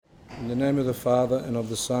In the name of the Father, and of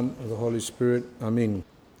the Son, and of the Holy Spirit. Amen.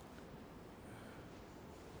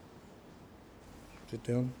 Sit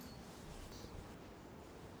down.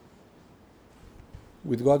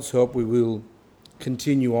 With God's help, we will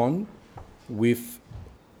continue on with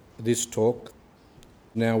this talk.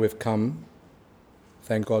 Now we've come,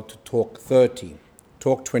 thank God, to talk 30.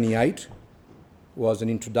 Talk 28 was an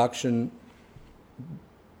introduction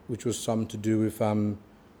which was something to do with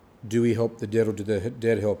do we help the dead or do the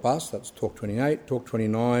dead help us? That's talk 28. Talk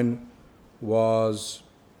 29 was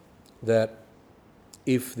that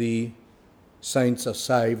if the saints are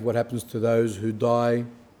saved, what happens to those who die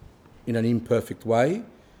in an imperfect way?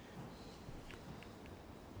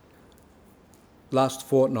 Last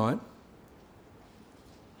fortnight,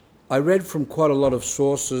 I read from quite a lot of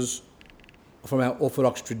sources from our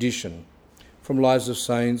Orthodox tradition, from lives of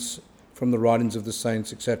saints, from the writings of the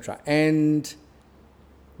saints, etc. And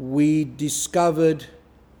we discovered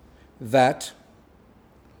that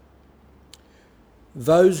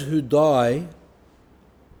those who die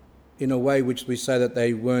in a way which we say that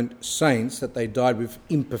they weren't saints, that they died with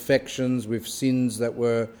imperfections, with sins that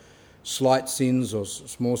were slight sins or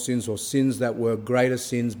small sins, or sins that were greater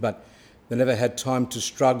sins, but they never had time to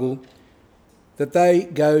struggle, that they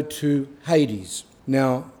go to Hades.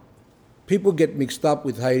 Now, people get mixed up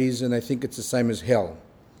with Hades and they think it's the same as hell.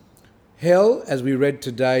 Hell, as we read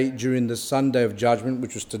today during the Sunday of Judgment,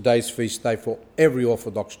 which was today's feast day for every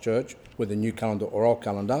Orthodox church, with a new calendar or old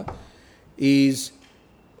calendar, is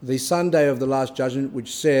the Sunday of the Last Judgment,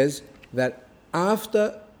 which says that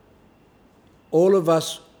after all of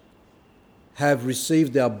us have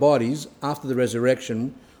received our bodies, after the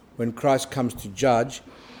resurrection, when Christ comes to judge,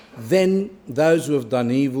 then those who have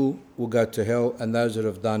done evil will go to hell, and those that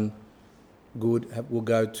have done good will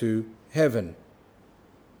go to heaven.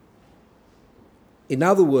 In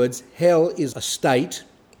other words, hell is a state.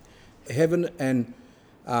 Heaven and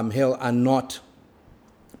hell are not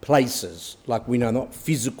places, like we know, not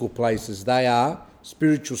physical places. They are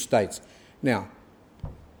spiritual states. Now,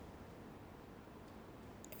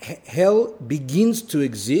 hell begins to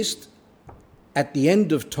exist at the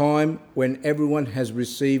end of time when everyone has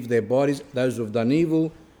received their bodies, those who have done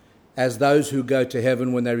evil, as those who go to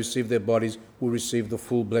heaven when they receive their bodies will receive the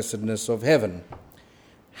full blessedness of heaven.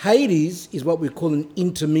 Hades is what we call an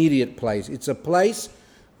intermediate place. It's a place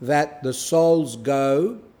that the souls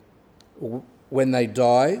go when they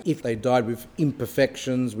die, if they died with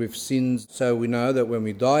imperfections, with sins. So we know that when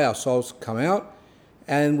we die, our souls come out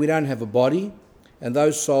and we don't have a body, and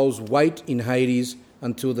those souls wait in Hades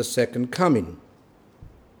until the second coming.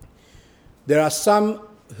 There are some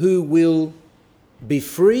who will be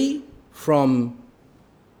free from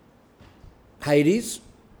Hades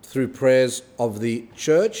through prayers of the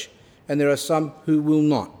church, and there are some who will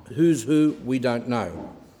not. Who's who, we don't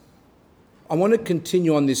know. I want to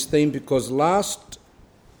continue on this theme because last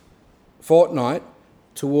fortnight,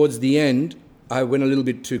 towards the end, I went a little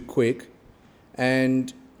bit too quick,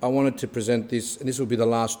 and I wanted to present this, and this will be the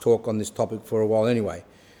last talk on this topic for a while anyway.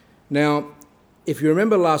 Now, if you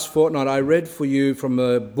remember last fortnight, I read for you from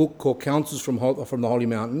a book called Counsels from the Holy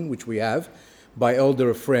Mountain, which we have, by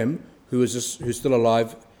Elder Ephraim, who's still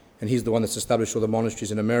alive, and he's the one that's established all the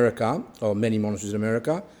monasteries in America, or many monasteries in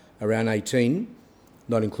America, around 18,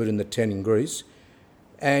 not including the 10 in Greece.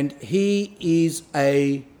 And he is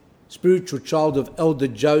a spiritual child of Elder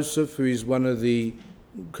Joseph, who is one of the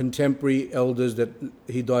contemporary elders that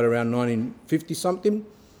he died around 1950-something.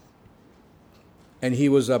 And he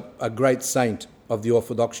was a great saint of the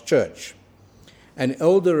Orthodox Church. And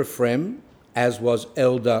Elder Ephraim, as was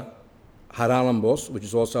Elder Haralambos, which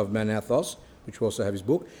is also of Mount Athos, which we also have his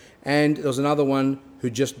book. And there was another one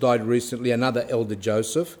who just died recently, another Elder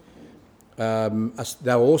Joseph. They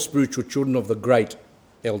were all spiritual children of the great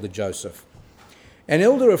Elder Joseph. And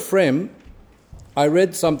Elder Ephraim, I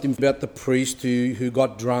read something about the priest who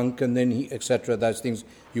got drunk and then etc., those things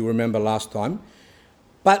you remember last time.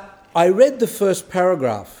 But I read the first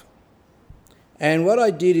paragraph. And what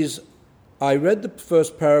I did is I read the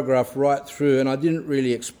first paragraph right through and I didn't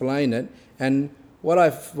really explain it. And what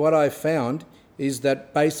I found is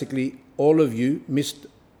that basically all of you missed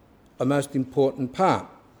a most important part.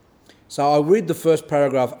 So I'll read the first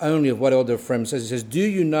paragraph only of what Elder Ephraim says. He says, "Do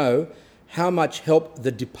you know how much help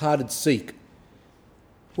the departed seek?"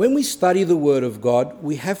 When we study the Word of God,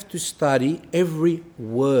 we have to study every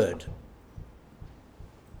word.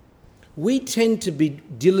 We tend to be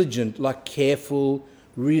diligent, like careful,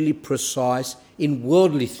 really precise in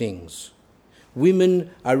worldly things. Women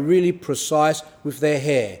are really precise with their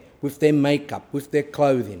hair, with their makeup, with their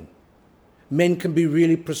clothing. Men can be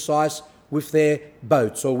really precise with their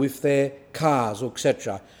boats or with their cars,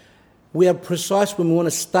 etc. We are precise when we want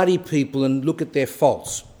to study people and look at their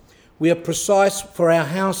faults. We are precise for our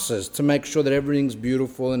houses to make sure that everything's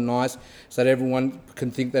beautiful and nice so that everyone can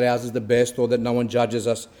think that ours is the best or that no one judges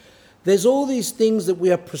us. There's all these things that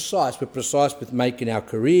we are precise. We're precise with making our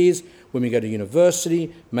careers, when we go to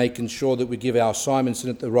university, making sure that we give our assignments in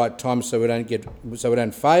at the right time so we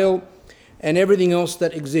don't fail, and everything else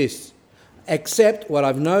that exists. Except what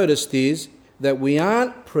I've noticed is that we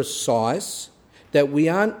aren't precise, that we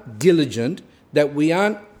aren't diligent, that we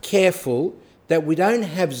aren't careful, that we don't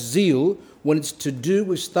have zeal when it's to do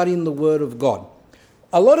with studying the Word of God.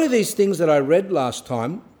 A lot of these things that I read last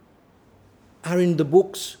time are in the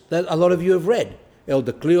books that a lot of you have read.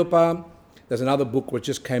 Elder Cleopa, there's another book which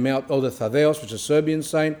just came out, Elder Thaddeus, which is a Serbian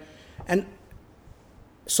saint, and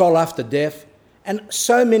Soul After Death, and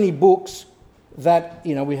so many books that,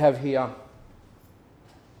 we have here.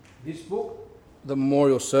 This book, The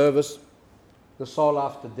Memorial Service, The Soul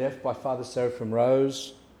After Death by Father Seraphim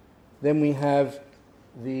Rose. Then we have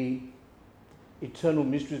The Eternal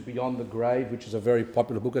Mysteries Beyond the Grave, which is a very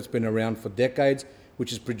popular book that's been around for decades,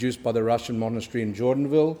 which is produced by the Russian monastery in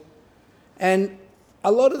Jordanville. And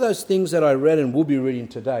a lot of those things that I read and will be reading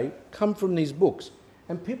today come from these books.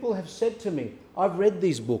 And people have said to me, I've read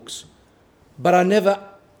these books, but I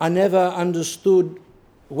never understood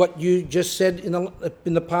what you just said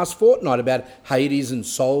in the past fortnight about Hades and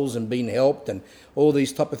souls and being helped and all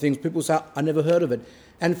these type of things. People say, I never heard of it.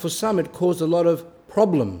 And for some, it caused a lot of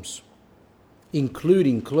problems,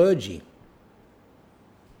 including clergy.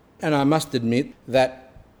 And I must admit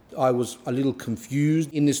that I was a little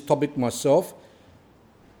confused in this topic myself.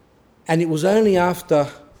 And it was only after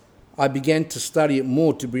I began to study it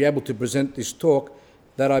more to be able to present this talk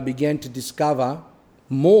that I began to discover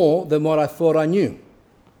more than what I thought I knew.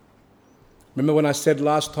 Remember when I said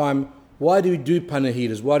last time, why do we do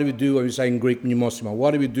panahidas? Why do we do what we say in Greek, mnemosima?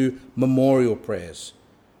 Why do we do memorial prayers?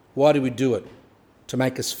 Why do we do it? To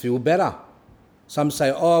make us feel better. Some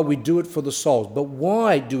say, we do it for the souls. But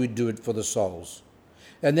why do we do it for the souls?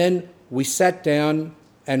 And then we sat down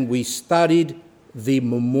and we studied the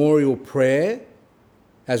memorial prayer,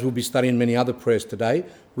 as we'll be studying many other prayers today.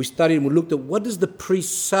 We studied and we looked at what does the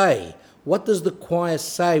priest say? What does the choir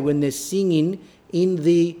say when they're singing in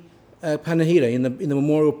the Panahida, in the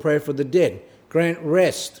memorial prayer for the dead? Grant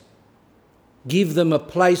rest. Give them a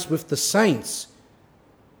place with the saints.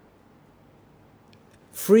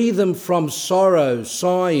 Free them from sorrow,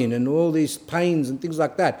 sighing, and all these pains and things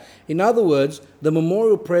like that. In other words, the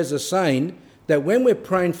memorial prayers are saying that when we're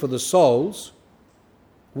praying for the souls,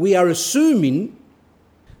 we are assuming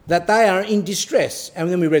that they are in distress.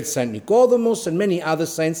 And then we read St. Nicodemus and many other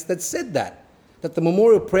saints that said that the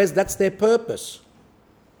memorial prayers, that's their purpose.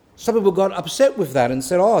 Some people got upset with that and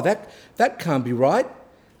said, that can't be right.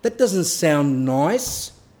 That doesn't sound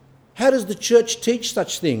nice. How does the church teach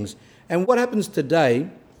such things? And what happens today,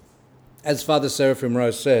 as Father Seraphim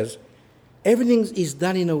Rose says, everything is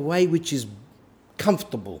done in a way which is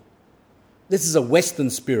comfortable. This is a Western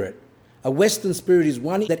spirit. A Western spirit is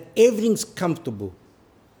one that everything's comfortable,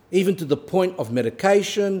 even to the point of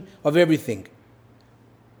medication, of everything.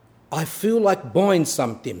 I feel like buying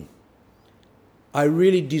something. I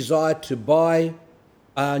really desire to buy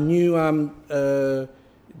a new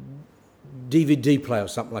DVD player or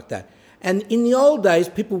something like that. And in the old days,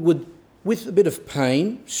 people would, with a bit of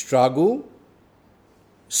pain, struggle,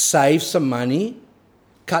 save some money,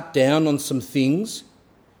 cut down on some things,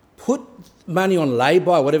 put money on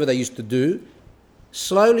lay-by, whatever they used to do,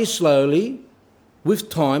 slowly, with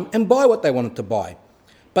time, and buy what they wanted to buy.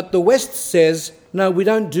 But the West says, no, we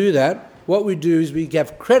don't do that. What we do is we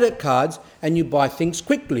have credit cards and you buy things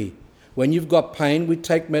quickly. When you've got pain, we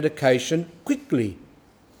take medication quickly.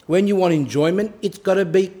 When you want enjoyment, it's got to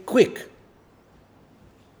be quick.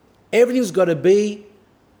 Everything's got to be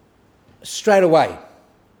straight away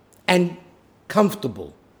and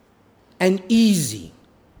comfortable and easy.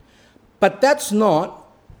 But that's not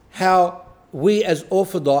how we as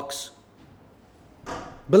Orthodox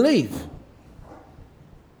believe.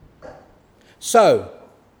 So,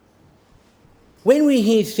 when we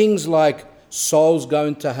hear things like souls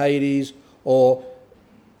going to Hades or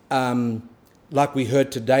like we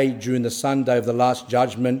heard today during the Sunday of the Last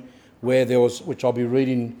Judgment, where there was, I'll be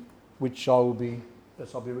reading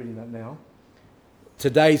that now.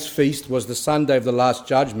 Today's feast was the Sunday of the Last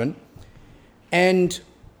Judgment, and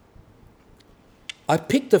I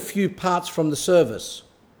picked a few parts from the service.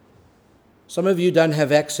 Some of you don't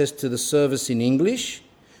have access to the service in English.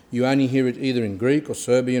 You only hear it either in Greek or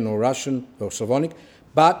Serbian or Russian or Slavonic,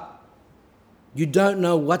 but you don't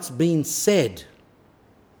know what's being said.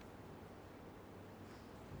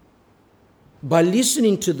 by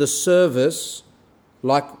listening to the service,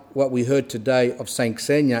 like what we heard today of St.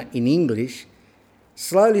 Xenia in English,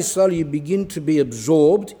 slowly you begin to be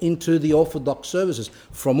absorbed into the Orthodox services.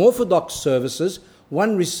 From Orthodox services,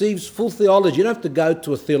 one receives full theology. You don't have to go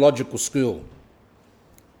to a theological school.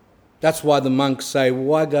 That's why the monks say, a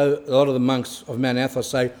lot of the monks of Mount Athos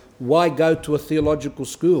say, why go to a theological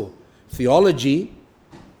school? Theology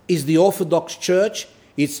is the Orthodox Church.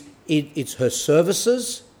 It's her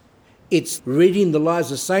services. It's reading the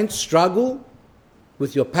lives of saints, struggle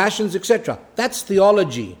with your passions, etc. That's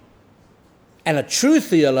theology. And a true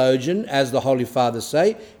theologian, as the Holy Fathers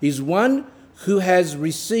say, is one who has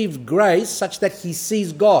received grace such that he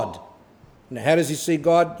sees God. Now, how does he see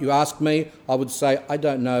God? You ask me, I would say, I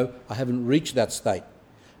don't know. I haven't reached that state.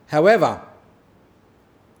 However,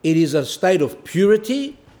 it is a state of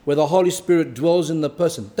purity where the Holy Spirit dwells in the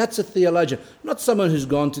person. That's a theologian, not someone who's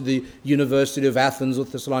gone to the University of Athens or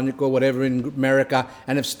Thessalonica or whatever in America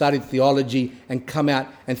and have studied theology and come out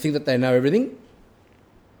and think that they know everything.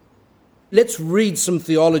 Let's read some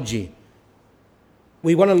theology.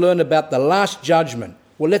 We want to learn about the last judgment.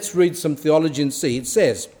 Well, let's read some theology and see. It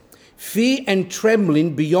says, fear and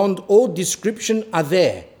trembling beyond all description are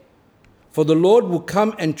there. For the Lord will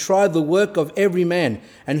come and try the work of every man,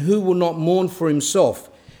 and who will not mourn for himself?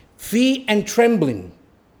 Fear and trembling,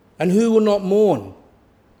 and who will not mourn?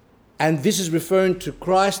 And this is referring to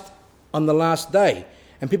Christ on the last day.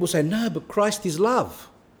 And people say, no, but Christ is love.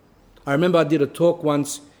 I remember I did a talk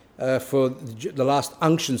once for the last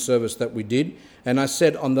unction service that we did, and I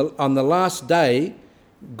said on the last day,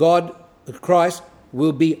 Christ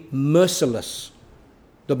will be merciless.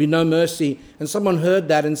 There'll be no mercy. And someone heard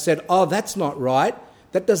that and said, oh, that's not right.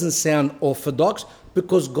 That doesn't sound orthodox,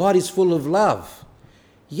 because God is full of love.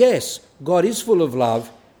 Yes, God is full of love,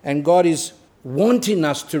 and God is wanting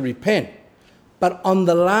us to repent. But on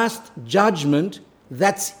the last judgment,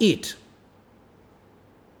 that's it.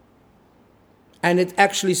 And it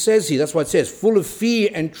actually says here, that's what it says, full of fear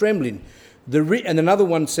and trembling. And another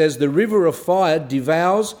one says, the river of fire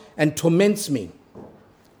devours and torments me.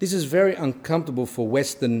 This is very uncomfortable for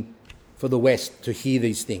the West to hear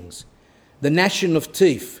these things. The gnashing of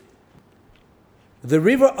teeth. The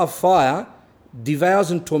river of fire devours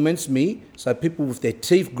and torments me, so people with their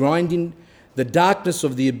teeth grinding. The darkness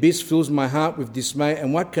of the abyss fills my heart with dismay.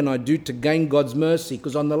 And what can I do to gain God's mercy?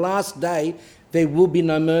 Because on the last day, there will be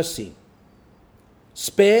no mercy.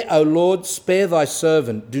 Spare, O Lord, spare thy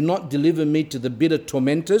servant. Do not deliver me to the bitter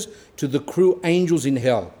tormentors, to the cruel angels in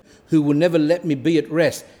hell, who will never let me be at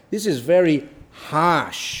rest. This is very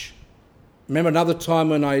harsh. Remember another time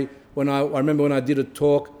when I remember when I did a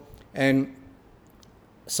talk and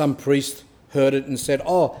some priest heard it and said,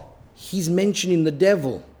 oh, he's mentioning the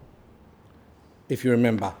devil, if you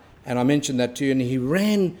remember. And I mentioned that to you, and he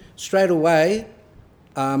ran straight away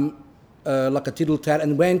like a tittle-tat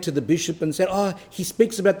and went to the bishop and said, oh, he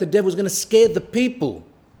speaks about the devil is going to scare the people.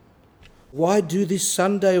 Why do this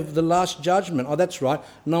Sunday of the last judgment? Oh, that's right.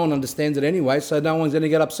 No one understands it anyway, so no one's going to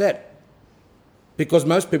get upset. Because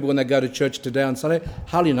most people, when they go to church today on Sunday,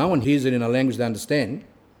 hardly no one hears it in a language they understand.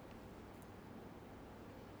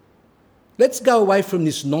 Let's go away from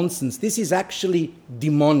this nonsense. This is actually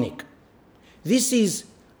demonic. This is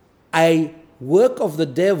a work of the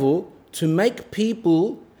devil to make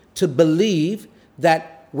people to believe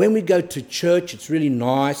that when we go to church, it's really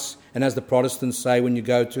nice. And as the Protestants say, when you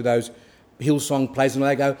go to those Hillsong places, and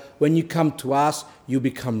they go, when you come to us, you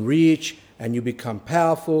become rich and you become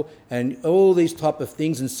powerful and all these type of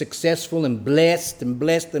things, and successful and blessed and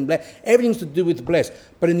blessed and blessed. Everything's to do with blessed.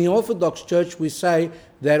 But in the Orthodox Church, we say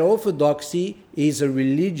that orthodoxy is a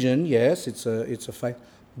religion, yes, it's a faith,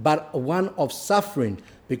 but one of suffering,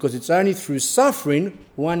 because it's only through suffering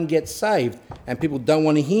one gets saved, and people don't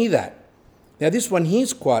want to hear that. Now this one here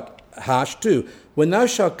is quite harsh too. When thou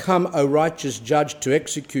shalt come, O righteous judge, to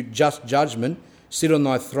execute just judgment, sit on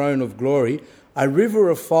thy throne of glory, a river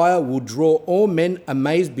of fire will draw all men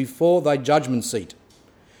amazed before thy judgment seat.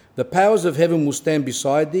 The powers of heaven will stand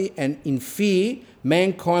beside thee, and in fear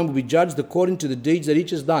mankind will be judged according to the deeds that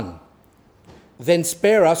each has done. Then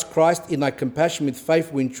spare us, Christ, in thy compassion with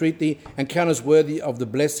faith we entreat thee, and count us worthy of the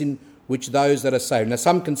blessing which those that are saved. Now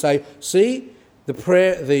some can say, see, the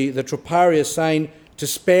prayer, the Tropari is saying to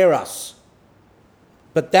spare us.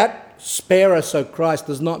 But that spare us, O Christ,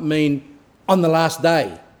 does not mean on the last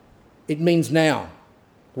day. It means now,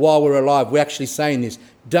 while we're alive. We're actually saying this.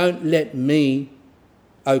 Don't let me,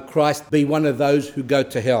 O Christ, be one of those who go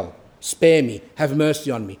to hell. Spare me. Have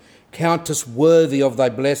mercy on me. Count us worthy of thy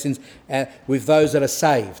blessings with those that are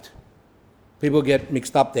saved. People get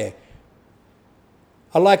mixed up there.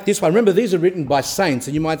 I like this one. Remember, these are written by saints,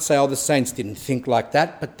 and you might say, oh, the saints didn't think like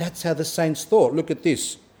that, but that's how the saints thought. Look at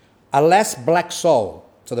this. Alas, black soul.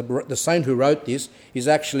 So the saint who wrote this is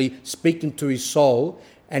actually speaking to his soul,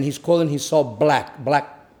 and he's calling his soul black.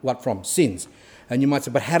 Black, what from? Sins. And you might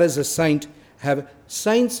say, but how does a saint have...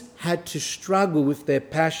 Saints had to struggle with their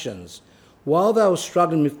passions. While they were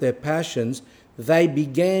struggling with their passions, they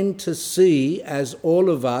began to see, as all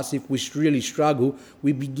of us, if we really struggle,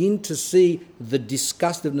 we begin to see the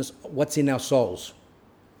disgustedness, what's in our souls.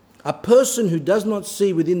 A person who does not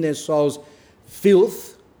see within their souls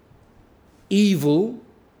filth, evil,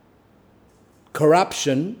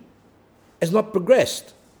 corruption, has not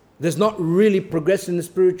progressed. There's not really progressed in the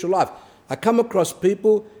spiritual life. I come across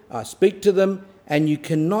people, I speak to them, and you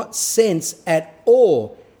cannot sense at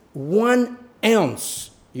all 1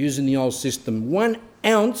 ounce, using the old system, 1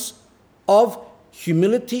 ounce of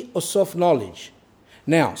humility or self-knowledge.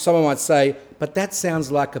 Now, someone might say, but that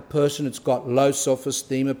sounds like a person that's got low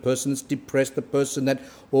self-esteem, a person that's depressed, a person that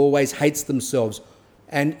always hates themselves.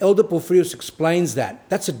 And Elder Porphyrios explains that.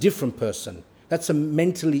 That's a different person. That's a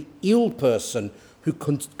mentally ill person who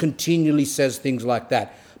continually says things like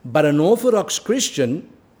that. But an Orthodox Christian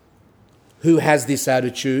who has this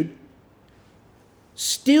attitude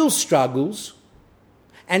still struggles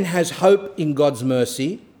and has hope in God's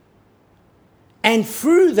mercy. And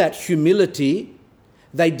through that humility,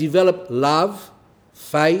 they develop love,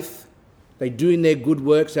 faith, they're doing their good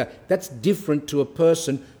works. That's different to a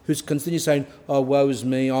person who's continually saying, oh, woe is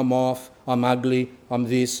me, I'm off, I'm ugly, I'm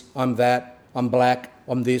this, I'm that, I'm black,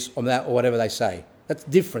 I'm this, I'm that, or whatever they say. That's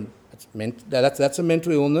different. That's a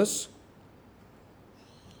mental illness.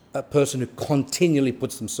 A person who continually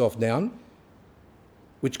puts themselves down,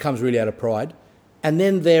 which comes really out of pride. And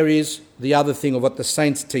then there is the other thing of what the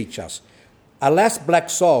saints teach us. Alas, black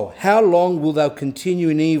soul, how long will thou continue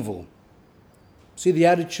in evil? See the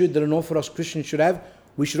attitude that an Orthodox Christian should have?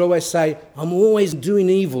 We should always say, I'm always doing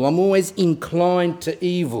evil. I'm always inclined to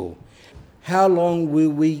evil. How long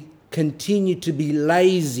will we continue to be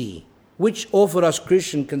lazy? Which Orthodox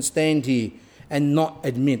Christian can stand here and not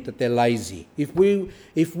admit that they're lazy? If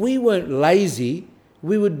we weren't lazy,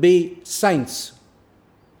 we would be saints.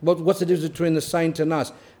 What's the difference between the saint and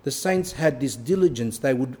us? The saints had this diligence.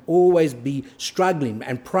 They would always be struggling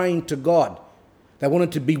and praying to God. They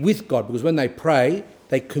wanted to be with God, because when they pray,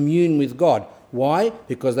 they commune with God. Why?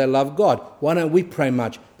 Because they love God. Why don't we pray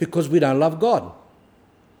much? Because we don't love God.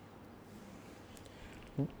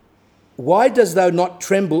 Why dost thou not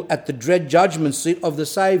tremble at the dread judgment seat of the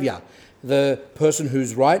Saviour? The person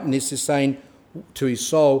who's writing this is saying to his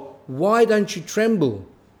soul, why don't you tremble?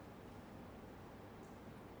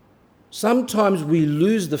 Sometimes we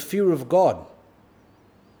lose the fear of God.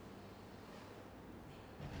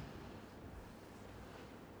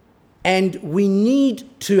 And we need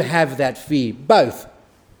to have that fear, both.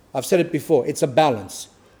 I've said it before, it's a balance.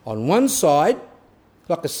 On one side,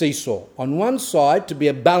 like a seesaw, on one side, to be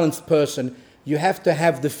a balanced person, you have to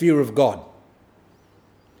have the fear of God.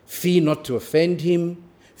 Fear not to offend him,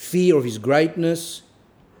 fear of his greatness,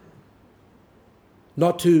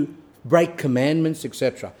 not to break commandments,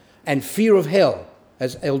 etc. And fear of hell,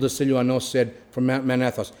 as Elder Silvanos said from Mount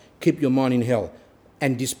Athos, keep your mind in hell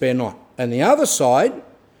and despair not. And the other side,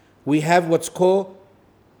 we have what's called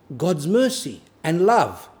God's mercy and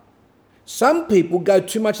love. Some people go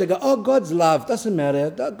too much, they go, oh, God's love, doesn't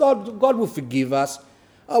matter, God will forgive us.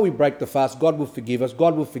 Oh, we break the fast, God will forgive us,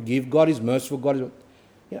 God will forgive, God is merciful, God is...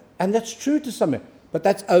 Yeah, and that's true to some, but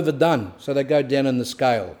that's overdone, so they go down in the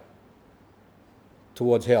scale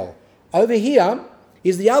towards hell. Over here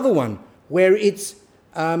is the other one, where it's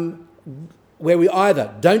where we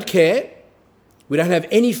either don't care, we don't have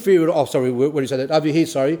any fear at all. Sorry, what do you say that? Over here,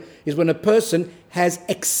 sorry, is when a person has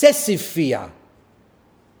excessive fear.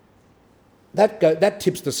 That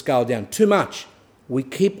tips the scale down too much. We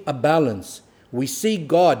keep a balance. We see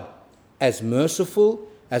God as merciful,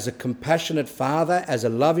 as a compassionate Father, as a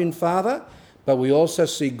loving Father, but we also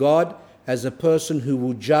see God as a person who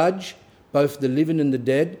will judge both the living and the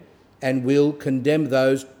dead and will condemn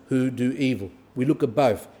those who do evil. We look at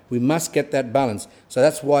both. We must get that balance. So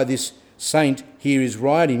that's why this saint here is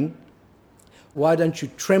writing, why don't you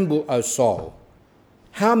tremble, O soul?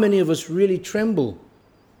 How many of us really tremble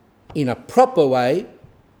in a proper way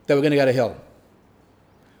that we're going to go to hell?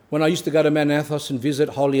 When I used to go to Mount Athos and visit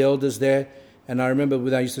holy elders there, and I remember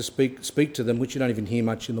when I used to speak to them, which you don't even hear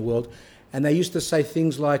much in the world, and they used to say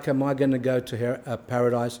things like, am I going to go to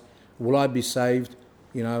paradise? Will I be saved?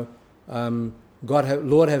 You know,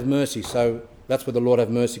 Lord have mercy. So that's where the Lord have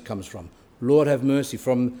mercy comes from. Lord have mercy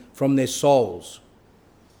from their souls.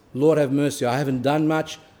 Lord have mercy. I haven't done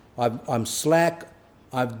much. I'm slack.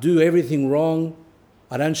 I do everything wrong,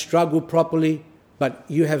 I don't struggle properly, but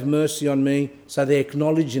you have mercy on me. So they're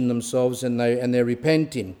acknowledging themselves and they're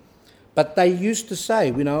repenting. But they used to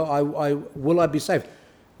say, will I be saved?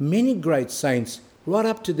 Many great saints, right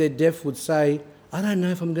up to their death, would say, I don't know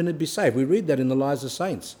if I'm going to be saved. We read that in the lives of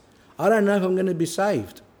saints. I don't know if I'm going to be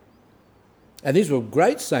saved. And these were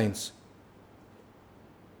great saints.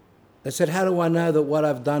 They said, how do I know that what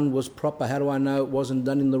I've done was proper? How do I know it wasn't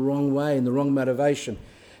done in the wrong way, in the wrong motivation?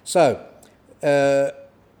 So,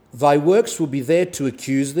 thy works will be there to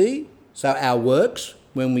accuse thee. So our works,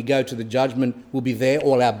 when we go to the judgment, will be there.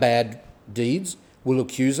 All our bad deeds will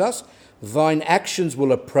accuse us. Thine actions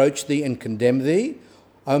will approach thee and condemn thee.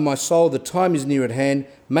 O my soul, the time is near at hand.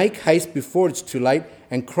 Make haste before it's too late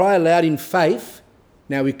and cry aloud in faith.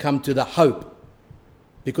 Now we come to the hope.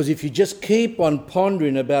 Because if you just keep on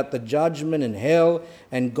pondering about the judgment and hell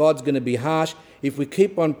and God's going to be harsh, if we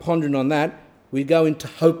keep on pondering on that, we go into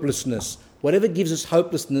hopelessness. Whatever gives us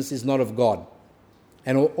hopelessness is not of God,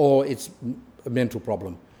 or it's a mental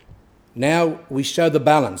problem. Now we show the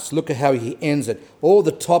balance. Look at how he ends it. All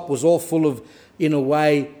the top was all full of, in a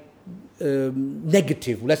way,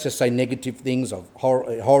 negative, let's just say negative things of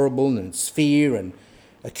horrible and fear and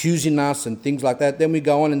accusing us and things like that. Then we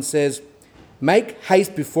go on and says, make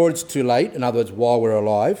haste before it's too late, in other words, while we're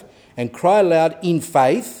alive, and cry aloud in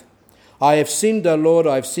faith, I have sinned, O Lord,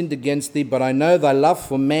 I have sinned against thee, but I know thy love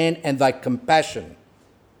for man and thy compassion.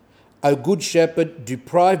 O good shepherd,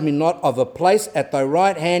 deprive me not of a place at thy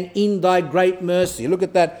right hand in thy great mercy. Look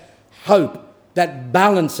at that hope, that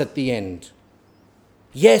balance at the end.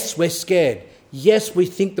 Yes, we're scared. Yes, we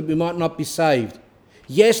think that we might not be saved.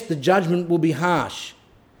 Yes, the judgment will be harsh.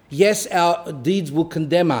 Yes, our deeds will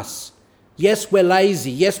condemn us. Yes, we're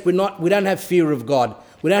lazy. Yes, we don't have fear of God.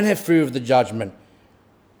 We don't have fear of the judgment.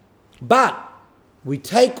 But we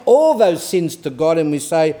take all those sins to God and we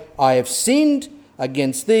say, I have sinned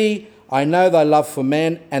against thee. I know thy love for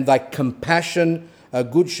man and thy compassion, O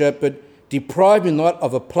good shepherd. Deprive me not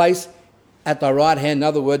of a place at thy right hand. In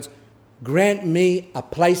other words, grant me a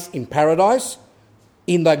place in paradise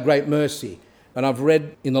in thy great mercy. And I've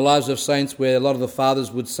read in the lives of saints where a lot of the fathers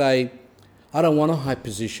would say, I don't want a high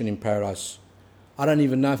position in paradise. I don't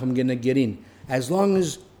even know if I'm going to get in. As long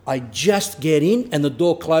as I just get in and the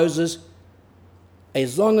door closes,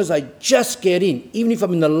 as long as I just get in, even if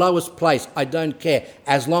I'm in the lowest place, I don't care,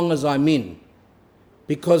 as long as I'm in.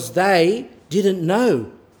 Because they didn't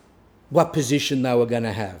know what position they were going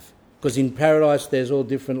to have. Because in paradise, there's all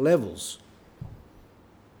different levels.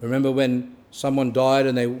 Remember when someone died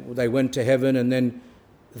and they went to heaven and then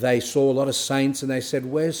they saw a lot of saints and they said,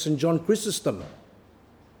 where's St. John Chrysostom?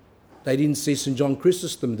 They didn't see St. John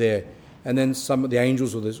Chrysostom there. And then some of the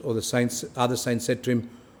angels or the saints, other saints said to him,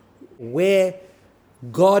 where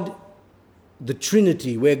God, the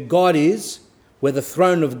Trinity, where God is, where the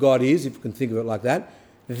throne of God is, if you can think of it like that,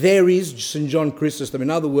 there is St. John Chrysostom. In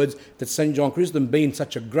other words, that St. John Chrysostom, being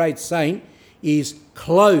such a great saint, is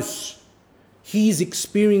close. He's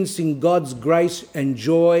experiencing God's grace and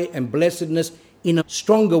joy and blessedness in a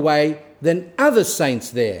stronger way than other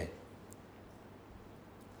saints there.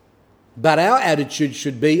 But our attitude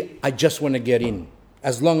should be, I just want to get in,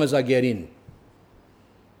 as long as I get in.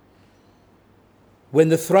 When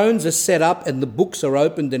the thrones are set up and the books are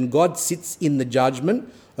opened and God sits in the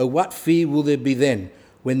judgment, oh, what fear will there be then?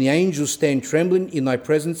 When the angels stand trembling in thy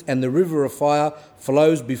presence and the river of fire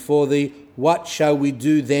flows before thee, what shall we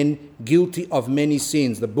do then, guilty of many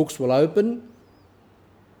sins? The books will open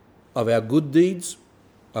of our good deeds,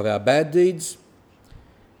 of our bad deeds,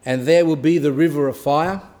 and there will be the river of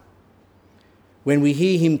fire. When we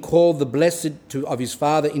hear him call the blessed of his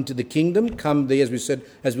Father into the kingdom, come thee, as we said,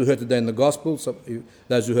 as we heard today in the Gospel, so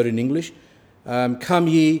those who heard in English, come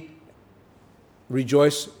ye,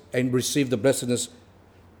 rejoice and receive the blessedness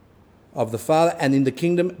of the Father and in the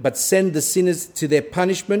kingdom, but send the sinners to their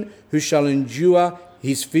punishment, who shall endure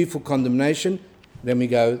his fearful condemnation. Then we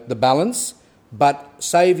go, the balance. But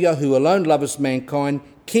Saviour, who alone lovest mankind,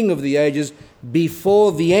 King of the ages,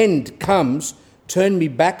 before the end comes, turn me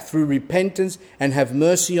back through repentance and have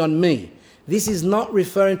mercy on me. This is not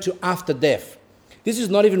referring to after death. This is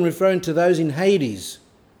not even referring to those in Hades,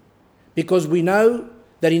 because we know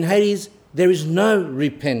that in Hades there is no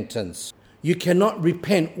repentance. You cannot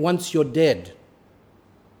repent once you're dead.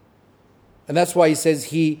 And that's why he says,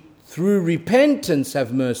 he, through repentance,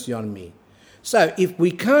 have mercy on me. So if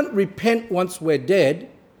we can't repent once we're dead,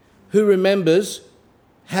 who remembers?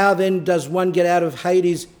 How then does one get out of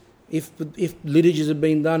Hades if liturgies have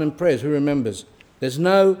been done and prayers? Who remembers? There's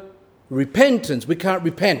no repentance. We can't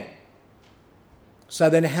repent. So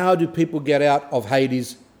then how do people get out of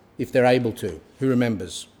Hades if they're able to? Who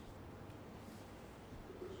remembers?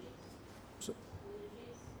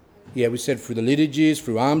 Yeah, we said through the liturgies,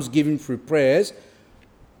 through almsgiving, through prayers.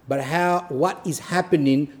 But what is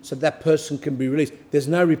happening so that person can be released? There's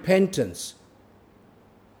no repentance.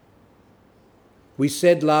 We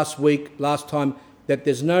said last time, that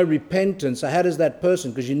there's no repentance. So how does that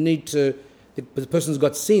person? Because the person's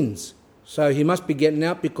got sins. So he must be getting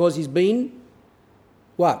out because he's been,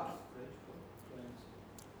 what?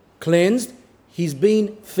 Cleansed. He's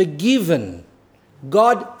been forgiven.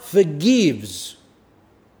 God forgives.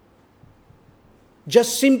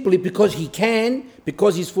 Just simply because he can,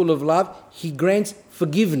 because he's full of love, he grants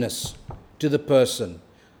forgiveness to the person.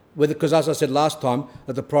 Because as I said last time,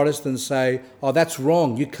 that the Protestants say, oh, that's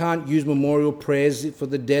wrong. You can't use memorial prayers for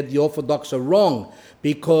the dead. The Orthodox are wrong.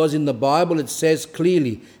 Because in the Bible it says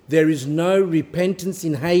clearly, there is no repentance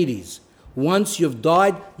in Hades. Once you've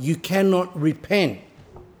died, you cannot repent.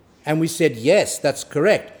 And we said, yes, that's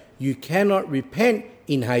correct. You cannot repent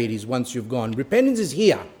in Hades once you've gone. Repentance is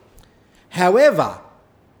here. However,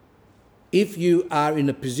 if you are in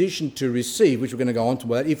a position to receive, which we're going to go on to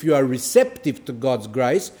that, if you are receptive to God's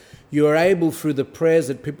grace, you are able, through the prayers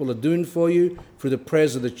that people are doing for you, through the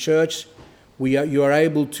prayers of the church, you are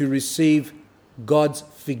able to receive God's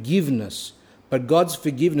forgiveness. But God's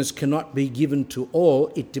forgiveness cannot be given to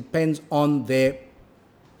all. It depends on their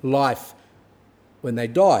life when they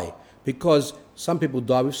die, because some people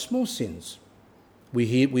die with small sins.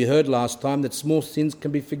 We heard last time that small sins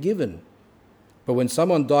can be forgiven. But when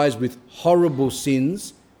someone dies with horrible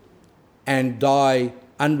sins and die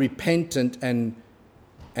unrepentant and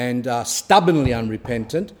stubbornly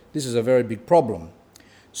unrepentant, this is a very big problem.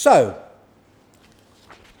 So,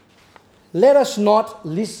 let us not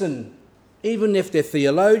listen, even if they're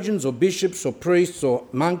theologians or bishops or priests or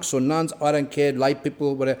monks or nuns, I don't care, lay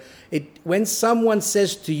people, whatever. When someone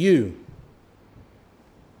says to you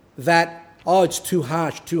that, oh, it's too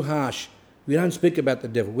harsh, we don't speak about the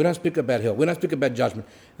devil, we don't speak about hell, we don't speak about judgment,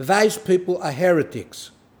 those people are heretics.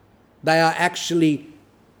 They are actually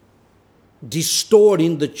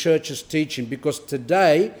distorting the church's teaching, because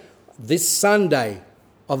today, this Sunday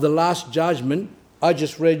of the Last Judgment, I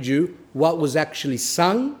just read you what was actually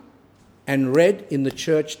sung and read in the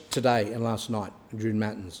church today and last night during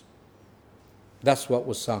Matins. That's what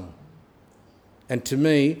was sung. And to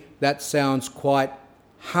me, that sounds quite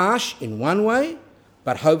harsh in one way,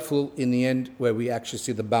 but hopeful in the end, where we actually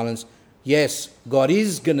see the balance. Yes, God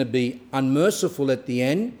is going to be unmerciful at the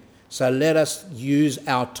end, so let us use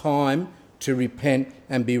our time to repent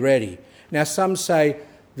and be ready. Now, some say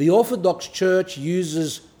the Orthodox Church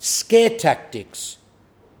uses scare tactics.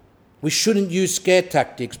 We shouldn't use scare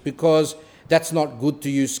tactics because that's not good to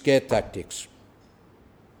use scare tactics.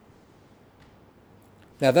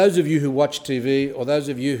 Now, those of you who watch TV or those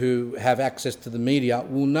of you who have access to the media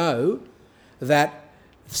will know that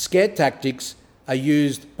scare tactics are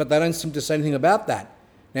used, but they don't seem to say anything about that.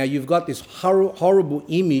 Now, you've got this horrible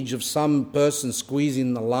image of some person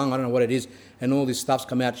squeezing the lung, I don't know what it is, and all this stuff's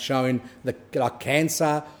come out showing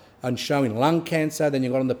cancer and showing lung cancer. Then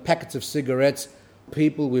you've got on the packets of cigarettes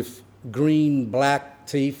people with green, black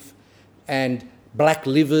teeth and black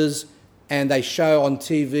livers, and they show on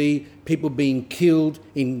TV people being killed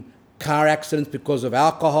in car accidents because of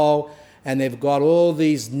alcohol, and they've got all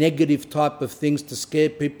these negative type of things to scare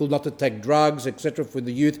people not to take drugs, etc., for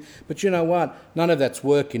the youth. But you know what? None of that's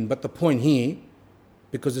working. But the point here,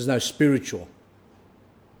 because there's no spiritual,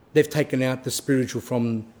 they've taken out the spiritual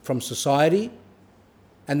from society,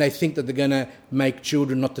 and they think that they're going to make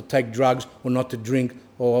children not to take drugs or not to drink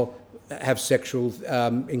or have sexual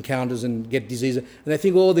encounters and get diseases. And they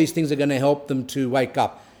think all these things are going to help them to wake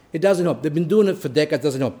up. It doesn't help. They've been doing it for decades, it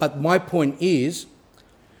doesn't help. But my point is,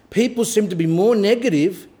 people seem to be more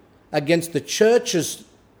negative against the church's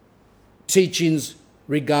teachings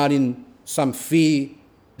regarding some fear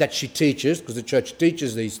that she teaches, because the church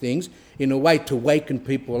teaches these things in a way to waken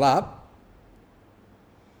people up.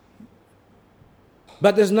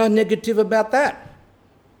 But there's no negative about that.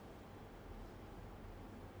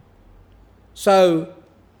 So,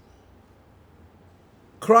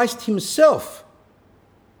 Christ himself,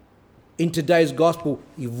 in today's gospel,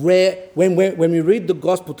 when we read the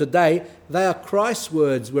gospel today, they are Christ's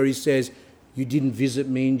words where he says, you didn't visit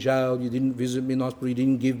me in jail, you didn't visit me in hospital, you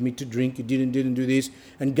didn't give me to drink, you didn't do this,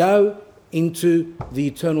 and go into the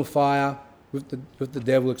eternal fire with the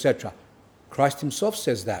devil, etc. Christ himself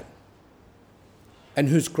says that. And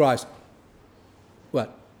who's Christ?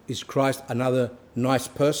 What? Is Christ another nice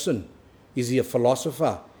person? Is he a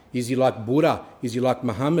philosopher? Is he like Buddha? Is he like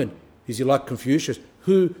Muhammad? Is he like Confucius?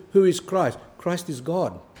 Who is Christ? Christ is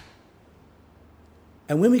God.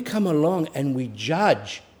 And when we come along and we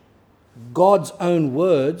judge God's own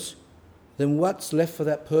words, then what's left for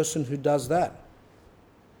that person who does that?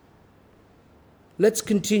 Let's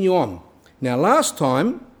continue on. Now, last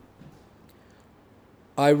time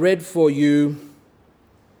I read for you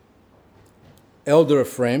Elder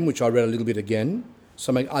Ephraim, which I read a little bit again,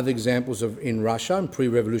 some other examples of in Russia, in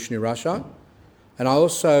pre-revolutionary Russia. And I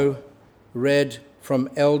also read from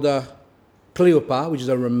Elder Cleopa, which is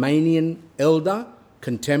a Romanian elder,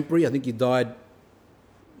 contemporary. I think he died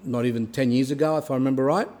not even 10 years ago, if I remember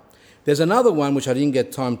right. There's another one which I didn't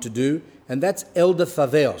get time to do, and that's Elder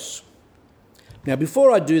Thadeos. Now,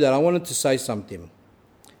 before I do that, I wanted to say something.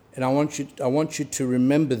 And I want you to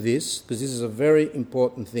remember this, because this is a very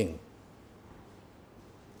important thing.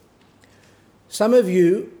 Some of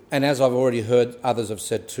you, and as I've already heard, others have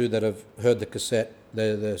said too, that have heard the cassette,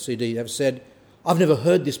 the CD, have said, I've never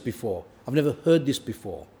heard this before. I've never heard this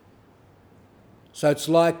before. So it's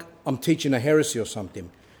like I'm teaching a heresy or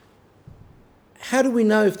something. How do we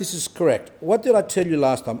know if this is correct? What did I tell you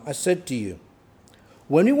last time? I said to you,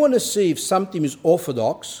 when we want to see if something is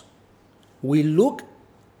orthodox, we look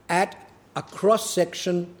at a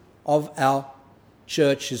cross-section of our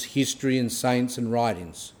church's history and saints and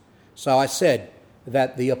writings. So I said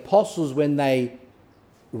that the apostles, when they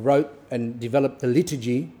wrote and developed the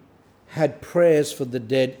liturgy, had prayers for the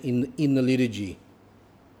dead in the liturgy.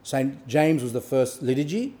 St. James was the first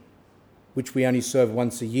liturgy, which we only serve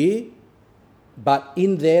once a year. But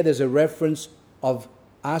in there's a reference of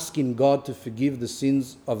asking God to forgive the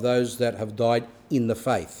sins of those that have died in the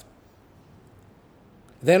faith.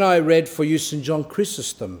 Then I read for you St. John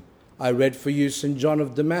Chrysostom. I read for you St. John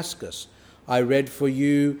of Damascus. I read for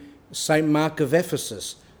you St. Mark of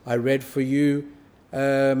Ephesus. I read for you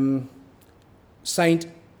St.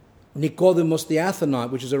 Nicodemus the Athonite,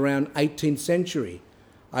 which is around 18th century.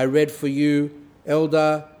 I read for you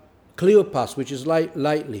Elder Cleopas, which is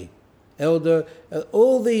lately.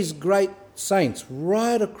 All these great saints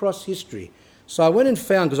right across history. So I went and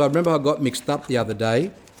found, because I remember I got mixed up the other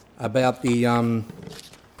day about the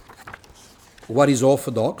what is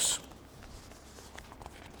orthodox,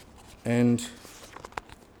 and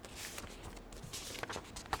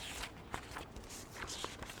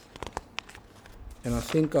I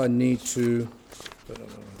think I need to.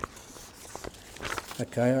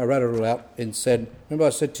 Okay, I wrote it all out and said. Remember, I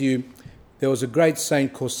said to you, there was a great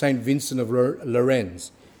saint called Saint Vincent of Lérins,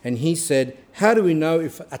 and he said, "How do we know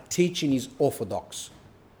if a teaching is orthodox?"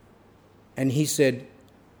 And he said,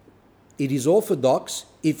 "It is orthodox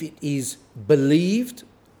if it is believed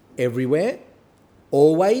everywhere,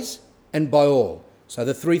 always, and by all." So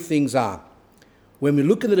the three things are, when we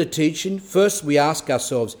look at the teaching, first we ask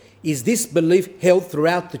ourselves, is this belief held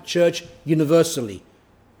throughout the church universally,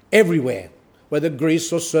 everywhere, whether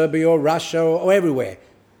Greece or Serbia or Russia or everywhere?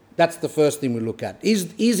 That's the first thing we look at.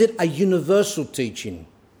 Is it a universal teaching?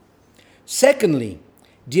 Secondly,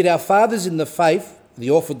 did our fathers in the faith,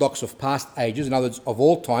 the orthodox of past ages, in other words, of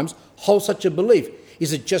all times, hold such a belief?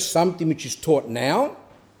 Is it just something which is taught now,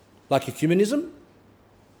 like ecumenism?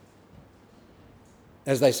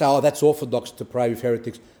 As they say, that's orthodox to pray with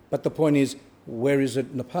heretics. But the point is, where is it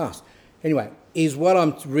in the past? Anyway, is what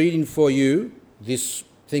I'm reading for you, this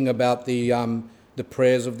thing about the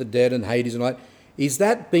prayers of the dead and Hades and all that, is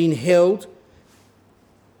that being held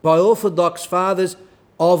by Orthodox fathers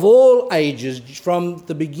of all ages from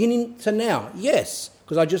the beginning to now? Yes,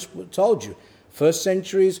 because I just told you, 1st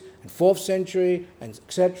centuries and 4th century and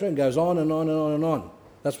etc. and goes on and on and on and on.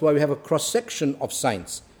 That's why we have a cross-section of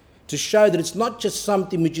saints, to show that it's not just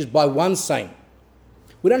something which is by one saint.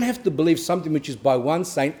 We don't have to believe something which is by one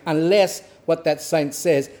saint unless what that saint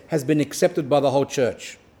says has been accepted by the whole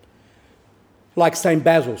church. Like St.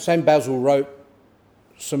 Basil. St. Basil wrote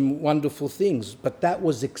some wonderful things, but that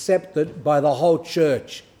was accepted by the whole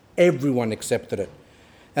church. Everyone accepted it.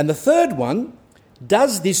 And the third one,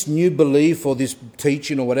 does this new belief or this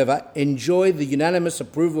teaching or whatever enjoy the unanimous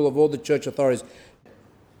approval of all the church authorities?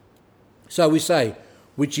 So we say,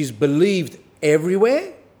 which is believed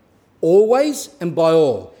everywhere, always, and by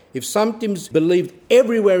all. If something's believed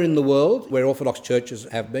everywhere in the world, where Orthodox churches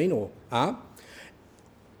have been or are,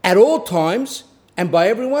 at all times and by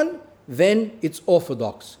everyone, then it's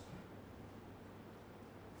orthodox.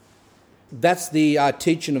 That's the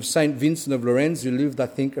teaching of St. Vincent of Lérins, who lived, I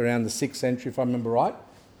think, around the 6th century, if I remember right.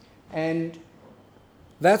 And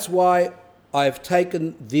that's why I've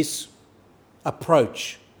taken this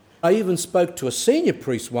approach. I even spoke to a senior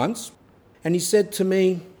priest once, and he said to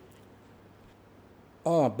me,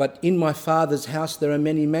 but in my Father's house there are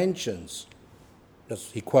many mansions.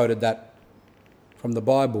 He quoted that from the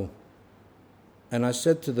Bible. And I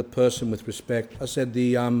said to the person with respect, I said,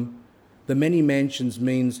 the many mansions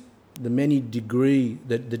means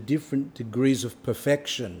the different degrees of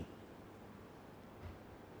perfection.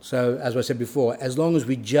 So, as I said before, as long as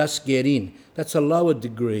we just get in, that's a lower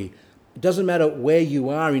degree. It doesn't matter where you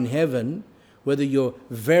are in heaven, whether you're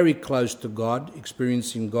very close to God,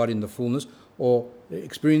 experiencing God in the fullness, or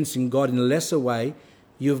experiencing God in a lesser way,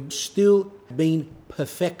 you've still been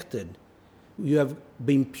perfected. You have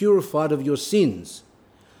been purified of your sins.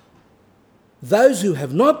 Those who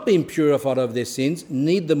have not been purified of their sins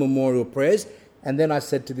need the memorial prayers. And then I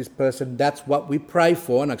said to this person, that's what we pray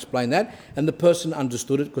for, and I explained that. And the person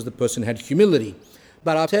understood it because the person had humility.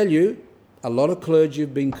 But I'll tell you, a lot of clergy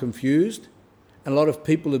have been confused, and a lot of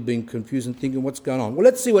people have been confused and thinking, what's going on? Well,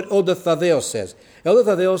 let's see what Elder Thadeos says. Elder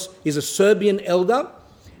Thadeos is a Serbian elder,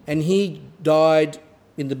 and he died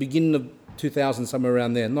in the beginning of 2000, somewhere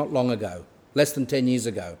around there, not long ago, less than 10 years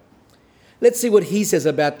ago. Let's see what he says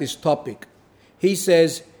about this topic. He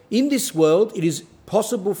says, in this world, it is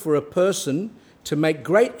possible for a person to make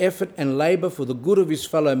great effort and labour for the good of his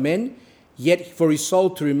fellow men, yet for his soul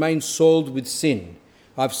to remain soiled with sin.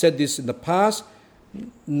 I've said this in the past,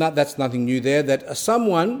 that's nothing new there, that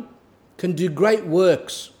someone can do great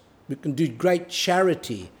works, we can do great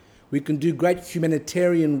charity, we can do great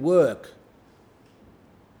humanitarian work.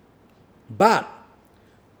 But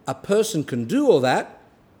a person can do all that,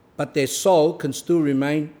 but their soul can still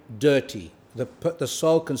remain dirty. The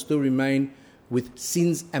soul can still remain with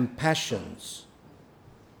sins and passions.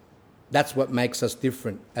 That's what makes us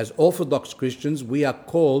different. As Orthodox Christians, we are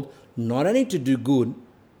called not only to do good,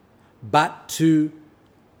 but to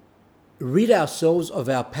rid ourselves of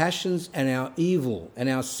our passions and our evil and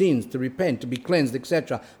our sins, to repent, to be cleansed,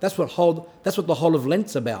 etc. That's what the whole of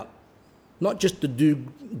Lent's about. Not just to do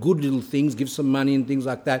good little things, give some money and things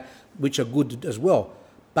like that, which are good as well.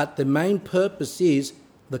 But the main purpose is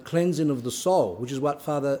the cleansing of the soul, which is what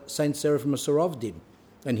Father Saint Seraphim of Sarov did.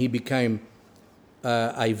 And he became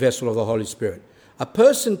a vessel of the Holy Spirit. A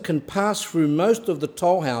person can pass through most of the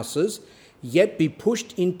toll houses, yet be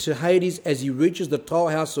pushed into Hades as he reaches the toll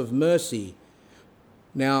house of mercy.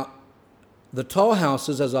 Now, the toll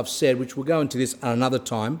houses, as I've said, which we'll go into this another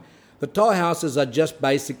time, the toll houses are just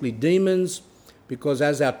basically demons, because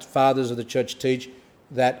as our fathers of the church teach,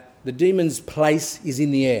 that the demon's place is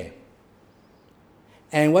in the air.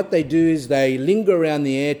 And what they do is they linger around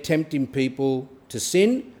the air, tempting people to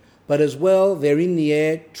sin, but as well they're in the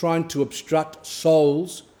air trying to obstruct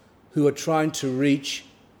souls who are trying to reach,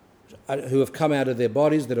 who have come out of their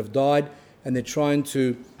bodies, that have died, and they're trying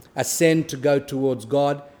to ascend to go towards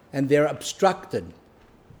God, and they're obstructed.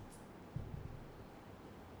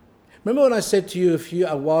 Remember when I said to you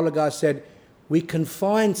a while ago, I said, we can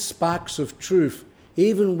find sparks of truth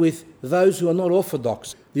even with those who are not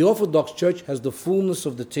Orthodox. The Orthodox Church has the fullness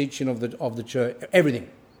of the teaching of the Church, everything,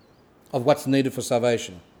 of what's needed for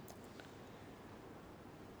salvation.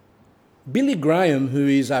 Billy Graham, who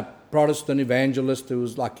is a Protestant evangelist,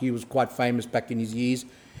 he was quite famous back in his years,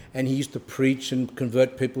 and he used to preach and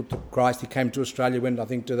convert people to Christ. He came to Australia, went, I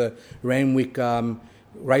think, to the Randwick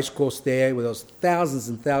racecourse there, where there was thousands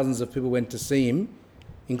and thousands of people went to see him,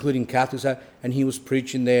 including Catholics, and he was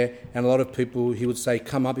preaching there, and a lot of people, he would say,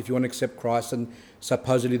 come up if you want to accept Christ, and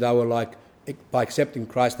supposedly they were like, by accepting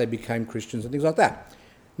Christ, they became Christians and things like that.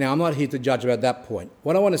 Now, I'm not here to judge about that point.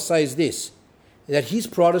 What I want to say is this, that he's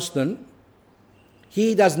Protestant.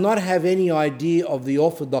 He does not have any idea of the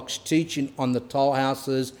Orthodox teaching on the toll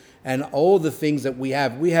houses and all the things that we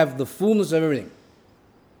have. We have the fullness of everything.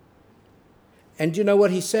 And do you know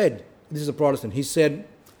what he said? This is a Protestant. He said,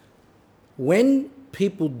 when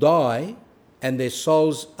people die and their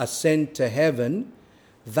souls ascend to heaven,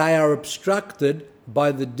 they are obstructed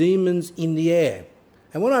by the demons in the air.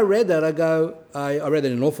 And when I read that, I read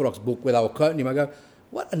it in an Orthodox book where they were quoting him, I go,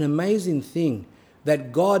 what an amazing thing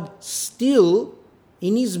that God still,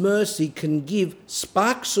 in his mercy, can give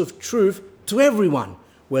sparks of truth to everyone,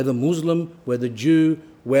 whether Muslim, whether Jew,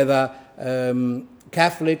 whether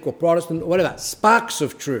Catholic or Protestant, or whatever, sparks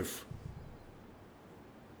of truth.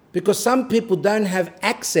 Because some people don't have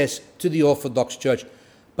access to the Orthodox Church.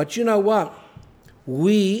 But you know what?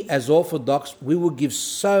 We, as Orthodox, we will give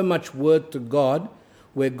so much word to God,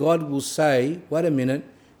 where God will say, wait a minute,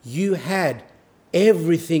 you had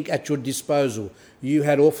everything at your disposal. You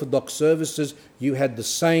had Orthodox services, you had the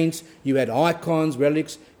saints, you had icons,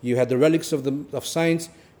 relics, you had the relics of saints,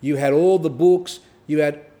 you had all the books, you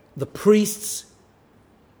had the priests,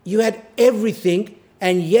 you had everything,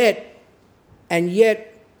 and yet you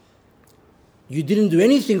didn't do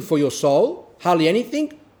anything for your soul, hardly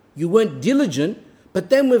anything. You weren't diligent. But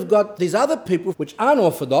then we've got these other people which aren't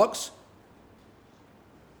Orthodox,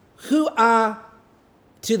 who are,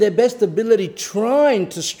 to their best ability, trying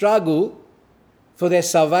to struggle for their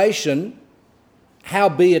salvation,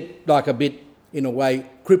 howbeit like a bit, in a way,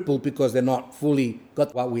 crippled because they're not fully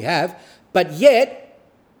got what we have, but yet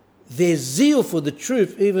their zeal for the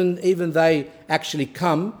truth, even they actually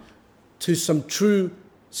come to some true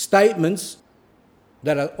statements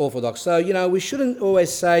that are orthodox. So, we shouldn't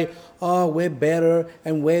always say, oh, we're better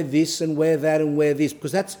and we're this and we're that and we're this,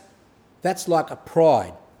 because that's like a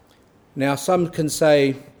pride. Now, some can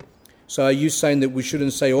say, so are you saying that we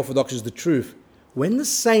shouldn't say orthodox is the truth? When the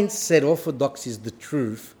saints said orthodox is the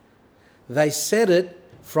truth, they said it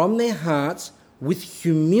from their hearts with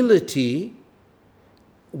humility,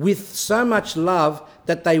 with so much love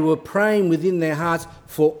that they were praying within their hearts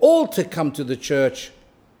for all to come to the church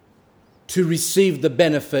to receive the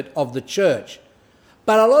benefit of the church.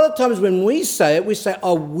 But a lot of times when we say it, we say,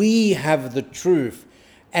 oh, we have the truth.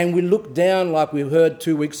 And we look down, like we heard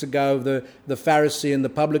 2 weeks ago, the Pharisee and the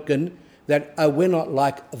publican, that we're not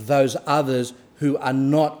like those others who are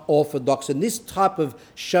not orthodox. And this type of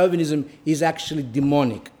chauvinism is actually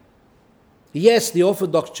demonic. Yes, the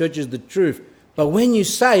Orthodox Church is the truth, but when you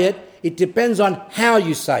say it, it depends on how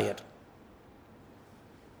you say it.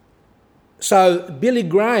 So Billy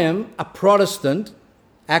Graham, a Protestant,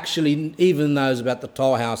 actually even knows about the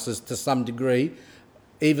toll houses to some degree,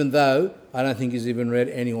 even though I don't think he's even read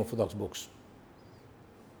any Orthodox books.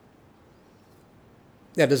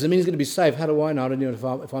 Now, does it mean he's going to be saved? How do I know? I don't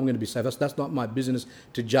know if I'm going to be saved. That's not my business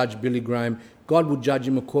to judge Billy Graham. God will judge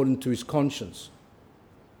him according to his conscience.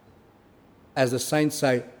 As the saints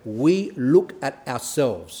say, we look at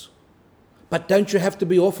ourselves. But don't you have to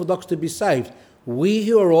be Orthodox to be saved? We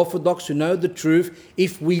who are Orthodox, who know the truth,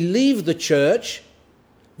 if we leave the church,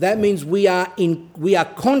 that means we are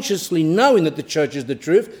consciously knowing that the church is the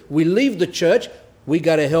truth. We leave the church, we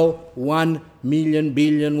go to hell 1 million,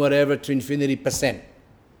 billion, whatever, to infinity %.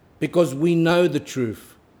 Because we know the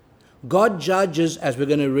truth. God judges, as we're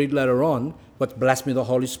going to read later on, what's blasphemy of the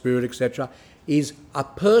Holy Spirit, etc., is a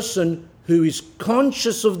person who is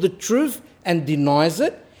conscious of the truth and denies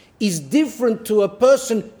it, is different to a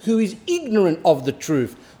person who is ignorant of the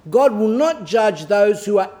truth. God will not judge those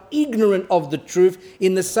who are ignorant of the truth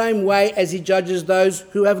in the same way as he judges those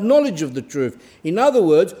who have knowledge of the truth. In other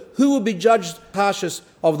words, who will be judged harshest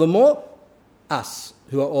of them all? Us,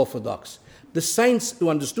 who are Orthodox. The saints who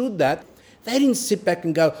understood that, they didn't sit back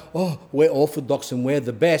and go, oh, we're Orthodox and we're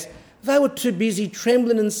the best. They were too busy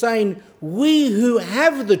trembling and saying, we who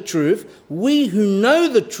have the truth, we who know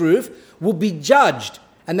the truth, will be judged.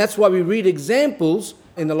 And that's why we read examples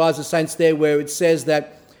in the lives of saints there where it says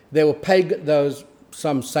that there was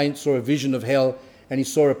some saint saw a vision of hell and he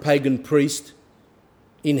saw a pagan priest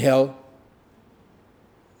in hell.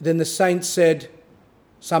 Then the saint said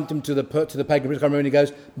something to the pagan priest, I remember, and he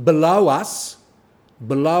goes, below us,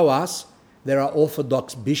 there are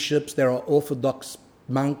Orthodox bishops, there are Orthodox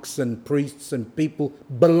monks and priests and people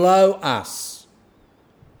below us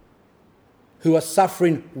who are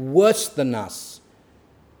suffering worse than us.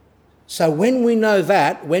 So when we know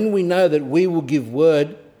that we will give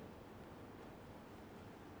word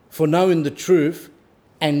for knowing the truth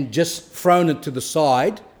and just thrown it to the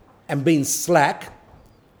side and being slack,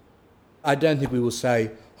 I don't think we will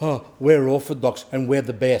say, oh, we're Orthodox and we're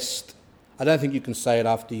the best. I don't think you can say it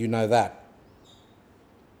after you know that.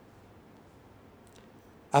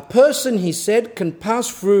 A person, he said, can pass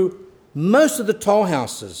through most of the toll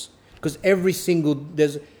houses because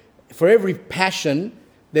for every passion,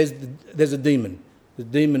 there's a demon. The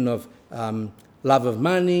demon of love of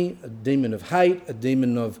money, a demon of hate, a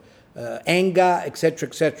demon of anger, etc.,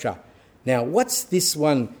 etc. Now, what's this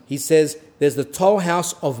one? He says there's the toll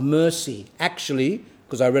house of mercy. Actually,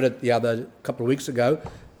 because I read it a couple of weeks ago,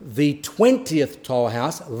 the 20th toll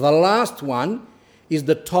house, the last one, is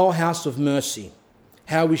the toll house of mercy.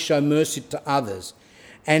 How we show mercy to others.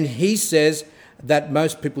 And he says that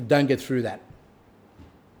most people don't get through that.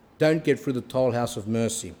 Don't get through the toll house of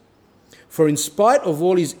mercy. For in spite of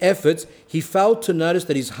all his efforts, he failed to notice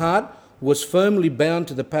that his heart was firmly bound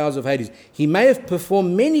to the powers of Hades. He may have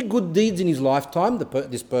performed many good deeds in his lifetime,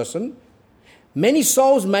 this person. Many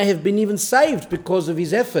souls may have been even saved because of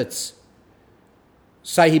his efforts.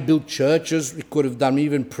 Say he built churches, he could have done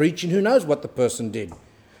even preaching, who knows what the person did.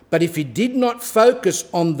 But if he did not focus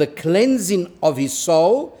on the cleansing of his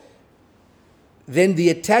soul, then the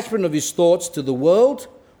attachment of his thoughts to the world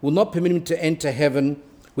will not permit him to enter heaven,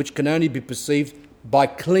 which can only be perceived by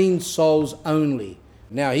clean souls only.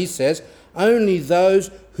 Now he says, only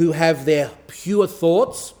those who have their pure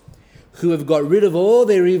thoughts, who have got rid of all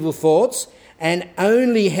their evil thoughts, and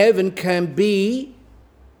only heaven can be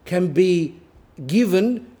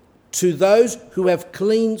given to those who have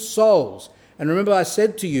clean souls. And remember, I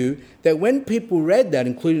said to you that when people read that,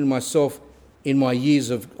 including myself in my years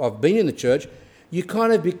of being in the church, you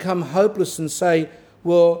kind of become hopeless and say,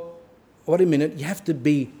 well, wait a minute, you have to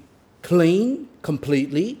be clean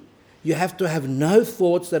completely. You have to have no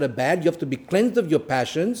thoughts that are bad. You have to be cleansed of your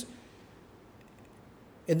passions.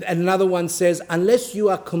 And another one says, unless you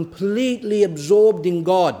are completely absorbed in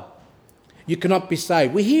God, you cannot be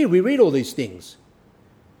saved. We read all these things.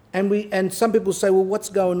 And some people say, well, what's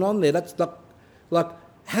going on there? That's like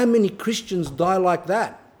how many Christians die like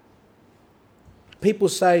that? People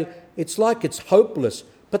say it's like it's hopeless.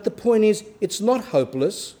 But the point is, it's not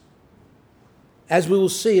hopeless. As we will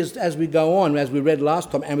see as we go on, as we read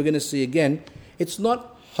last time, and we're going to see again, it's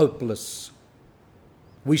not hopeless.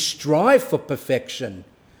 We strive for perfection,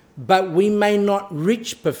 but we may not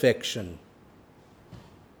reach perfection.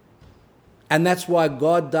 And that's why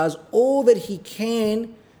God does all that he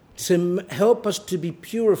can to help us to be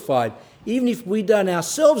purified, even if we don't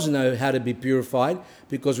ourselves know how to be purified,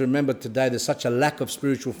 because remember today there's such a lack of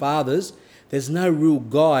spiritual fathers. There's no real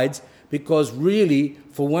guides, because really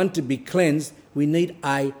for one to be cleansed, we need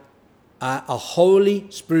a holy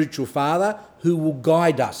spiritual father who will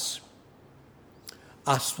guide us.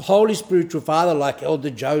 A holy spiritual father like Elder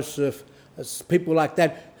Joseph, people like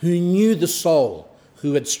that, who knew the soul,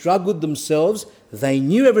 who had struggled themselves. They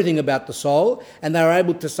knew everything about the soul, and they were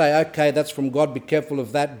able to say, okay, that's from God, be careful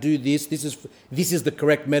of that, do this, this is the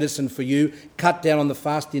correct medicine for you, cut down on the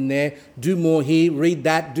fasting there, do more here, read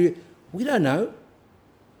that, we don't know.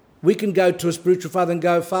 We can go to a spiritual father and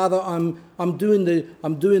go, Father, I'm doing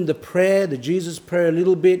the prayer, the Jesus prayer a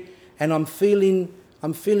little bit, and I'm feeling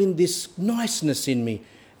this niceness in me.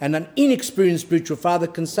 And an inexperienced spiritual father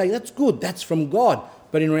can say, that's good, that's from God.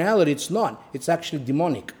 But in reality, it's not. It's actually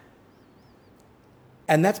demonic.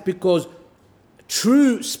 And that's because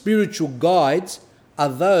true spiritual guides are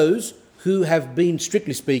those who have been,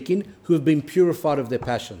 strictly speaking, who have been purified of their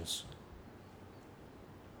passions.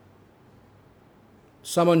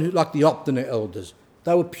 Someone who, like the Optina elders,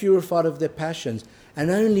 they were purified of their passions. And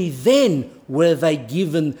only then were they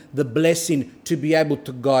given the blessing to be able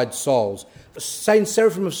to guide souls. Saint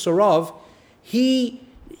Seraphim of Sarov, he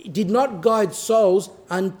did not guide souls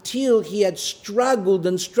until he had struggled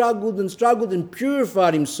and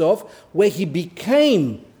purified himself, where he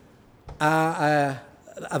became a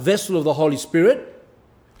vessel of the Holy Spirit,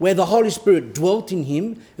 where the Holy Spirit dwelt in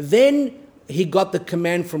him. Then he got the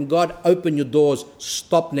command from God, open your doors,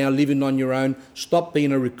 stop now living on your own, stop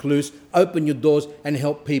being a recluse, open your doors and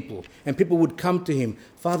help people. And people would come to him,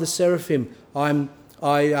 Father Seraphim, I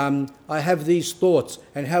have these thoughts,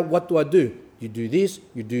 and what do I do? You do this,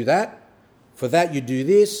 you do that. For that, you do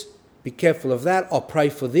this. Be careful of that. I'll pray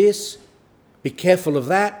for this. Be careful of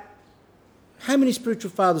that. How many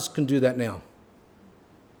spiritual fathers can do that now?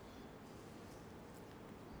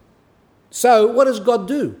 So what does God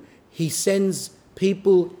do? He sends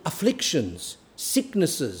people afflictions,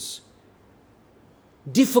 sicknesses,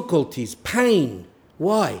 difficulties, pain.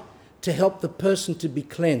 Why? To help the person to be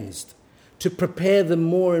cleansed, to prepare them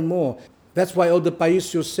more and more. That's why Elder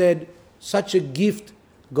Paisios said, such a gift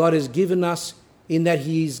God has given us, in that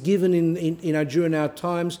he's given during our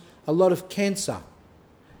times a lot of cancer,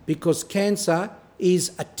 because cancer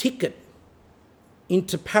is a ticket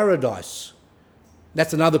into paradise.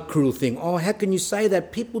 That's another cruel thing. Oh, how can you say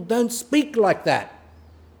that? People don't speak like that.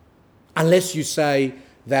 Unless you say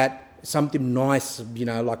that something nice,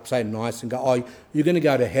 like say nice and go, oh, you're going to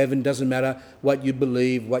go to heaven, doesn't matter what you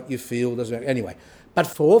believe, what you feel, doesn't matter. Anyway. But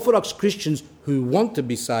for Orthodox Christians who want to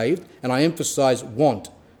be saved, and I emphasize want,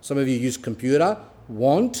 some of you use computer,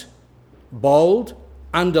 want, bold,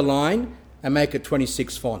 underline, and make it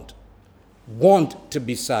 26 font. Want to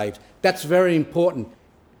be saved. That's very important.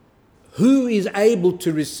 Who is able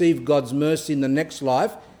to receive God's mercy in the next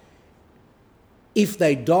life if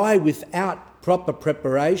they die without proper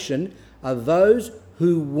preparation are those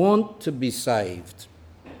who want to be saved.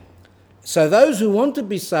 So those who want to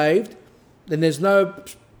be saved, then there's no,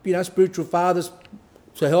 spiritual fathers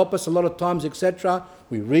to help us a lot of times, etc.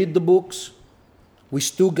 We read the books. We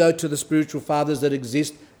still go to the spiritual fathers that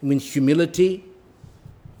exist in humility.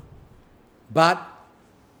 But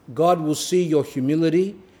God will see your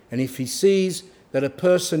humility, and if he sees that a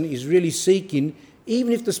person is really seeking,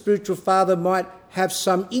 even if the spiritual father might have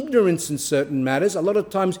some ignorance in certain matters, a lot of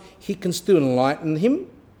times he can still enlighten him.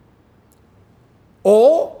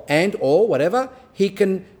 Or whatever, he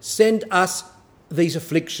can send us these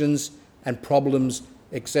afflictions and problems,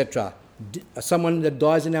 etc. Someone that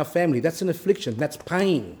dies in our family, that's an affliction, that's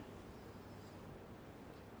pain.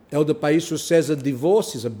 Elder Paisios says a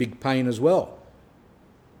divorce is a big pain as well.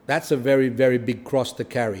 That's a very, very big cross to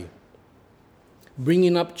carry.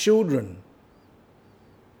 Bringing up children.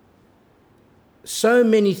 So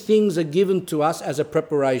many things are given to us as a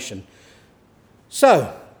preparation.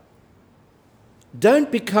 So,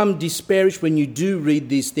 don't become disparaged when you do read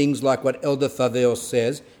these things like what Elder Thadeos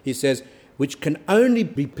says. He says, which can only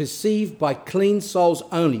be perceived by clean souls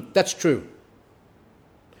only. That's true.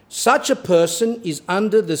 Such a person is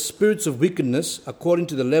under the spirits of wickedness according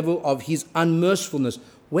to the level of his unmercifulness.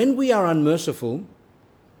 When we are unmerciful,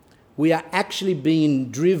 we are actually being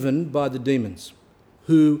driven by the demons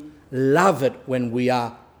who love it when we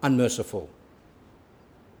are unmerciful.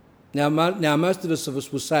 Now, most of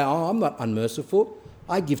us will say, oh, I'm not unmerciful.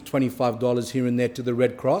 I give $25 here and there to the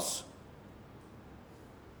Red Cross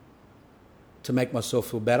to make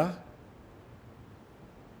myself feel better.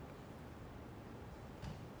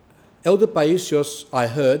 Elder Paisios, I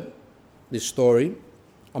heard this story.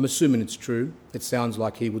 I'm assuming it's true. It sounds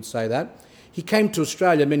like he would say that. He came to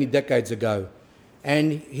Australia many decades ago,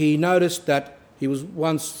 and he noticed that he was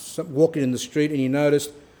once walking in the street and he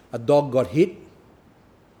noticed a dog got hit.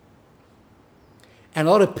 And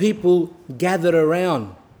a lot of people gathered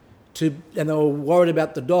around and they were worried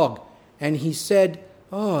about the dog. And he said,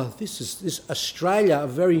 oh, this Australia,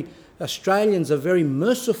 Australians are very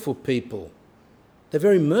merciful people. They're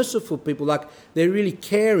very merciful people, like they're really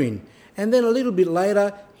caring. And then a little bit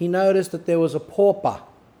later, he noticed that there was a pauper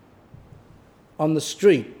on the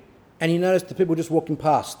street, and he noticed the people just walking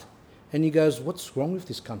past. And he goes, what's wrong with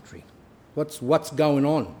this country? What's going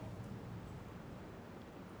on?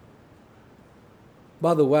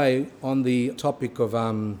 By the way, on the topic of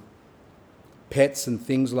pets and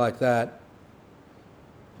things like that,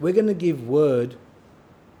 we're going to give word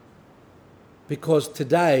because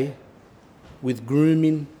today, with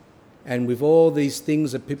grooming and with all these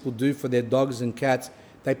things that people do for their dogs and cats,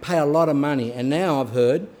 they pay a lot of money. And now I've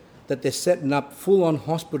heard that they're setting up full-on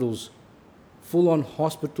hospitals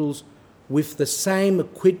with the same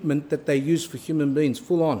equipment that they use for human beings,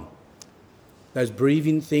 full-on. Those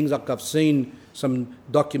breathing things, like I've seen some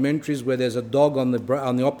documentaries where there's a dog on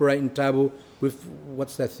the operating table with,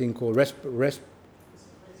 what's that thing called,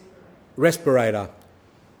 respirator.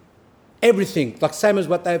 Everything, like same as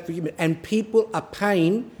what they have for human. And people are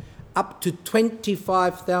paying up to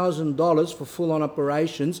 $25,000 for full-on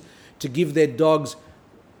operations to give their dogs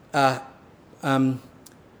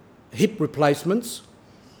hip replacements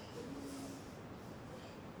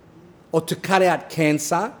or to cut out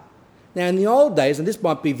cancer. Now, in the old days, and this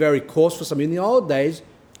might be very coarse for some, in the old days,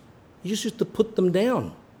 you just used to put them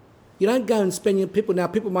down. You don't go and spend your people. Now,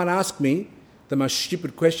 people might ask me the most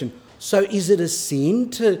stupid question, so is it a sin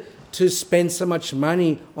to spend so much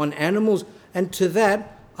money on animals? And to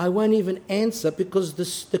that, I won't even answer because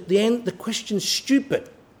the question's stupid.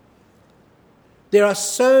 There are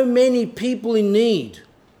so many people in need.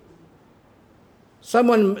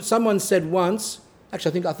 Someone said once,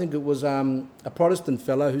 actually I think it was a Protestant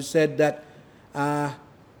fellow who said that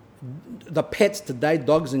the pets today,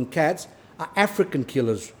 dogs and cats, are African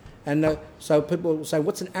killers. And so people say,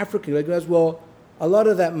 what's an African killer? He goes, well, a lot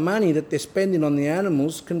of that money that they're spending on the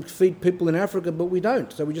animals can feed people in Africa, but we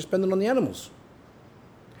don't. So we just spend it on the animals.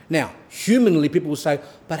 Now, humanly, people will say,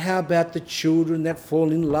 but how about the children that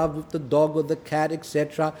fall in love with the dog or the cat,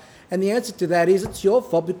 etc.? And the answer to that is it's your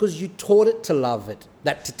fault because you taught it to love it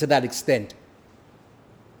to that extent.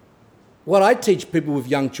 What I teach people with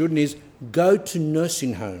young children is go to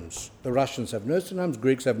nursing homes. The Russians have nursing homes,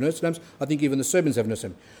 Greeks have nursing homes, I think even the Serbians have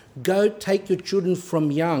nursing homes. Go take your children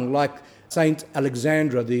from young, like Saint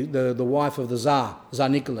Alexandra, the wife of the Tsar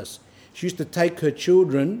Nicholas. She used to take her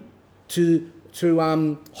children to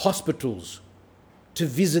hospitals to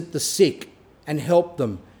visit the sick and help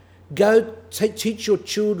them. Go teach your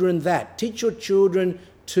children that. Teach your children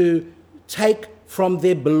to take from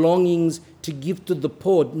their belongings to give to the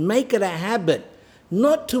poor. Make it a habit,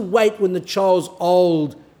 not to wait when the child's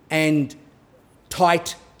old and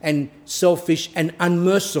tight and selfish and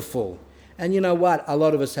unmerciful. And you know what? A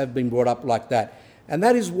lot of us have been brought up like that. And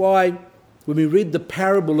that is why when we read the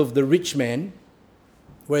parable of the rich man,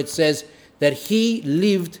 where it says that he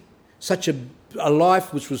lived such a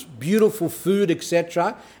life which was beautiful food,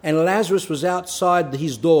 etc., and Lazarus was outside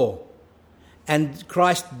his door. And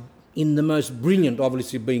Christ, in the most brilliant,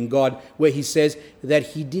 obviously being God, where he says that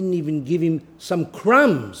he didn't even give him some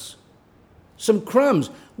crumbs. Some crumbs.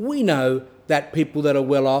 We know that people that are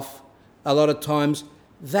well off, a lot of times,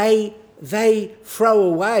 they throw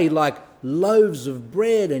away like loaves of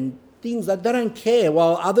bread and things like they don't care.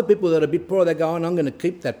 While other people that are a bit poor, they go, I'm going to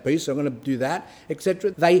keep that piece, I'm going to do that,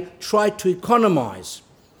 etc. They try to economize.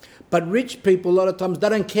 But rich people, a lot of times, they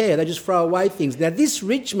don't care. They just throw away things. Now, this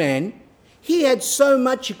rich man, he had so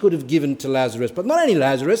much he could have given to Lazarus. But not only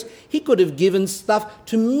Lazarus, he could have given stuff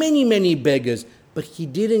to many, many beggars. But he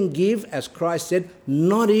didn't give, as Christ said,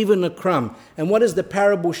 not even a crumb. And what does the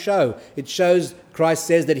parable show? It shows, Christ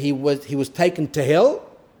says that he was taken to hell.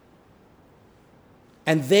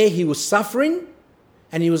 And there he was suffering.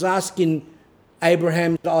 And he was asking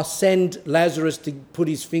Abraham, I'll send Lazarus to put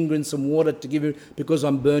his finger in some water to give him, because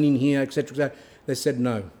I'm burning here, etc., etc. They said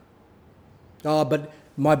no. Oh, but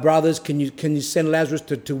my brothers, can you send Lazarus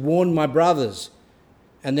to warn my brothers?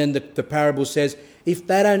 And then the parable says,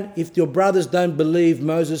 if your brothers don't believe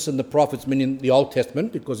Moses and the prophets, meaning the Old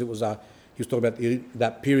Testament, because he was talking about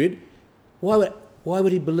that period, why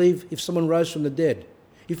would he believe if someone rose from the dead?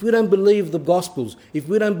 If we don't believe the Gospels, if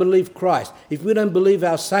we don't believe Christ, if we don't believe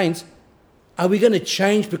our saints, are we going to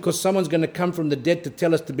change because someone's going to come from the dead to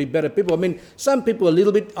tell us to be better people? I mean, some people are a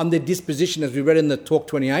little bit on their disposition, as we read in the Talk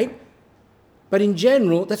 28. But in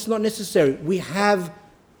general, that's not necessary. We have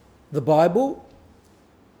the Bible,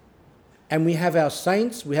 and we have our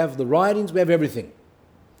saints, we have the writings, we have everything.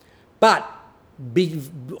 But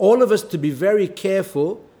all of us to be very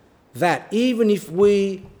careful that even if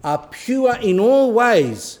we are pure in all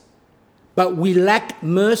ways, but we lack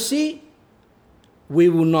mercy, we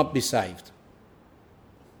will not be saved.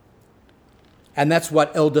 And that's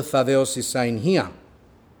what Elder Thadeos is saying here.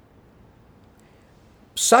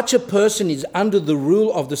 Such a person is under the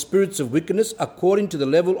rule of the spirits of wickedness according to the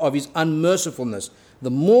level of his unmercifulness. The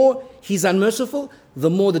more he's unmerciful, the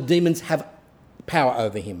more the demons have power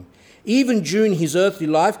over him. Even during his earthly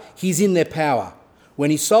life, he's in their power. When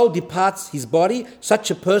his soul departs his body, such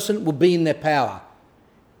a person will be in their power.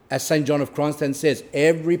 As St. John of Kronstadt says,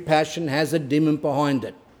 every passion has a demon behind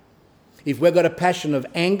it. If we've got a passion of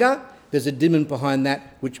anger, there's a demon behind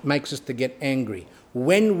that which makes us to get angry.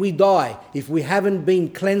 When we die, if we haven't been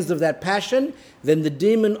cleansed of that passion, then the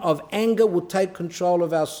demon of anger will take control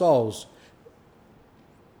of our souls.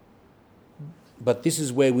 But this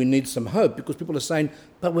is where we need some hope, because people are saying,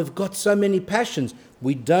 but we've got so many passions.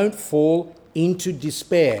 We don't fall into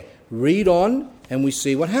despair. Read on and we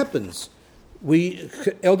see what happens.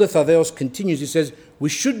 Elder Thadeos continues, he says, we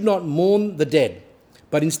should not mourn the dead,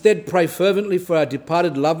 but instead pray fervently for our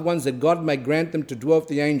departed loved ones, that God may grant them to dwell with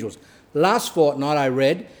the angels. Last fortnight I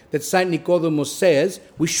read that St. Nicodemus says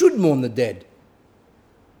we should mourn the dead.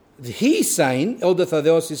 He's saying, Elder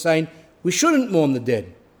Thadeos is saying, we shouldn't mourn the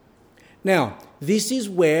dead. Now, this is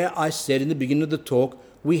where I said in the beginning of the talk,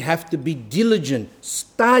 we have to be diligent,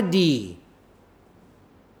 study.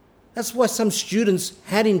 That's why some students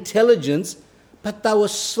had intelligence, but they were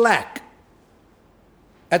slack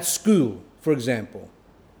at school, for example.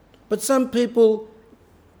 But some people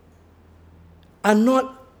are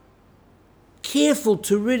not careful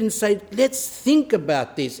to read and say, let's think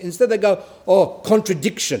about this. Instead they go, oh,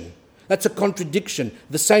 contradiction. That's a contradiction.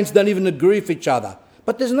 The saints don't even agree with each other.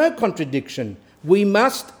 But there's no contradiction. We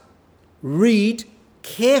must read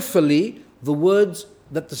carefully the words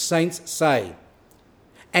that the saints say.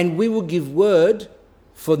 And we will give word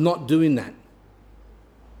for not doing that.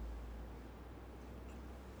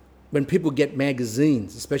 When people get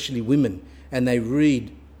magazines, especially women, and they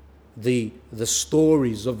read the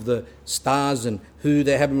stories of the stars and who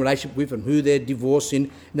they're having a relationship with and who they're divorcing,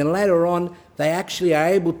 and then later on they actually are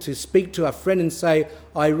able to speak to a friend and say,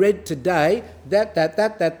 I read today that,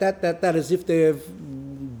 as if they've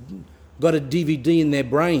got a DVD in their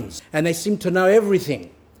brains, and they seem to know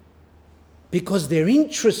everything because they're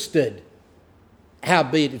interested.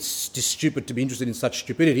 Howbeit, it's just stupid to be interested in such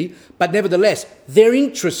stupidity, but nevertheless, they're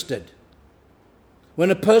interested.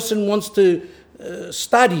 When a person wants to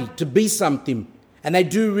study to be something, and they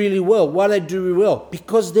do really well, why do they do really well?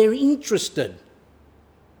 Because they're interested.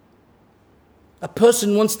 A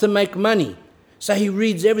person wants to make money, so he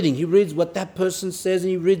reads everything. He reads what that person says,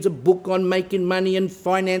 and he reads a book on making money and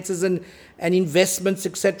finances and investments,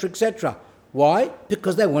 etc., etc. Why?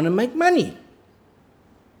 Because they want to make money.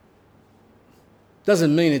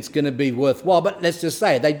 Doesn't mean it's going to be worthwhile, but let's just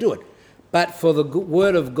say they do it. But for the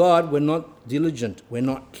word of God, we're not diligent, we're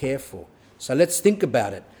not careful. So let's think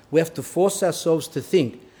about it. We have to force ourselves to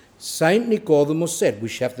think. Saint Nicodemus said we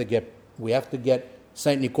have to get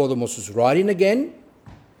Saint Nicodemus' writing again.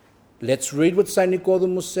 Let's read what Saint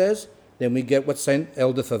Nicodemus says, then we get what Saint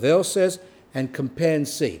Elder Thadeos says, and compare and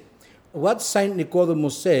see. What Saint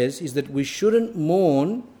Nicodemus says is that we shouldn't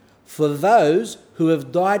mourn for those who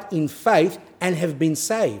have died in faith and have been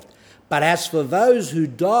saved. But as for those who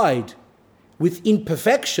died with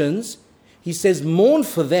imperfections, he says mourn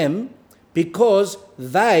for them because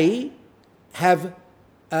they have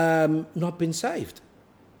not been saved.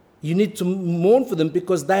 You need to mourn for them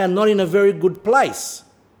because they are not in a very good place.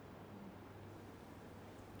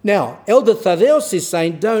 Now, Elder Thaddeus is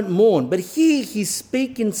saying don't mourn, but here he's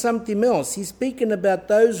speaking something else. He's speaking about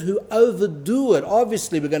those who overdo it.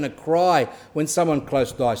 Obviously, we're going to cry when someone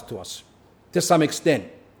close dies to us, to some extent.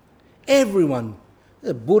 Everyone,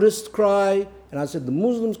 the Buddhists cry, and I said the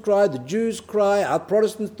Muslims cry, the Jews cry, our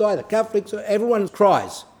Protestants die, the Catholics, everyone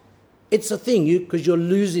cries. It's a thing because you're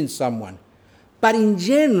losing someone. But in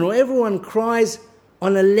general, everyone cries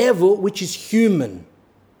on a level which is human.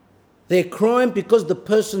 They're crying because the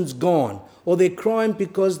person's gone, or they're crying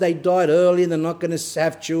because they died early and they're not going to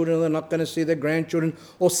have children, or they're not going to see their grandchildren,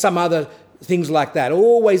 or some other things like that.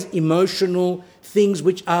 Always emotional things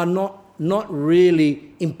which are not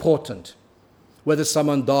really important, whether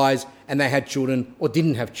someone dies and they had children or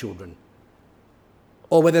didn't have children,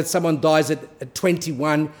 or whether someone dies at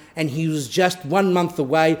 21 and he was just 1 month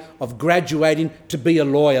away of graduating to be a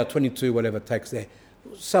lawyer, 22, whatever it takes there.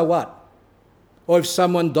 So what? Or if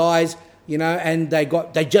someone dies, and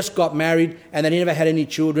they just got married and they never had any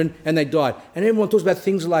children and they died. And everyone talks about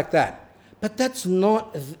things like that. But that's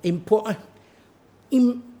not important.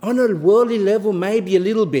 On a worldly level, maybe a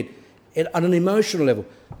little bit, on an emotional level.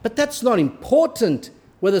 But that's not important,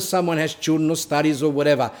 whether someone has children or studies or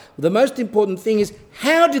whatever. The most important thing is,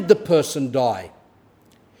 how did the person die?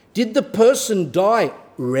 Did the person die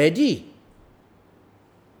ready?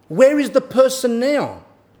 Where is the person now?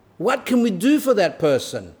 What can we do for that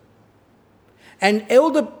person? And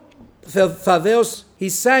Elder Thaddeus,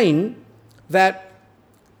 he's saying that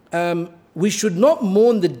we should not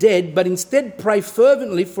mourn the dead, but instead pray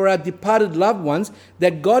fervently for our departed loved ones,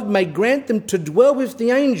 that God may grant them to dwell with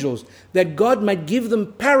the angels, that God may give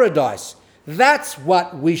them paradise. That's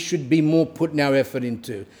what we should be more putting our effort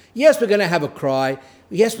into. Yes, we're going to have a cry.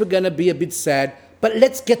 Yes, we're going to be a bit sad, but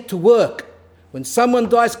let's get to work. When someone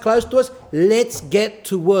dies close to us, let's get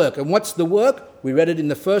to work. And what's the work? We read it in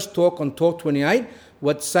the first talk on Talk 28,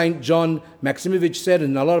 what St. John Maximovich said,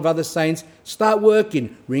 and a lot of other saints. Start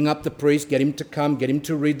working. Ring up the priest, get him to come, get him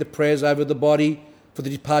to read the prayers over the body for the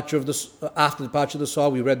departure of after the departure of the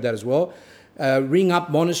soul. We read that as well. Ring up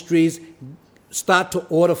monasteries, start to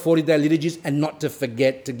order 40-day liturgies, and not to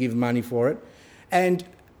forget to give money for it. And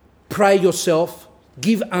pray yourself,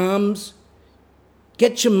 give alms.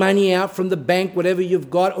 Get your money out from the bank, whatever you've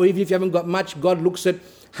got, or even if you haven't got much, God looks at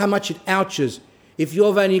how much it ouches. If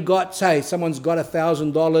you've only got, say, someone's got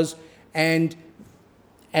 $1,000 and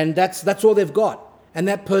that's all they've got, and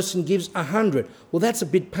that person gives 100, well, that's a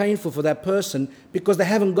bit painful for that person because they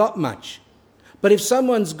haven't got much. But if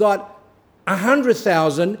someone's got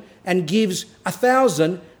 100,000 and gives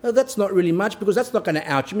 1,000, well, that's not really much because that's not going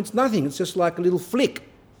to ouch him. It's nothing. It's just like a little flick.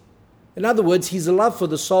 In other words, his love for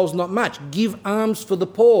the soul's not much. Give alms for the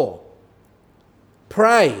poor.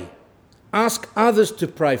 Pray. Ask others to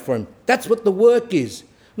pray for him. That's what the work is.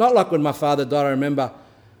 Not like when my father died. I remember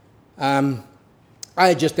I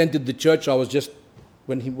had just entered the church. I was just,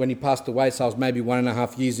 when he passed away, so I was maybe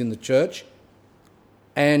 1.5 years in the church.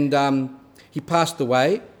 And he passed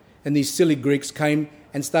away, and these silly Greeks came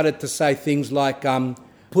and started to say things like,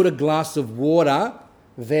 put a glass of water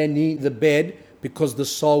there near the bed, because the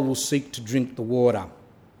soul will seek to drink the water.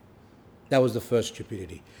 That was the first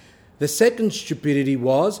stupidity. The second stupidity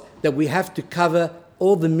was that we have to cover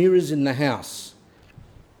all the mirrors in the house.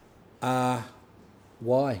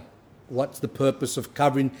 Why? What's the purpose of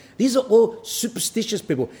covering? These are all superstitious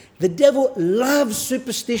people. The devil loves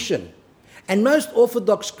superstition. And most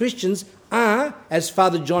Orthodox Christians are, as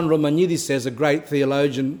Father John Romanidis says, a great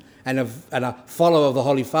theologian and a follower of the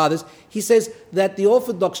Holy Fathers, he says that the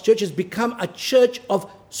Orthodox Church has become a church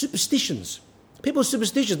of superstitions. People are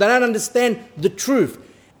superstitious. They don't understand the truth.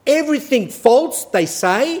 Everything false they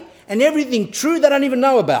say, and everything true they don't even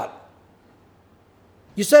know about.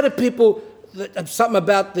 You say to people something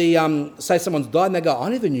about say someone's died, and they go, I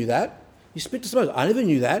never knew that. You speak to someone, I never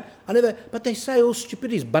knew that. But they say all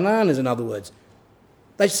stupidities, bananas in other words.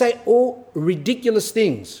 They say all ridiculous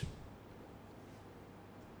things.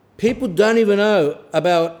 People don't even know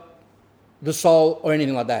about the soul or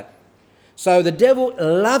anything like that. So the devil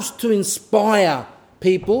loves to inspire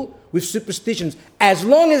people with superstitions as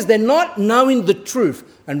long as they're not knowing the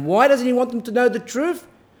truth. And why doesn't he want them to know the truth?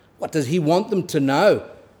 What does he want them to know?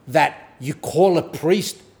 That you call a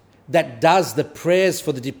priest that does the prayers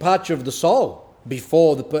for the departure of the soul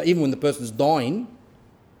before, even when the person's dying,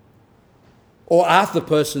 or after the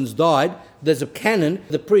person's died, there's a canon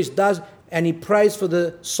the priest does, and he prays for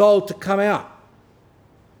the soul to come out,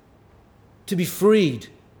 to be freed,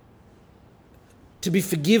 to be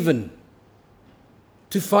forgiven,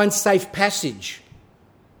 to find safe passage.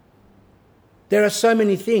 There are so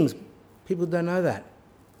many things. People don't know that.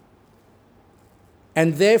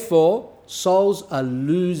 And therefore, souls are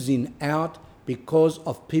losing out because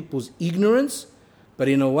of people's ignorance, but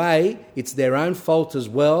in a way, it's their own fault as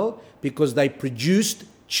well, because they produced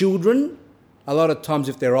children, a lot of times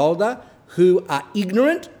if they're older, who are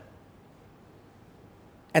ignorant,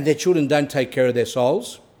 and their children don't take care of their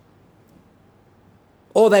souls.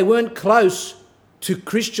 Or they weren't close to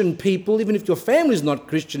Christian people, even if your family's not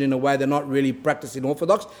Christian in a way, they're not really practicing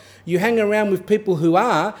Orthodox. You hang around with people who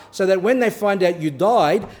are, so that when they find out you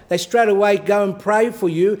died, they straight away go and pray for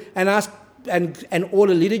you and ask and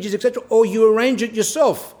order liturgies, etc. Or you arrange it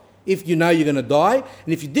yourself if you know you're going to die.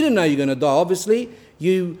 And if you didn't know you're going to die, obviously,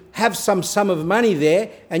 you have some sum of money there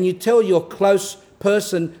and you tell your close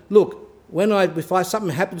person, look, if something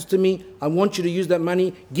happens to me, I want you to use that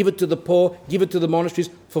money, give it to the poor, give it to the monasteries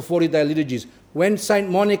for 40-day liturgies. When St.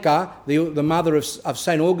 Monica, the mother of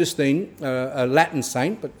St. Augustine, a Latin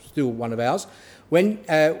saint, but still one of ours, when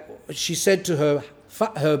she said to her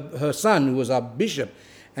son, who was a bishop,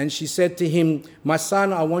 and she said to him, my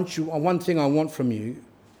son, one thing I want from you.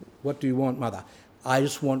 What do you want, mother? I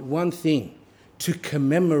just want one thing, to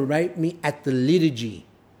commemorate me at the liturgy.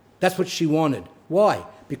 That's what she wanted. Why?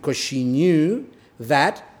 Because she knew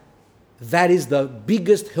that is the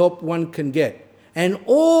biggest help one can get. And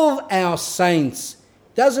all our saints,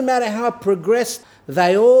 doesn't matter how progressed,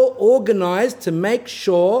 they all organise to make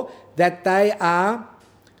sure that they are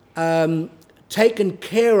taken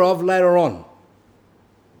care of later on.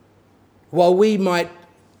 While we might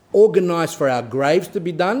organise for our graves to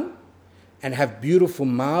be done and have beautiful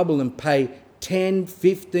marble and pay $10,000,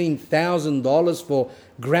 $15,000 for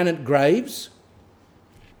granite graves,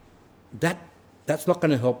 that's not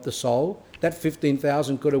going to help the soul. That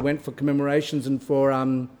 $15,000 could have went for commemorations and for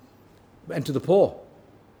and to the poor.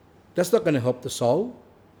 That's not going to help the soul.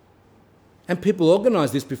 And people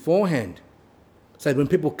organise this beforehand, so when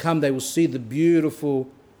people come, they will see the beautiful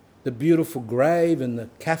grave and the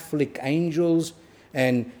Catholic angels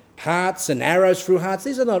and hearts and arrows through hearts.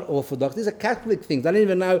 These are not Orthodox. These are Catholic things. They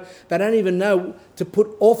don't even know to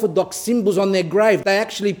put Orthodox symbols on their grave. They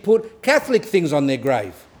actually put Catholic things on their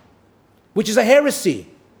grave, which is a heresy.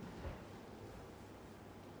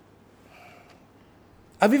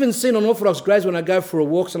 I've even seen on Orthodox graves when I go for a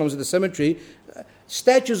walk, sometimes at the cemetery,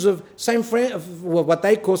 statues of what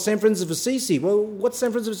they call St. Francis of Assisi. Well, what's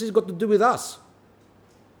St. Francis of Assisi got to do with us?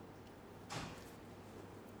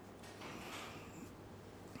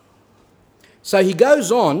 So he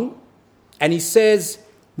goes on and he says,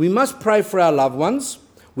 we must pray for our loved ones.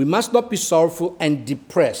 We must not be sorrowful and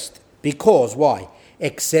depressed. Because, why?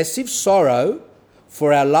 Excessive sorrow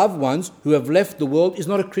for our loved ones who have left the world is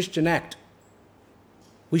not a Christian act.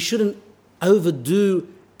 We shouldn't overdo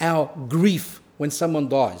our grief when someone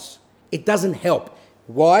dies. It doesn't help.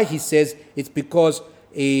 Why? He says it's because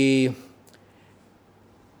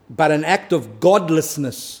but an act of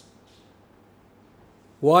godlessness.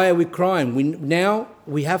 Why are we crying? Now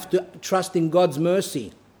we have to trust in God's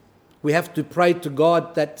mercy. We have to pray to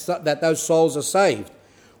God that those souls are saved.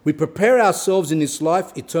 We prepare ourselves in this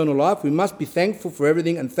life, eternal life. We must be thankful for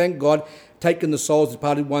everything and thank God taking the souls of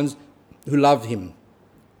departed ones who love him.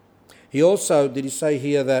 He also, did he say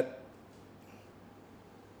here that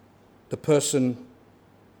the person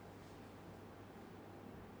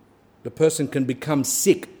can become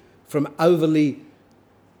sick from overly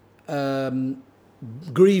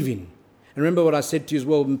grieving. And remember what I said to you as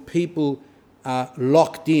well, when people are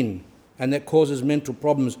locked in, and that causes mental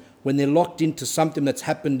problems, when they're locked into something that's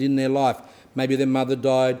happened in their life. Maybe their mother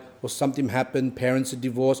died or something happened, parents are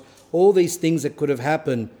divorced, all these things that could have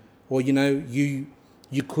happened. Or,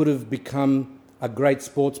 you could have become a great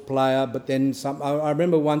sports player, but then I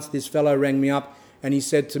remember once this fellow rang me up and he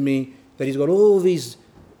said to me that he's got all these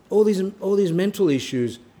mental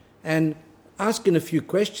issues, and asking a few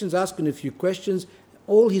questions,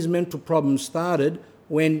 all his mental problems started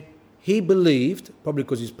when he believed, probably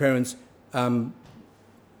because his parents told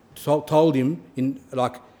him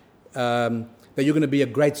that you're going to be a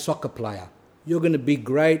great soccer player. You're going to be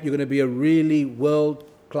great. You're going to be a really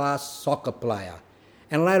world-class soccer player.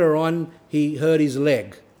 And later on, he hurt his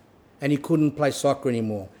leg and he couldn't play soccer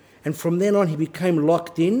anymore. And from then on, he became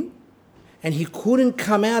locked in and he couldn't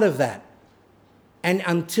come out of that. And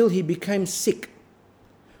until he became sick.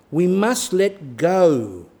 We must let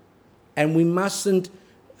go and we mustn't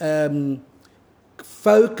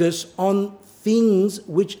focus on things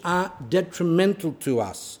which are detrimental to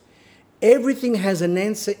us. Everything has an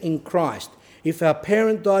answer in Christ. If our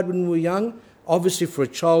parent died when we were young, obviously for a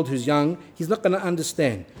child who's young, he's not going to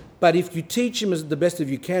understand. But if you teach him as the best of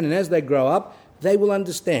you can, and as they grow up, they will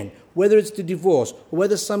understand. Whether it's the divorce, or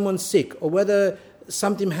whether someone's sick, or whether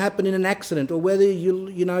something happened in an accident, or whether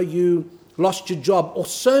you lost your job, or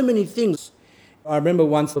so many things. I remember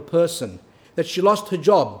once a person that she lost her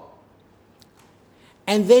job.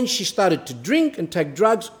 And then she started to drink and take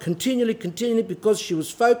drugs continually, because she was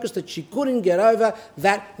focused that she couldn't get over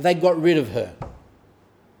that they got rid of her.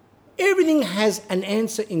 Everything has an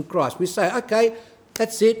answer in Christ. We say, okay,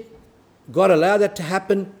 that's it. God allowed that to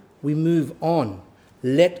happen. We move on.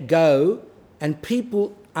 Let go. And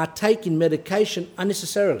people are taking medication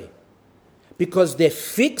unnecessarily because they're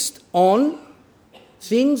fixed on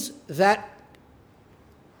things that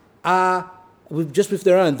are just with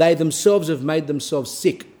their own. They themselves have made themselves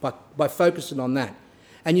sick by focusing on that.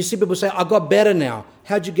 And you see people say, I got better now.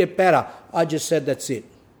 How'd you get better? I just said that's it.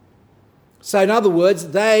 So in other words,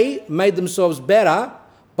 they made themselves better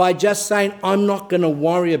by just saying, I'm not going to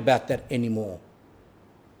worry about that anymore.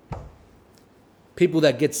 People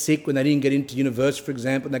that get sick when they didn't get into university, for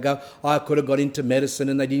example, and they go, I could have got into medicine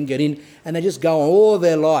and they didn't get in, and they just go on all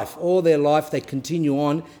their life, they continue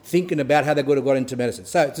on thinking about how they could have got into medicine.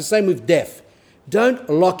 So it's the same with death. Don't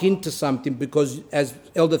lock into something because, as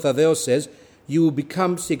Elder Thaveo says, you will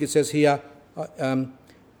become sick. It says here,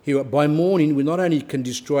 by morning, we not only can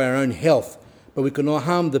destroy our own health, but we can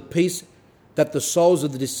harm the peace that the souls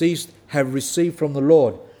of the deceased have received from the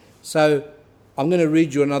Lord. So I'm going to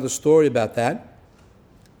read you another story about that.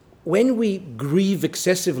 When we grieve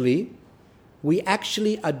excessively, we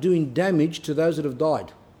actually are doing damage to those that have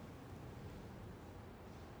died.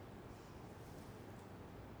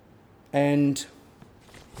 And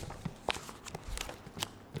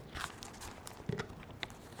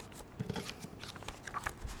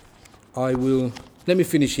let me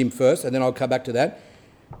finish him first and then I'll come back to that.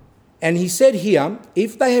 And he said here,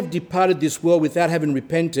 if they have departed this world without having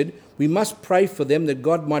repented, we must pray for them that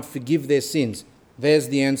God might forgive their sins. There's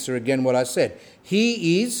the answer again, what I said.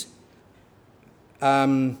 He is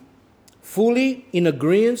fully in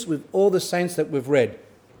agreement with all the saints that we've read.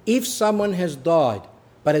 If someone has died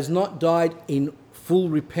but has not died in full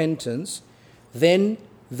repentance, then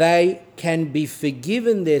they can be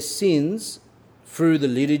forgiven their sins through the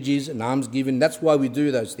liturgies and almsgiving. That's why we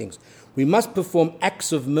do those things. We must perform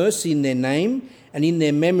acts of mercy in their name and in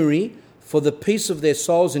their memory for the peace of their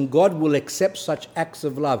souls, and God will accept such acts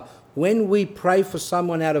of love. When we pray for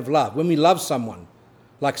someone out of love, when we love someone,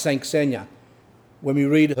 like St. Ksenia, when we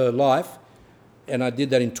read her life, and I did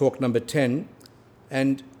that in talk number 10,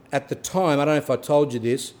 and at the time, I don't know if I told you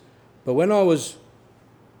this, but when I was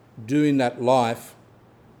doing that life,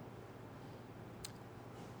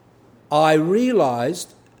 I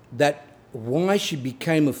realised that why she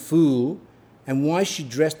became a fool and why she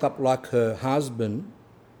dressed up like her husband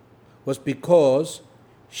was because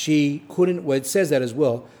she couldn't, well, it says that as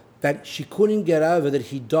well, that she couldn't get over that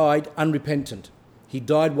he died unrepentant. He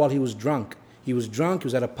died while he was drunk. He was drunk, he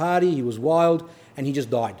was at a party, he was wild, and he just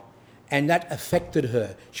died. And that affected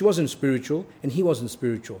her. She wasn't spiritual, and he wasn't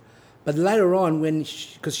spiritual. But later on,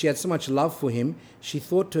 because she had so much love for him, she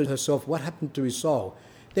thought to herself, what happened to his soul?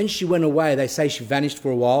 Then she went away. They say she vanished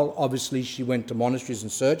for a while. Obviously, she went to monasteries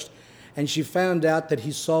and searched, and she found out that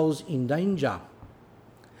his soul's in danger.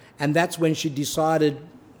 And that's when she decided,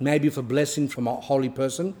 maybe for blessing from a holy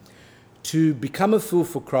person, to become a fool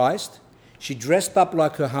for Christ. She dressed up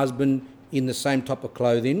like her husband in the same type of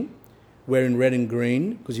clothing, wearing red and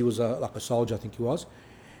green, because he was like a soldier, I think he was,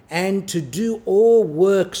 and to do all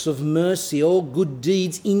works of mercy, all good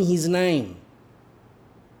deeds in his name.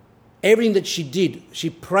 Everything that she did, she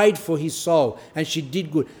prayed for his soul, and she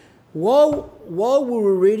did good. While we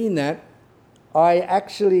were reading that, I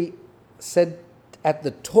actually said at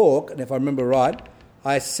the talk, and if I remember right,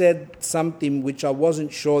 I said something which I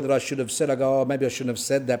wasn't sure that I should have said. I go, maybe I shouldn't have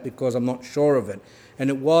said that because I'm not sure of it. And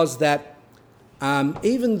it was that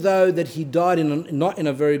even though that he died not in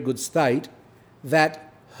a very good state,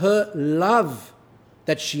 that her love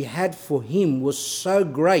that she had for him was so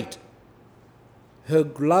great. Her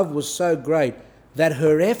love was so great that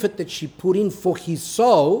her effort that she put in for his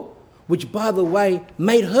soul, which, by the way,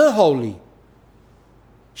 made her holy.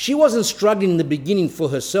 She wasn't struggling in the beginning for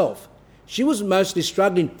herself. She was mostly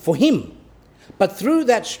struggling for him. But through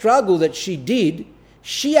that struggle that she did,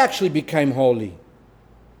 she actually became holy.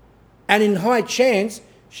 And in high chance,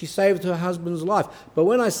 she saved her husband's life. But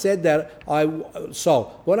when I said that, I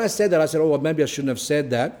said, oh, well, maybe I shouldn't have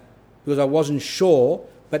said that because I wasn't sure.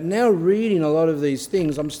 But now reading a lot of these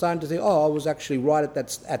things, I'm starting to think, I was actually right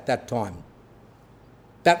at that time.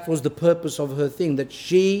 That was the purpose of her thing, that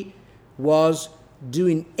she was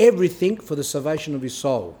doing everything for the salvation of his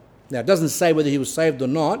soul. Now, it doesn't say whether he was saved or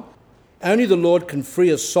not. Only the Lord can free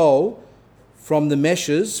a soul from the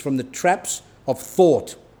meshes, from the traps of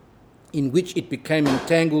thought in which it became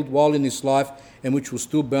entangled while in this life and which will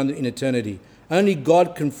still burn in eternity. Only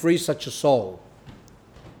God can free such a soul.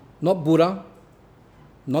 Not Buddha,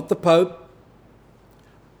 not the Pope,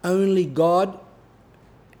 only God.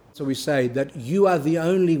 So we say that you are the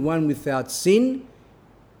only one without sin,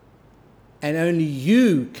 and only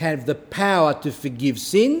you have the power to forgive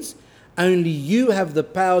sins. Only you have the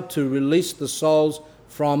power to release the souls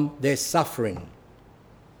from their suffering.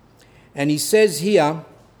 And he says here,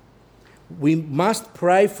 we must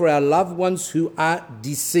pray for our loved ones who are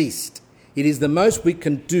deceased. It is the most we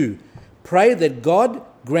can do. Pray that God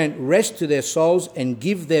grant rest to their souls and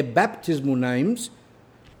give their baptismal names.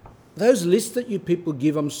 Those lists that you people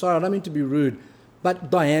give, I'm sorry, I don't mean to be rude, but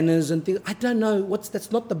Diana's and things, I don't know,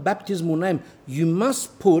 that's not the baptismal name. You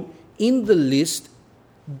must put in the list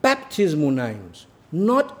baptismal names,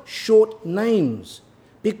 not short names,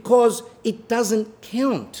 because it doesn't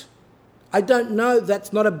count. I don't know,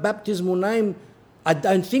 that's not a baptismal name. I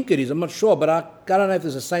don't think it is, I'm not sure, but I don't know if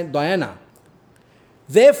there's a Saint Diana.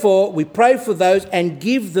 Therefore, we pray for those and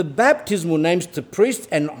give the baptismal names to priests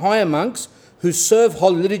and higher monks who serve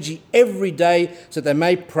Holy Liturgy every day so that they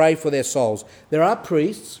may pray for their souls. There are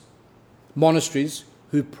priests, monasteries,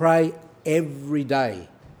 who pray every day.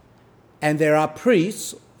 And there are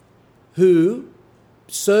priests who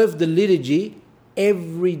serve the liturgy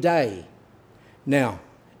every day. Now,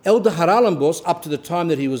 Elder Haralambos, up to the time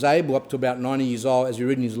that he was able, up to about 90 years old, as we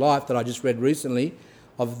read in his life that I just read recently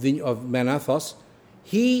of Mount Athos,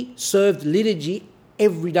 he served liturgy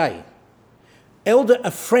every day. Elder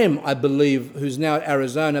Ephraim, I believe, who's now at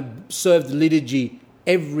Arizona, served liturgy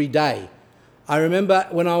every day. I remember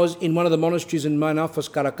when I was in one of the monasteries in Mount Athos,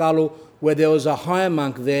 Caracalo, where there was a higher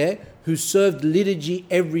monk there who served liturgy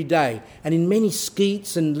every day. And in many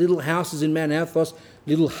skeets and little houses in Mount Athos,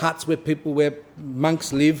 little huts where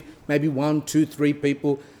monks live, maybe 1, 2, 3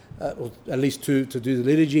 people, or at least 2 to do the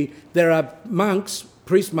liturgy. There are monks,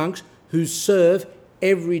 priest monks, who serve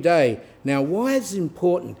every day. Now, why is it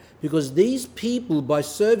important? Because these people, by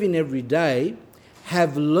serving every day,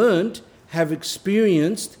 have learnt, have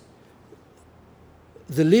experienced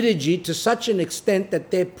the liturgy to such an extent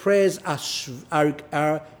that their prayers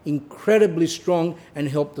are incredibly strong and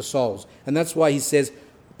help the souls. And that's why he says,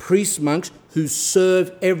 priest monks who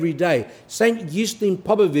serve every day. Saint Justin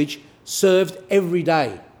Popovich served every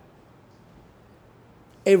day.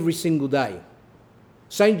 Every single day.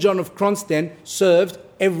 Saint John of Kronstadt served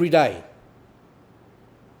every day.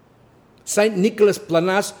 Saint Nicholas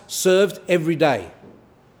Planas served every day.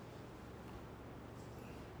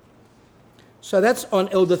 So that's on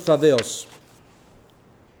Elder Thadeos.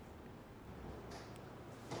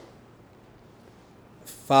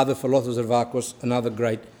 Father Philotheos Zervakos, another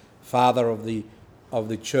great father of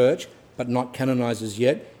the church, but not canonized as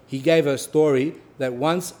yet. He gave a story that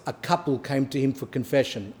once a couple came to him for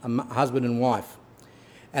confession, a husband and wife,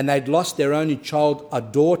 and they'd lost their only child, a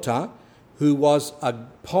daughter, who was a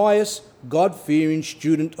pious, God-fearing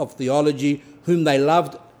student of theology whom they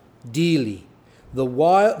loved dearly. The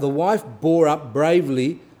wife bore up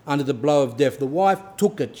bravely under the blow of death. The wife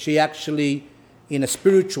took it. She actually, in a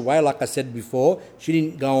spiritual way, like I said before, she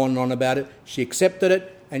didn't go on and on about it. She accepted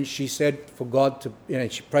it, and she said for God to,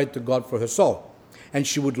 she prayed to God for her soul. And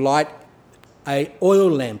she would light an oil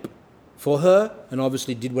lamp for her, and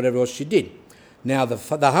obviously did whatever else she did. Now,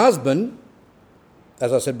 the husband,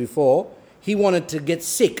 as I said before, he wanted to get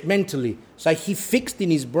sick mentally. So he fixed in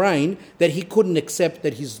his brain that he couldn't accept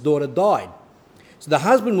that his daughter died. So the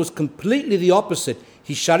husband was completely the opposite.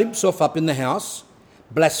 He shut himself up in the house,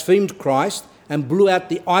 blasphemed Christ, and blew out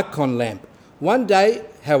the icon lamp. One day,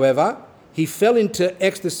 however, he fell into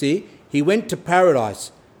ecstasy. He went to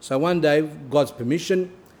paradise. So one day, God's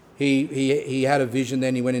permission, he had a vision,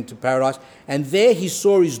 then he went into paradise. And there he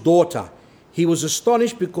saw his daughter. He was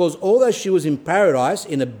astonished because although she was in paradise,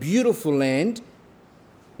 in a beautiful land,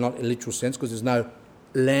 not in a literal sense because there's no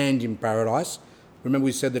land in paradise. Remember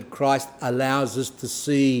we said that Christ allows us to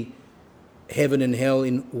see heaven and hell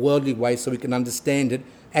in worldly ways so we can understand it.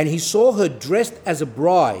 And he saw her dressed as a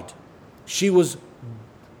bride. She was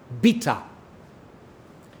bitter.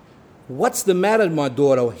 What's the matter, my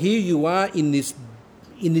daughter? Here you are in this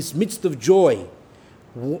midst of joy,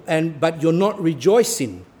 but you're not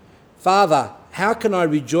rejoicing. Father, how can I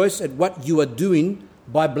rejoice at what you are doing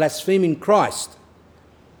by blaspheming Christ?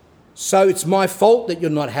 So it's my fault that you're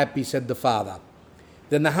not happy, said the father.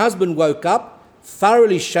 Then the husband woke up,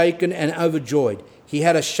 thoroughly shaken and overjoyed. He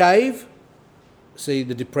had a shave. See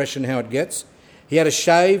the depression, how it gets. He had a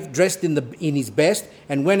shave, dressed in his best,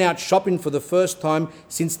 and went out shopping for the first time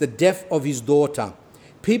since the death of his daughter.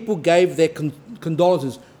 people gave their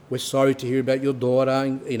condolences. We're sorry to hear about your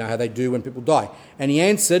daughter, you know how they do when people die. And he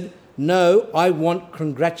answered, no, I want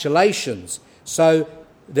congratulations. So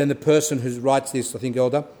then the person who writes this, I think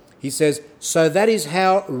elder, he says, so that is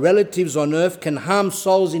how relatives on earth can harm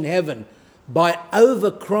souls in heaven, by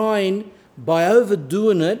over-crying, by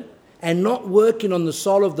overdoing it, and not working on the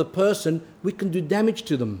soul of the person. We can do damage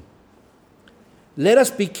to them. Let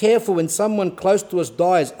us be careful when someone close to us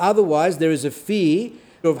dies, otherwise there is a fear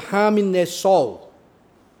of harming their soul.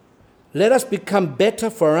 Let us become better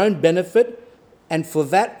for our own benefit and for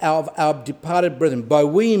that of our departed brethren. By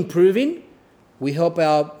we improving, we help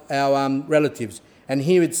our relatives. And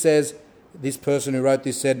here it says, this person who wrote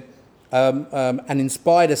this said, an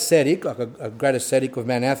inspired ascetic, like a great ascetic of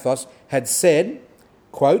Mount Athos, had said,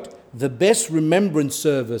 quote, the best remembrance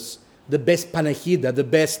service, the best panachida, the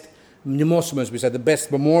best mnemosmos, we say, the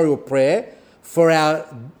best memorial prayer for our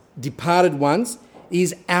departed ones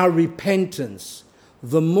is our repentance.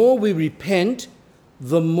 The more we repent,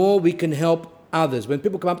 the more we can help others. When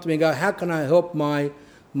people come up to me and go, how can I help my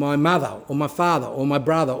mother or my father or my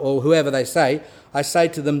brother or whoever they say, I say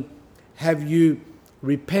to them, have you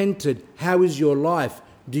repented? How is your life?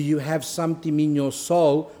 Do you have something in your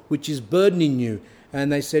soul which is burdening you?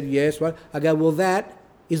 And they said, yes. Well, I go, well, that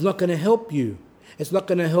is not going to help you. It's not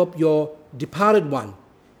going to help your departed one.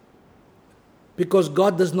 Because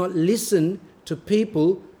God does not listen to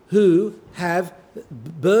people who have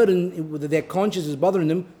burden, their conscience is bothering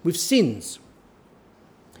them with sins.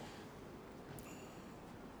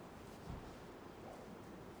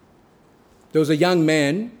 There was a young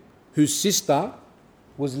man whose sister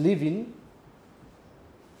was living,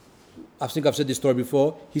 I think I've said this story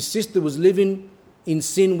before, his sister was living in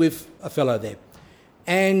sin with a fellow there.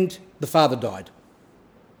 And the father died.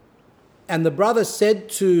 And the brother said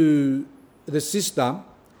to the sister,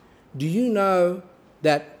 do you know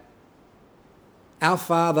that our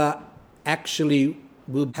father actually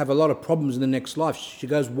will have a lot of problems in the next life? She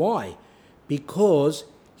goes, why? Because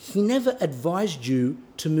he never advised you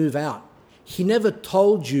to move out. He never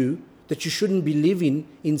told you that you shouldn't be living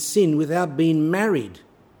in sin without being married.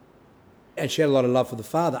 And she had a lot of love for the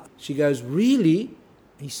father. She goes, really?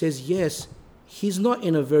 He says, yes, he's not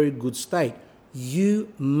in a very good state.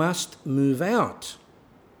 You must move out.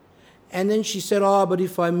 And then she said, oh, but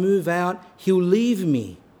if I move out, he'll leave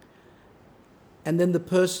me. And then the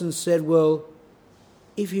person said, well,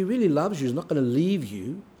 if he really loves you, he's not going to leave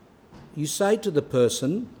you. You say to the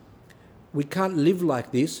person, we can't live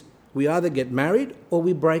like this. We either get married or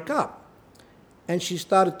we break up. And she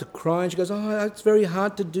started to cry and she goes, oh, it's very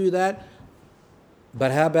hard to do that.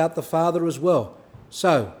 But how about the father as well?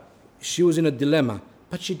 So she was in a dilemma,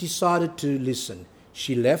 but she decided to listen.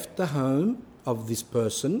 She left the home of this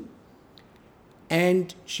person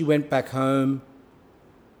and she went back home.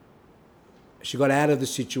 She got out of the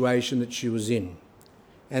situation that she was in.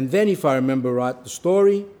 And then, if I remember right the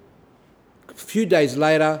story, a few days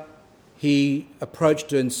later, he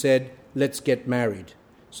approached her and said, let's get married.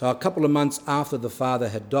 So a couple of months after the father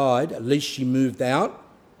had died, at least she moved out,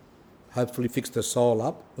 hopefully fixed her soul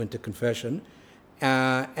up, went to confession,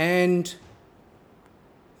 and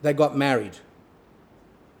they got married.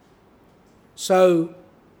 So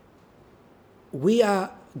we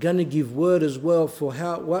are going to give word as well for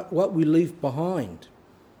what we leave behind.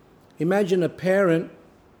 Imagine a parent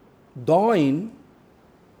dying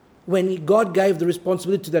when God gave the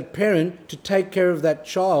responsibility to that parent to take care of that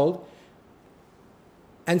child,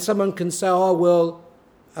 and someone can say, oh, well,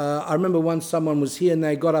 I remember once someone was here and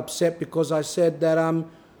they got upset because I said that,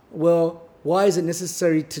 well, why is it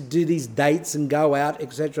necessary to do these dates and go out,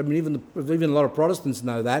 etc.? I mean, even a lot of Protestants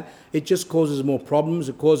know that. It just causes more problems.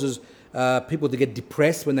 It causes people to get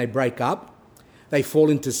depressed when they break up. They fall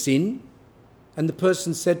into sin. And the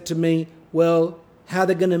person said to me, well, how are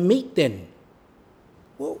they going to meet then?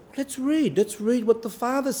 Well, let's read. Let's read what the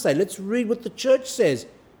fathers say. Let's read what the church says.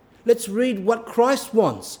 Let's read what Christ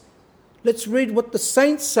wants. Let's read what the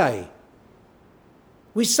saints say.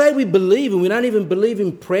 We say we believe, and we don't even believe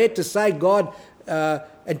in prayer to say, God,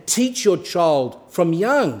 and teach your child from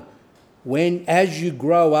young. When, as you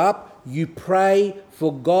grow up, you pray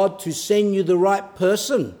for God to send you the right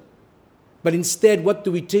person. But instead, what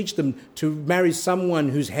do we teach them? To marry someone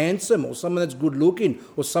who's handsome, or someone that's good looking,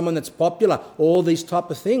 or someone that's popular, all these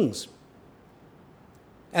type of things.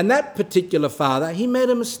 And that particular father, he made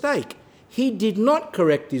a mistake. He did not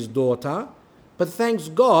correct his daughter, but thanks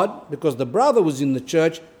God, because the brother was in the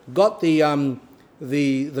church, got the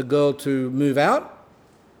girl to move out,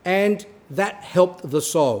 and that helped the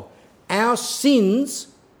soul. Our sins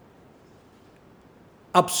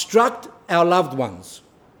obstruct our loved ones.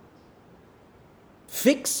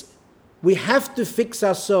 We have to fix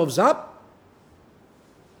ourselves up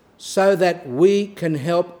so that we can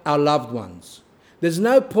help our loved ones. There's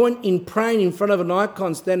no point in praying in front of an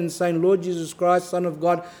icon, standing and saying, Lord Jesus Christ, Son of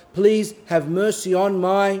God, please have mercy on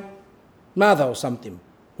my mother or something,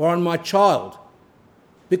 or on my child.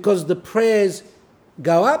 Because the prayers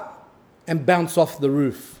go up and bounce off the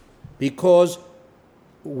roof. Because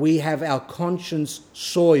we have our conscience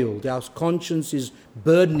soiled. Our conscience is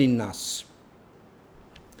burdening us.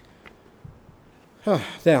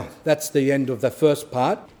 Now, that's the end of the first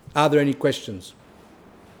part. Are there any questions?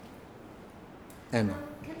 Anna.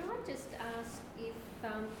 Can I just ask if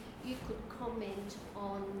you could comment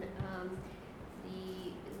on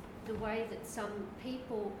the way that some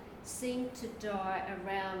people seem to die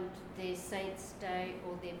around their saint's day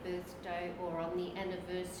or their birthday or on the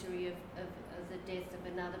anniversary of the death of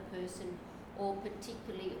another person, or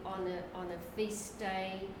particularly on a feast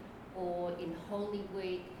day or in Holy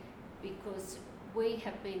Week, because we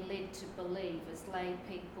have been led to believe as lay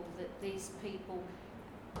people that these people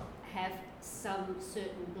have some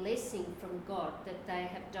certain blessing from God, that they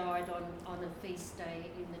have died on a feast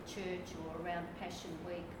day in the church or around Passion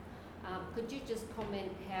Week. Could you just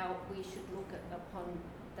comment how we should look upon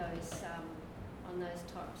those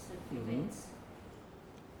types of events?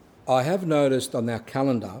 I have noticed on our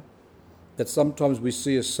calendar that sometimes we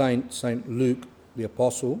see a saint, St. Luke, the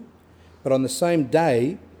Apostle, but on the same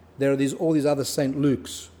day there are all these other St.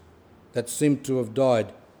 Lukes that seem to have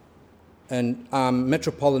died. And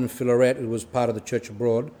Metropolitan Philaret, who was part of the Church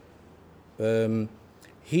Abroad,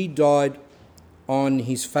 he died on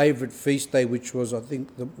his favourite feast day, which was, I think,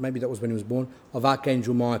 maybe that was when he was born, of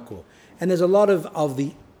Archangel Michael. And there's a lot of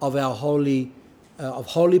our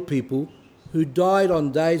holy people who died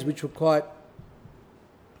on days which were quite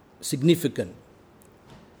significant.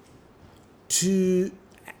 To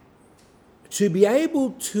be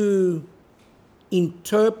able to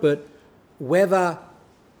interpret whether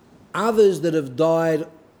others that have died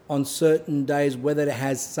on certain days, whether it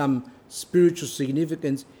has some spiritual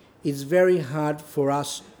significance, is very hard for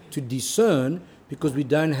us to discern because we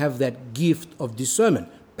don't have that gift of discernment.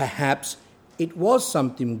 Perhaps it was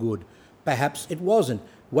something good. Perhaps it wasn't.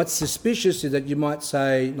 What's suspicious is that you might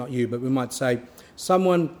say, not you, but we might say,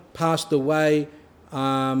 someone passed away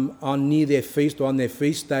on near their feast or on their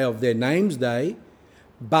feast day of their name's day,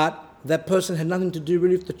 but that person had nothing to do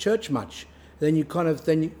really with the church much. Then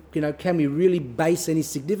can we really base any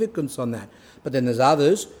significance on that? But then there's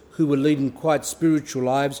others who were leading quite spiritual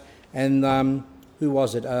lives, and who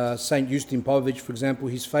was it? Saint Justin Povich, for example,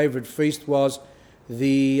 his favourite feast was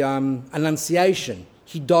the Annunciation.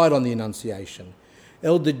 He died on the Annunciation.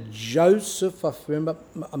 Elder Joseph, I remember,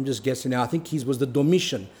 I'm just guessing now, I think his was the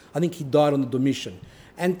Domitian. I think he died on the Domitian.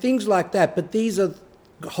 And things like that. But these are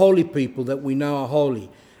holy people that we know are holy.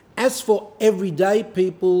 As for everyday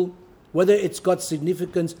people, whether it's got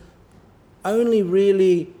significance, only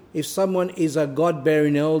really if someone is a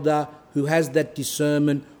God-bearing elder who has that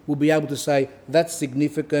discernment will be able to say, that's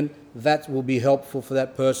significant, that will be helpful for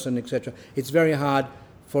that person, etc. It's very hard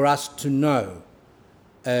for us to know.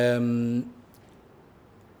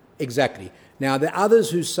 Exactly. Now, there are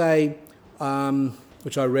others who say,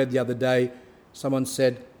 which I read the other day, someone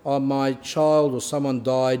said, my child or someone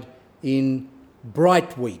died in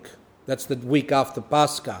Bright Week. That's the week after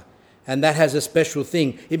Pascha. And that has a special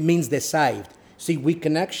thing. It means they're saved. See, we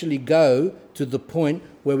can actually go to the point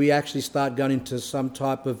where we actually start going into some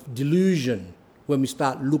type of delusion when we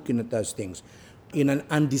start looking at those things in an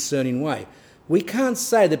undiscerning way. We can't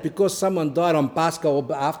say that because someone died on Pascha or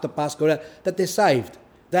after Pascha that they're saved.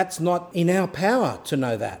 That's not in our power to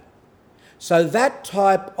know that. So that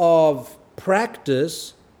type of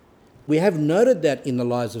practice, we have noted that in the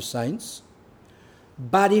lives of saints.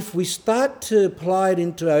 But if we start to apply it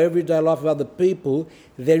into our everyday life of other people,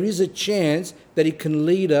 there is a chance that it can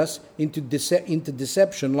lead us into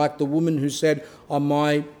deception, like the woman who said,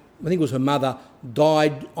 I think it was her mother,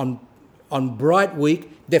 died on Bright Week,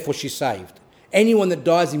 therefore she's saved. Anyone that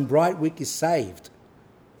dies in Bright Week is saved.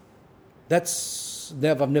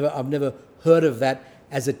 I've never heard of that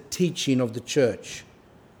as a teaching of the church.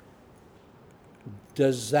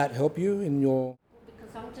 Does that help you in your...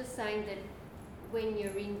 Because I'm just saying that when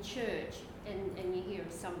you're in church and you hear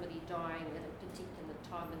of somebody dying at a particular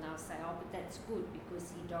time and they'll say, but that's good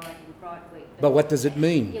because he died in Bright Week. But what does it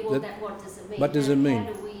mean? Yeah, well, what does it mean? What does it mean?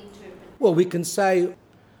 How do we interpret? Well, we can say,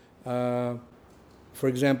 for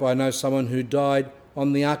example, I know someone who died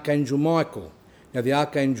on the Archangel Michael. Now, the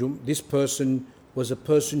Archangel, this person was a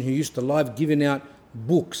person who used to love giving out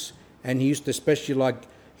books, and he used to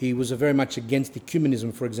he was very much against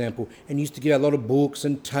ecumenism, for example, and he used to give out a lot of books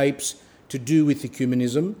and tapes to do with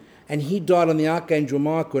ecumenism, and he died on the Archangel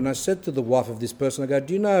Michael. And I said to the wife of this person, I go,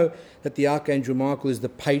 do you know that the Archangel Michael is the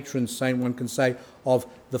patron saint, one can say, of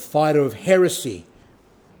the fighter of heresy?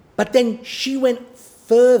 But then she went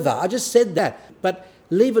further. I just said that, but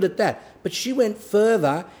leave it at that. But she went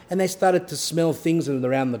further, and they started to smell things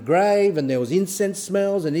around the grave, and there was incense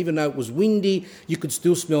smells, and even though it was windy, you could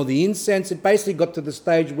still smell the incense. It basically got to the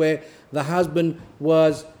stage where the husband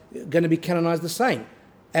was going to be canonized the saint.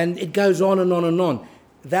 And it goes on and on and on.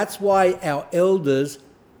 That's why our elders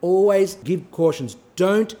always give cautions.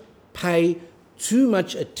 Don't pay too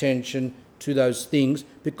much attention to those things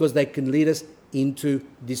because they can lead us into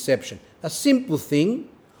deception. A simple thing,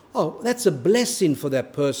 oh, that's a blessing for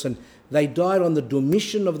that person. They died on the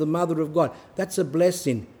Dormition of the Mother of God. That's a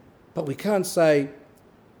blessing. But we can't say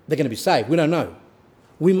they're going to be saved. We don't know.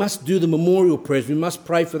 We must do the memorial prayers. We must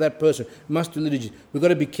pray for that person. We must do liturgy. We've got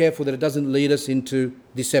to be careful that it doesn't lead us into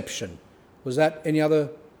deception. Was that any other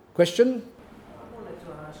question? I wanted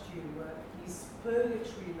to ask you, is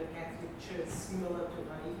purgatory in the Catholic Church similar to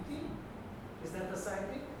Haiti? Is that the same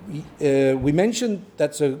thing? We mentioned,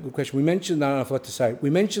 that's a good question. We mentioned, I don't know what to say.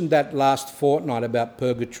 We mentioned that last fortnight about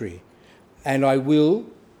purgatory. And I will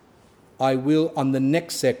on the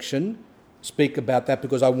next section speak about that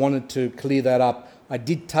because I wanted to clear that up. I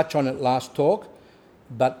did touch on it last talk,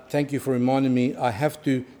 but thank you for reminding me. I have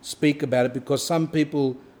to speak about it because some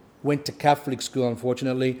people went to Catholic school,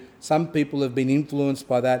 unfortunately. Some people have been influenced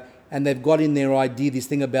by that, and they've got in their idea this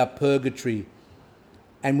thing about purgatory.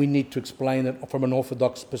 And we need to explain it from an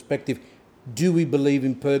Orthodox perspective. Do we believe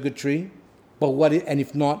in purgatory? And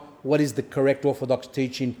if not, what is the correct Orthodox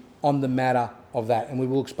teaching on the matter of that? And we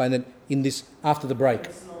will explain it in this after the break.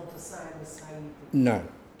 It's not the same as Haiti. No.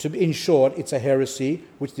 In short, it's a heresy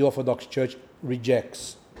which the Orthodox Church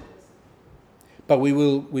rejects. But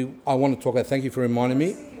I want to talk about. Thank you for reminding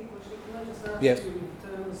me. Second question, can I just ask Yes. you in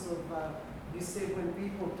terms of, you said when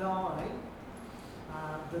people die,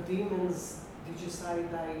 the demons, did you say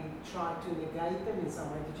they try to negate them in some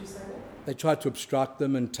way? Did you say that? They try to obstruct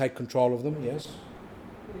them and take control of them, yes.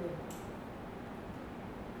 Yeah.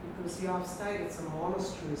 Because I've stayed at some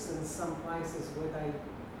monasteries and some places where they,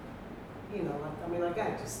 I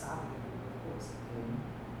go to study, of course.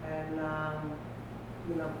 And,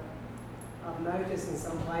 I've noticed in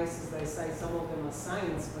some places they say some of them are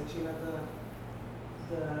saints, but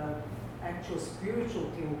the actual spiritual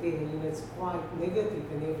thing there, it's quite negative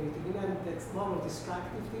and everything. That's a lot of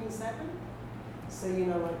destructive things happen. So,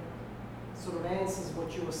 sort of answers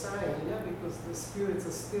what you were saying, because the spirits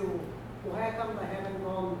are still, well, how come they haven't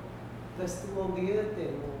gone, they're still on the earth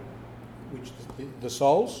then? Which, the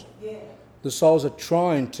souls? Yeah. The souls are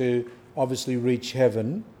trying to obviously reach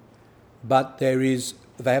heaven, but they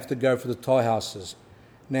have to go for the toll houses.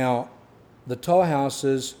 Now, the toll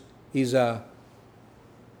houses is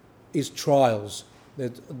trials. They're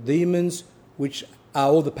demons which are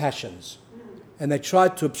all the passions. And they try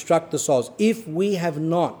to obstruct the souls. If we have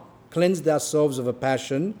not cleansed ourselves of a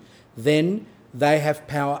passion, then they have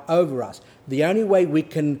power over us. The only way we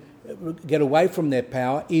can get away from their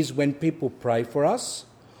power is when people pray for us,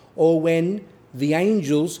 or when the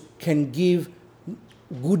angels can give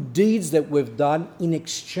good deeds that we've done in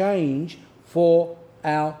exchange for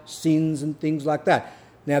our sins and things like that.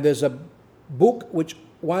 Now, there's a book which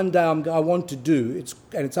one day I want to do.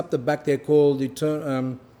 It's up the back there called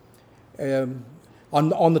on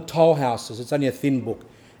the toll houses. It's only a thin book,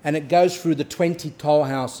 and it goes through the 20 toll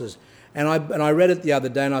houses. And I read it the other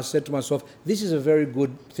day, and I said to myself, this is a very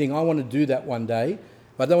good thing. I want to do that one day.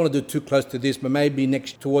 But I don't want to do it too close to this, but maybe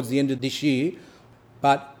towards the end of this year.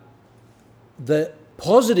 But the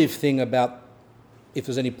positive thing about, if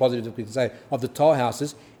there's any positive that we can say, of the toll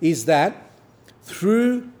houses, is that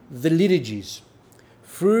through the liturgies,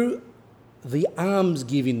 through the alms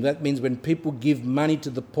giving, that means when people give money to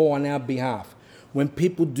the poor on our behalf, when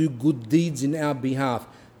people do good deeds in our behalf,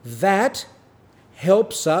 that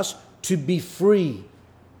helps us to be free.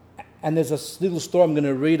 And there's a little story I'm going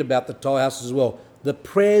to read about the toll houses as well. The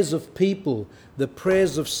prayers of people, the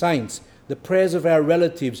prayers of saints, the prayers of our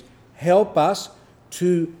relatives help us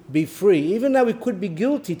to be free, even though we could be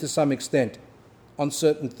guilty to some extent on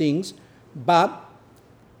certain things, but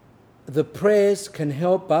the prayers can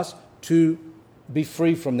help us to be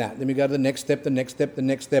free from that. Then we go to the next step, the next step, the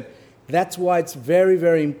next step. That's why it's very,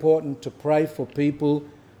 very important to pray for people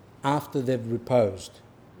after they've reposed,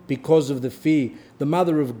 because of the fear. The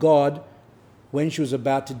Mother of God, when she was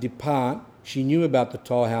about to depart, she knew about the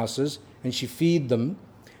toll houses and she feared them,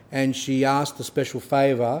 and she asked a special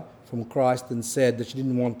favour from Christ and said that she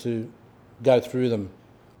didn't want to go through them.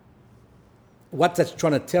 What that's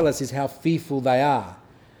trying to tell us is how fearful they are.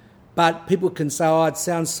 But people can say, oh, it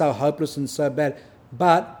sounds so hopeless and so bad.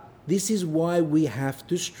 But this is why we have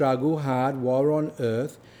to struggle hard while we're on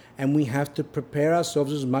earth, and we have to prepare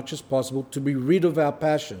ourselves as much as possible to be rid of our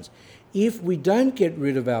passions. If we don't get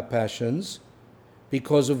rid of our passions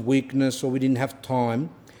because of weakness or we didn't have time,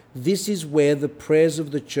 this is where the prayers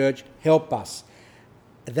of the church help us.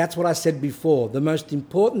 That's what I said before. The most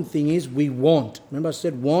important thing is we want. Remember I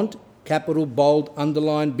said want, capital, bold,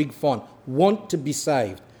 underline, big font. Want to be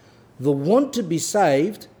saved. The want to be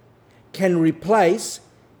saved can replace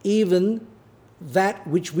even that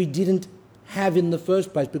which we didn't have in the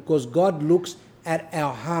first place, because God looks at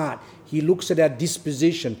our heart. He looks at our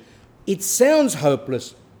disposition. It sounds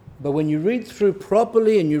hopeless, but when you read through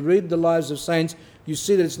properly and you read the lives of saints, you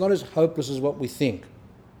see that it's not as hopeless as what we think.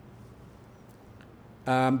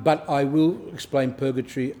 But I will explain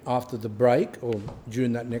purgatory after the break or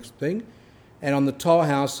during that next thing. And on the toll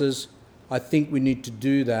houses, I think we need to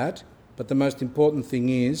do that. But the most important thing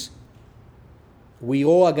is we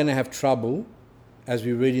all are going to have trouble, as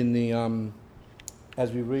we read in the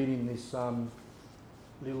this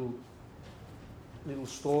little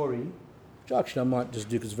story, which actually I might just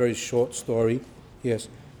do because it's a very short story. Yes,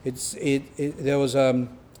 there was a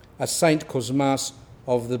Saint Cosmas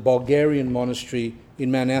of the Bulgarian monastery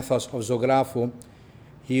in Mount Athos of Zografo.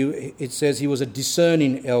 It says he was a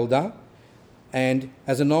discerning elder, and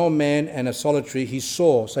as an old man and a solitary, he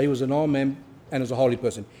saw. So he was an old man and as a holy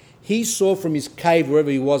person. He saw from his cave, wherever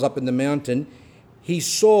he was up in the mountain, he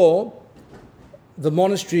saw the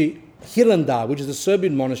monastery Hilandar, which is a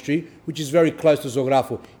Serbian monastery, which is very close to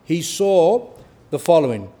Zografo. He saw the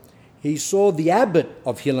following. He saw the abbot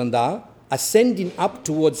of Hilandar ascending up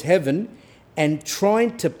towards heaven and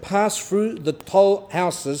trying to pass through the toll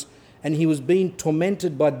houses, and he was being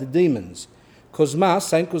tormented by the demons.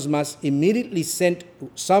 Saint Cosmas immediately sent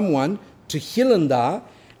someone to Hilandar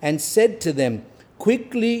and said to them,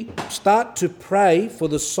 quickly start to pray for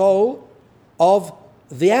the soul of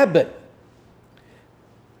the abbot.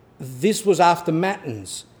 This was after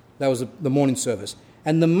Matins. That was the morning service.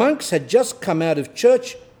 And the monks had just come out of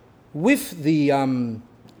church with the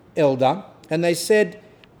elder, and they said,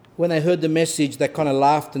 when they heard the message, they kind of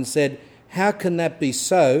laughed and said, how can that be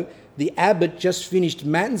so? The abbot just finished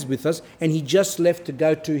Matins with us, and he just left to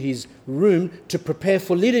go to his room to prepare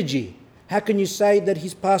for liturgy. How can you say that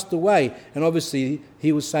he's passed away? And obviously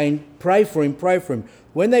he was saying, pray for him, pray for him.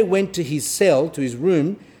 When they went to his cell, to his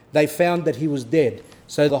room, they found that he was dead.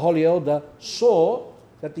 So the holy elder saw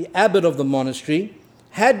that the abbot of the monastery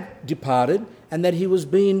had departed and that he was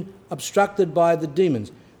being obstructed by the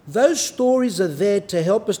demons. Those stories are there to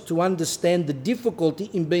help us to understand the difficulty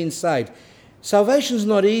in being saved. Salvation is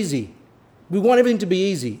not easy. We want everything to be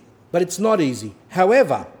easy, but it's not easy.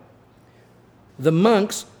 However, the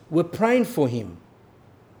monks were praying for him.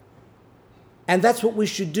 And that's what we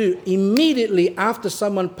should do. Immediately after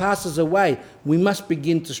someone passes away, we must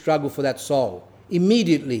begin to struggle for that soul.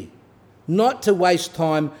 Immediately. Not to waste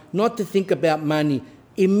time, not to think about money.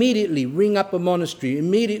 Immediately ring up a monastery.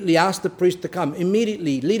 Immediately ask the priest to come.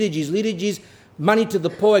 Immediately liturgies, money to the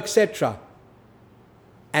poor, etc.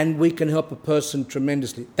 And we can help a person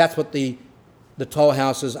tremendously. That's what the toll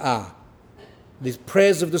houses are. The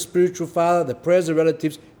prayers of the spiritual father, the prayers of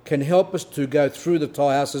relatives can help us to go through the toll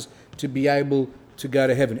houses to be able to go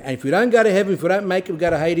to heaven. And if we don't go to heaven, if we don't make it, we go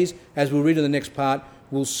to Hades, as we'll read in the next part,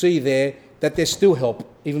 we'll see there that there's still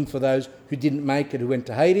help, even for those who didn't make it, who went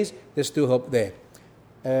to Hades, there's still help there.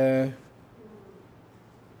 The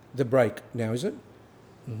break now, is it?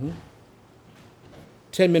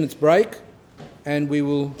 10 minutes break, and we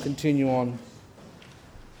will continue on.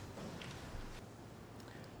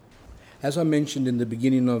 As I mentioned in the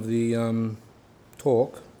beginning of the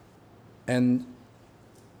talk, and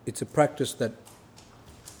it's a practice that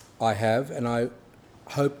I have, and I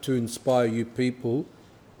hope to inspire you people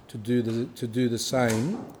to do the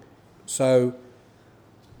same. So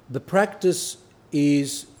the practice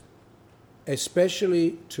is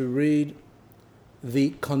especially to read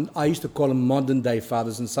I used to call them modern day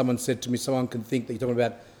fathers, and someone said to me, someone can think that you're talking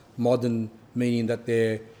about modern, meaning that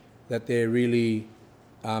they're really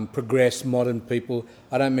progressed modern people.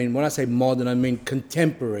 I don't mean, when I say modern, I mean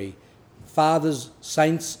contemporary fathers,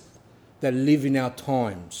 saints that live in our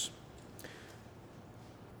times.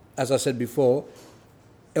 As I said before,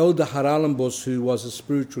 Elder Haralambos, who was a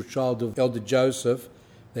spiritual child of Elder Joseph,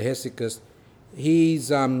 the Hesychist, he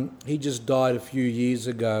just died a few years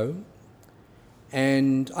ago,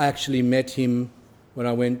 and I actually met him when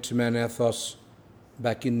I went to Mount Athos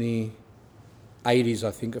back in the 80s,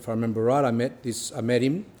 I think, if I remember right. I met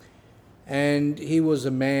him, and he was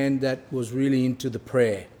a man that was really into the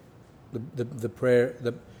prayer, the prayer,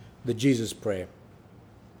 the Jesus prayer.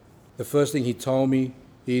 The first thing he told me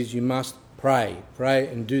is you must pray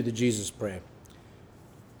and do the Jesus prayer.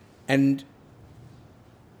 And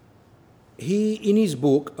he, in his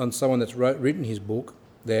book, on someone that's written his book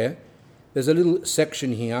there's a little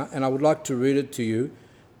section here, and I would like to read it to you.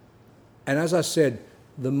 And as I said,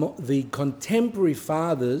 the contemporary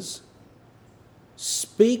fathers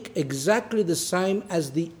speak exactly the same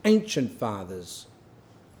as the ancient fathers,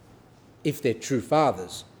 if they're true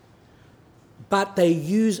fathers. But they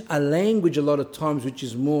use a language a lot of times which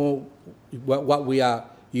is more what we are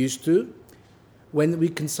used to. When we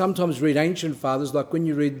can sometimes read ancient fathers, like when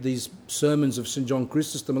you read these sermons of St. John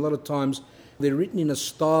Chrysostom, a lot of times they're written in a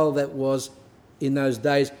style that was, in those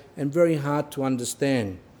days, and very hard to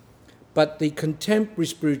understand. But the contemporary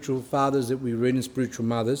spiritual fathers that we read and spiritual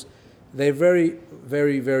mothers, they're very,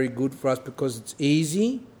 very, very good for us because it's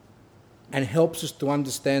easy and helps us to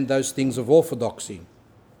understand those things of orthodoxy.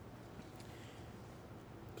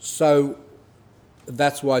 So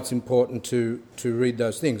that's why it's important to read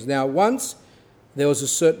those things. Now, once there was a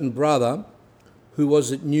certain brother who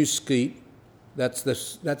was at New Skeet. That's the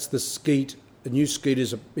Skeet. New Skeet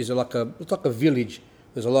is like a village.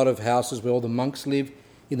 There's a lot of houses where all the monks live.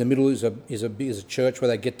 In the middle is a church where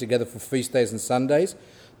they get together for feast days and Sundays.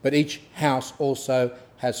 But each house also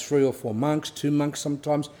has 3 or 4 monks, 2 monks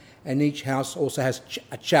sometimes, and each house also has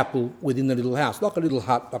a chapel within the little house, like a little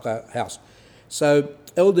hut, like a house. So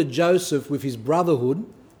Elder Joseph, with his brotherhood,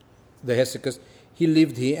 the Hesychus, he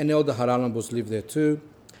lived here, and Elder Haralambos lived there too.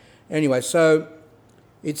 Anyway, so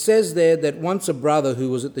it says there that once a brother who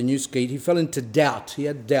was at the New Skeet, he fell into doubt. He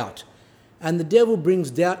had doubt. And the devil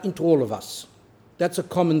brings doubt into all of us. That's a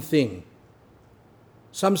common thing.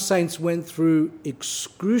 Some saints went through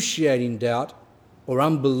excruciating doubt or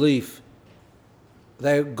unbelief.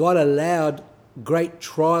 God allowed great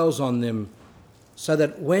trials on them so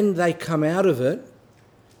that when they come out of it,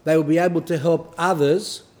 they will be able to help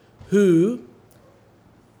others who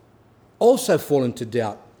also fall into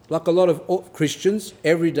doubt. Like a lot of Christians,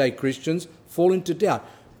 everyday Christians, fall into doubt.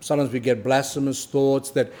 Sometimes we get blasphemous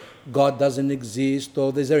thoughts that God doesn't exist,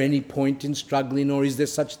 or is there any point in struggling, or is there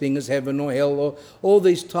such thing as heaven or hell, or all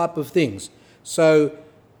these type of things. So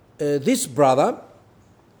this brother,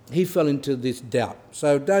 he fell into this doubt.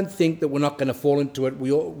 So don't think that we're not going to fall into it.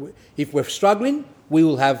 If we're struggling, we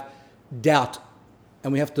will have doubt,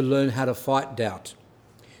 and we have to learn how to fight doubt.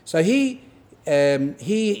 So he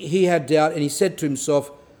had doubt, and he said to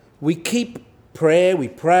himself, we keep prayer, we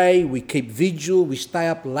pray, we keep vigil, we stay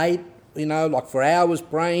up late, like for hours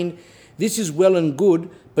praying. This is well and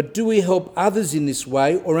good, but do we help others in this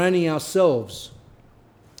way or only ourselves?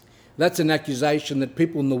 That's an accusation that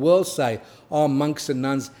people in the world say, monks and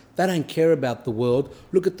nuns, they don't care about the world.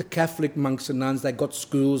 Look at the Catholic monks and nuns. They've got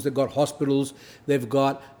schools, they've got hospitals, they've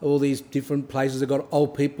got all these different places, they've got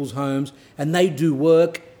old people's homes, and they do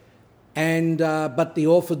work. And but the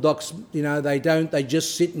Orthodox, they don't. They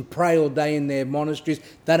just sit and pray all day in their monasteries.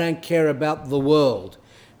 They don't care about the world.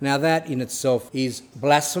 Now that in itself is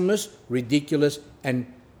blasphemous, ridiculous,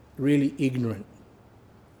 and really ignorant.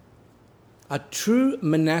 A true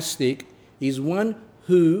monastic is one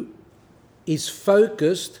who is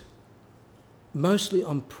focused mostly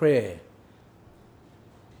on prayer.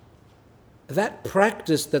 That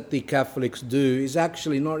practice that the Catholics do is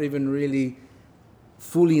actually not even really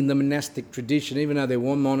fully in the monastic tradition, even though there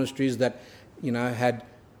were monasteries that, had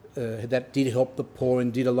that did help the poor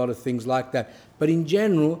and did a lot of things like that. But in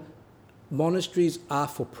general, monasteries are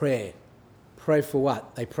for prayer. Pray for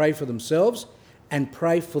what? They pray for themselves and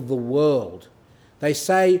pray for the world. They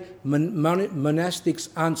say monastics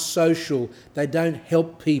aren't social. They don't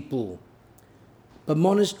help people. But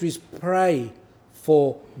monasteries pray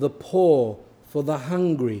for the poor, for the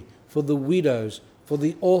hungry, for the widows, for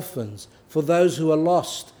the orphans, for those who are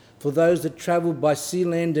lost, for those that travel by sea,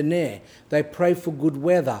 land and air. They pray for good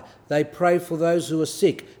weather. They pray for those who are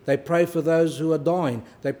sick. They pray for those who are dying.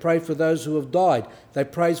 They pray for those who have died. They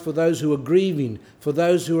pray for those who are grieving, for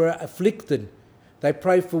those who are afflicted. They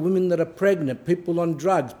pray for women that are pregnant, people on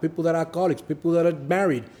drugs, people that are alcoholics, people that are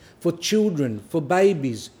married, for children, for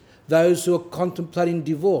babies, those who are contemplating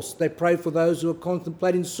divorce. They pray for those who are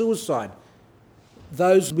contemplating suicide,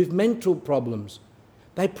 those with mental problems.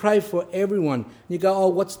 They pray for everyone. You go,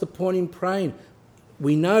 what's the point in praying?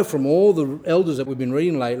 We know from all the elders that we've been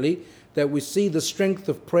reading lately that we see the strength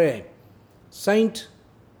of prayer. Saint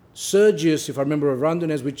Sergius, if I remember, of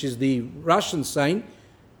Rondonez, which is the Russian saint,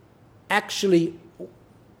 actually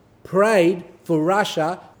prayed for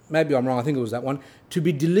Russia, maybe I'm wrong, I think it was that one, to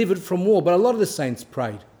be delivered from war. But a lot of the saints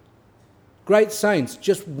prayed. Great saints,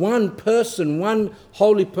 just one person, one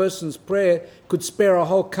holy person's prayer could spare a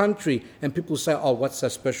whole country. And people say, oh, what's so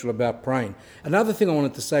special about praying? Another thing I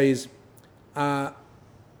wanted to say is,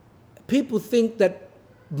 people think that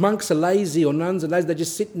monks are lazy or nuns are lazy. They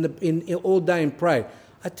just sit in all day and pray.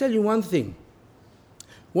 I tell you one thing.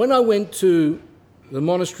 When I went to the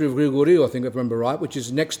monastery of Grigorio, I think if I remember right, which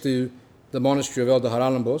is next to the monastery of Elder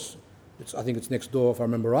Haralambos, I think it's next door if I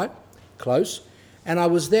remember right, close. And I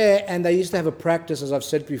was there, and they used to have a practice, as I've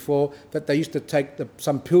said before, that they used to take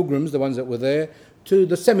some pilgrims, the ones that were there, to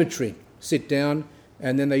the cemetery, sit down,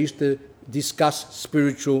 and then they used to discuss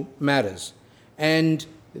spiritual matters. And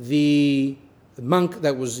the monk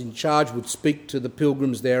that was in charge would speak to the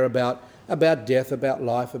pilgrims there about death, about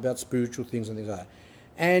life, about spiritual things and things like that.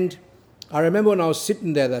 And I remember when I was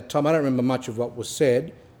sitting there that time, I don't remember much of what was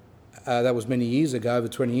said. That was many years ago, over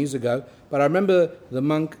 20 years ago. But I remember the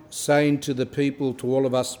monk saying to the people, to all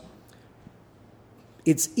of us,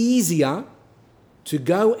 it's easier to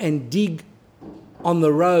go and dig on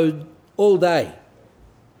the road all day.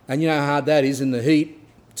 And you know how hard that is in the heat,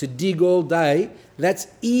 to dig all day. That's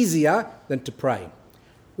easier than to pray.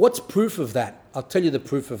 What's proof of that? I'll tell you the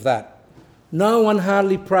proof of that. No one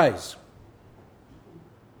hardly prays.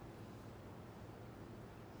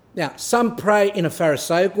 Now, some pray in a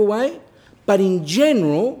Pharisaical way, but in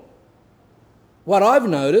general, what I've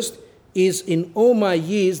noticed is in all my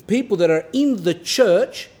years, people that are in the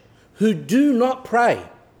church who do not pray,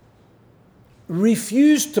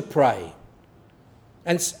 refuse to pray.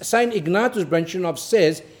 And St. Ignatius Brentchenov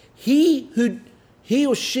says, he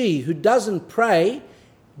or she who doesn't pray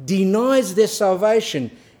denies their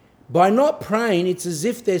salvation. By not praying, it's as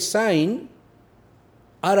if they're saying,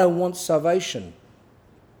 I don't want salvation.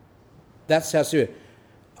 That's how serious.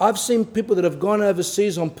 I've seen people that have gone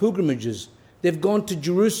overseas on pilgrimages. They've gone to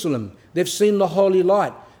Jerusalem. They've seen the Holy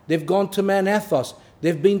Light. They've gone to Mount Athos.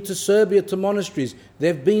 They've been to Serbia to monasteries.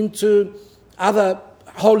 They've been to other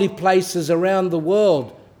holy places around the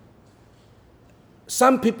world.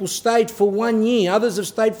 Some people stayed for 1 year. Others have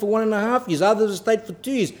stayed for 1.5 years. Others have stayed for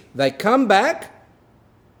 2 years. They come back,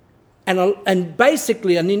 and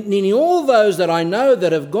basically, and in all those that I know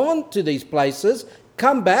that have gone to these places,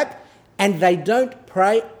 come back, and they don't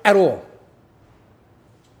pray at all.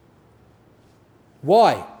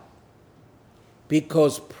 Why?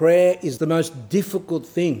 Because prayer is the most difficult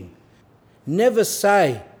thing. Never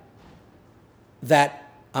say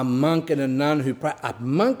that a monk and a nun who pray, a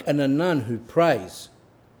monk and a nun who prays,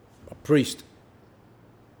 a priest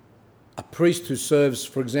who serves,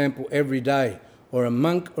 for example, every day, or a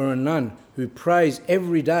monk or a nun who prays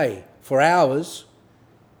every day for hours,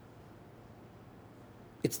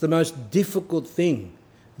 it's the most difficult thing.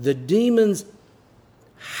 The demons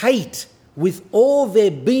hate with all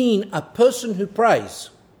their being a person who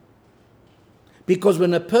prays. Because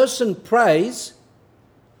when a person prays,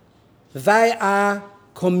 they are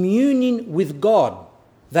communing with God.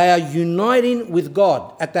 They are uniting with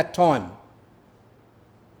God at that time.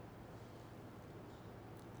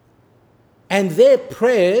 And their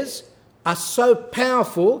prayers are so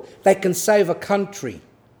powerful, they can save a country.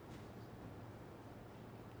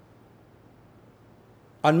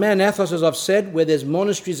 On Mount Athos, as I've said, where there's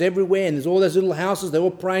monasteries everywhere and there's all those little houses, they're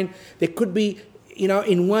all praying, there could be,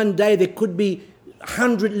 in one day, there could be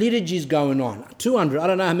 100 liturgies going on, 200. I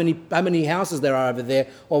don't know how many houses there are over there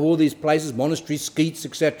of all these places, monasteries, skeets,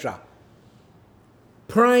 etc.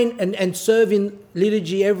 Praying and serving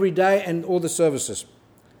liturgy every day and all the services.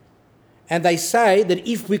 And they say that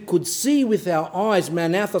if we could see with our eyes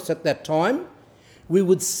Mount Athos at that time, we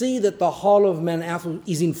would see that the whole of Mount Athos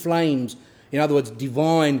is in flames. In other words,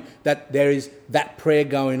 divine, that there is that prayer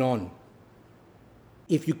going on.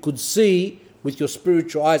 If you could see with your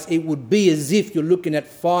spiritual eyes, it would be as if you're looking at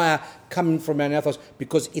fire coming from Mount Athos,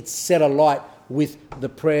 because it's set alight with the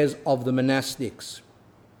prayers of the monastics.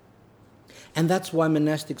 And that's why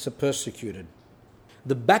monastics are persecuted.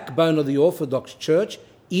 The backbone of the Orthodox Church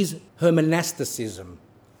is her monasticism.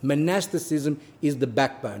 Monasticism is the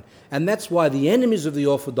backbone. And that's why the enemies of the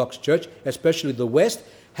Orthodox Church, especially the West,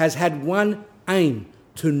 has had one aim: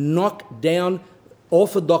 to knock down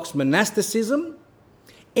Orthodox monasticism.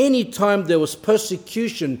 Any time there was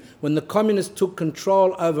persecution, when the communists took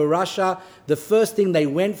control over Russia, the first thing they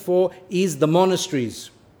went for is the monasteries.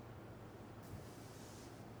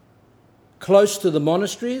 Close to the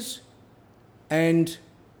monasteries, and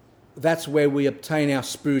that's where we obtain our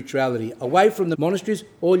spirituality. Away from the monasteries,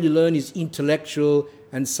 all you learn is intellectual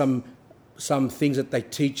and some things that they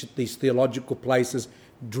teach at these theological places.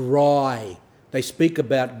 Dry. They speak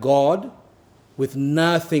about God with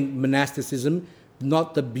nothing monasticism,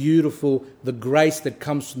 not the beautiful, the grace that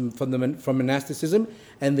comes from monasticism,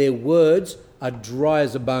 and their words are dry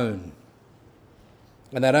as a bone.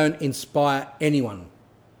 And they don't inspire anyone.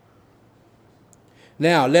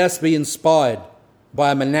 Now, let us be inspired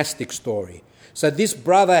by a monastic story. So this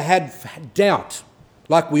brother had doubt,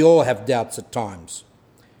 like we all have doubts at times.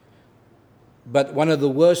 But one of the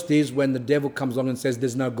worst is when the devil comes along and says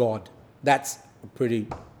there's no God. That's a pretty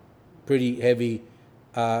heavy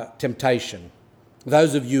temptation.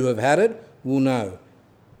 Those of you who have had it will know.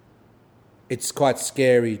 It's quite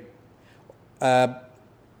scary.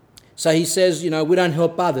 So he says, we don't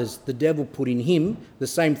help others. The devil put in him the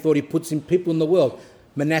same thought he puts in people in the world.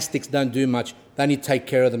 Monastics don't do much. They only take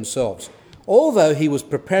care of themselves. Although he was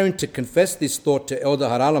preparing to confess this thought to Elder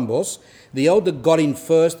Haralambos, the elder got in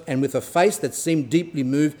first and with a face that seemed deeply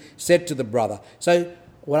moved, said to the brother. So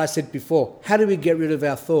what I said before, how do we get rid of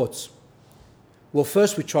our thoughts? Well,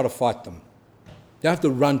 first we try to fight them. You don't have to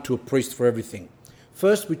run to a priest for everything.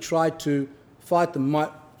 First we try to fight them.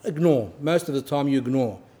 Ignore. Most of the time you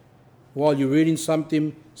ignore. While you're reading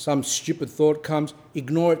something, some stupid thought comes,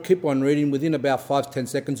 ignore it, keep on reading. Within about 5-10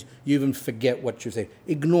 seconds, you even forget what you said.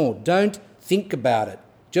 Ignore. Don't think about it.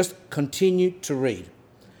 Just continue to read.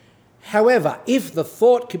 However, if the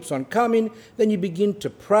thought keeps on coming, then you begin to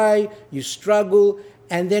pray, you struggle,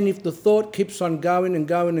 and then if the thought keeps on going and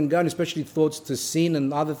going and going, especially thoughts to sin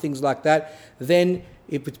and other things like that, then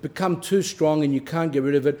if it's become too strong and you can't get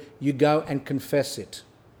rid of it, you go and confess it.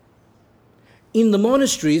 In the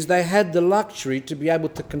monasteries, they had the luxury to be able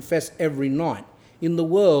to confess every night. In the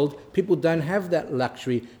world, people don't have that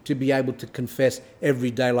luxury to be able to confess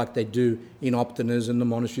every day like they do in Optinas and the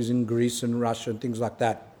monasteries in Greece and Russia and things like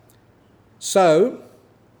that. So,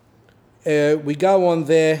 we go on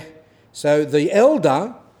there. So the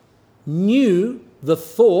elder knew the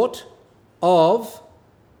thought of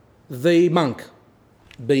the monk,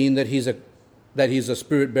 being that he's a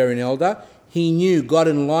spirit-bearing elder. He knew, God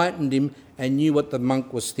enlightened him and knew what the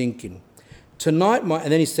monk was thinking. And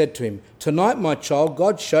then he said to him, "Tonight, my child,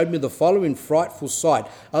 God showed me the following frightful sight."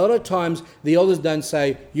 A lot of times the elders don't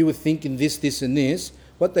say, "You were thinking this, this and this."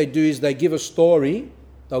 What they do is they give a story.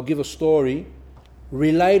 They'll give a story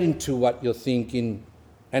relating to what you're thinking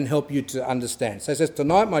and help you to understand. So it says,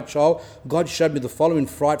 "Tonight, my child, God showed me the following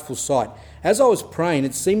frightful sight. As I was praying,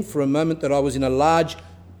 it seemed for a moment that I was in a large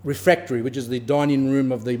refectory, which is the dining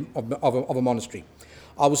room of a monastery.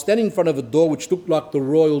 I was standing in front of a door which looked like the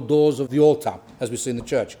royal doors of the altar, as we see in the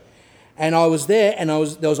church. And I was there, and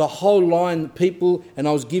there was a whole line of people, and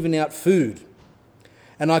I was giving out food.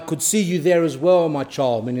 And I could see you there as well, my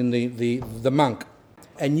child," meaning the monk.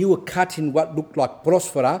 "And you were cutting what looked like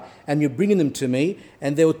prosphora, and you're bringing them to me.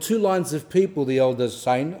 And there were 2 lines of people," the elder's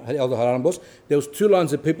saying, Elder Haralambos. "There was 2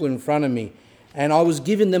 lines of people in front of me. And I was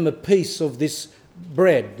giving them a piece of this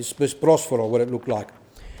bread, this prosphora, what it looked like.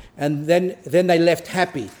 And then they left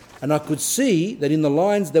happy. And I could see that in the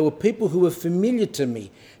lines there were people who were familiar to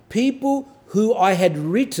me, people who I had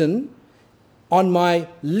written on my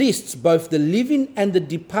lists, both the living and the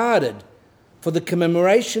departed, for the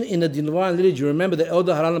commemoration in the divine liturgy." Remember, the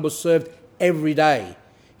Elder Haralambos served every day.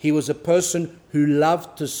 He was a person who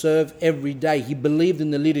loved to serve every day. He believed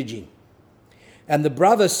in the liturgy. And the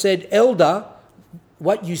brother said, "Elder,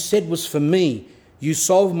 what you said was for me. You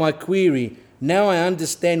solved my query. Now I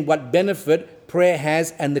understand what benefit prayer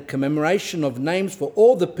has and the commemoration of names for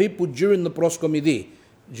all the people during the proskomidi,"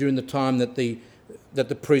 during the time that the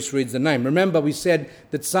priest reads the name. Remember, we said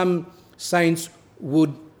that some saints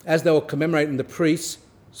would, as they were commemorating the priests,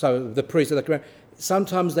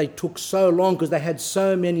 sometimes they took so long because they had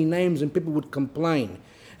so many names and people would complain.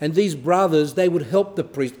 And these brothers, they would help the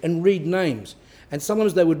priest and read names. And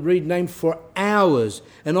sometimes they would read names for hours.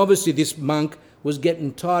 And obviously this monk was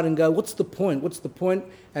getting tired and go, what's the point? What's the point?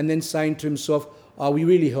 And then saying to himself, are we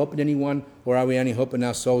really helping anyone, or are we only helping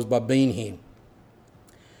ourselves by being here?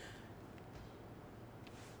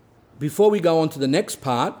 Before we go on to the next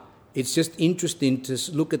part, it's just interesting to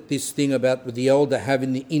look at this thing about the elder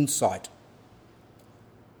having the insight.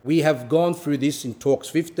 We have gone through this in talks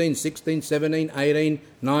 15, 16, 17, 18,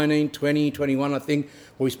 19, 20, 21, I think,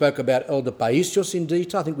 where we spoke about Elder Paisios in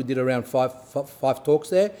detail. I think we did around five talks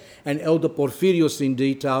there. And Elder Porphyrios in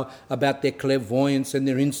detail about their clairvoyance and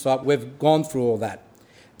their insight. We've gone through all that.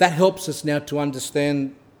 That helps us now to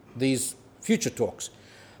understand these future talks.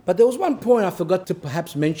 But there was one point I forgot to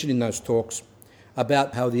perhaps mention in those talks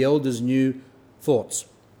about how the elders knew thoughts.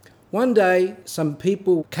 One day, some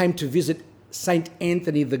people came to visit St.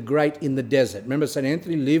 Anthony the Great in the desert. Remember, St.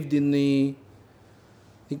 Anthony lived I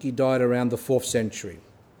think he died around the 4th century.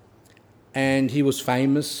 And he was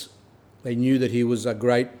famous. They knew that he was a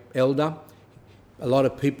great elder. A lot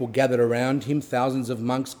of people gathered around him. Thousands of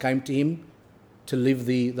monks came to him to live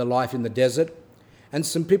the life in the desert. And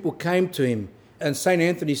some people came to him. And St.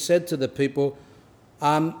 Anthony said to the people,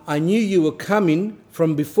 I knew you were coming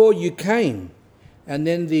from before you came. And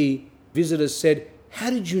then the visitors said, how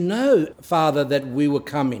did you know, Father, that we were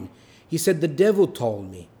coming? He said, the devil told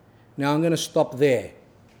me. Now I'm going to stop there.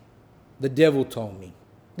 The devil told me.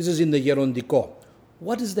 This is in the Yerondiko.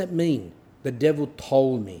 What does that mean? The devil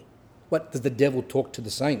told me. What, does the devil talk to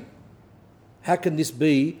the saint? How can this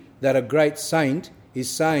be that a great saint is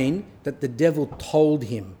saying that the devil told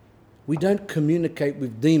him? We don't communicate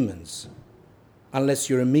with demons unless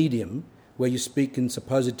you're a medium where you speak in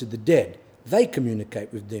supposed to the dead. They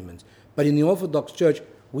communicate with demons. But in the Orthodox Church,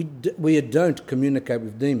 we don't communicate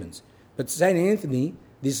with demons. But St. Anthony,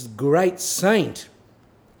 this great saint,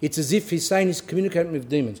 it's as if he's saying he's communicating with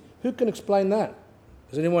demons. Who can explain that?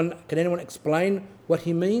 Can anyone explain what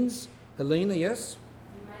he means? Helena, yes?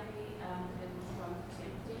 Maybe it was from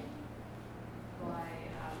tempting by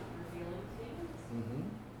revealing things. Mm-hmm.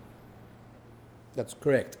 That's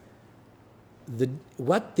correct.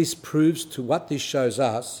 What this proves to, what this shows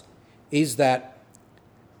us, is that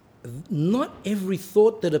not every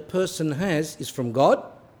thought that a person has is from God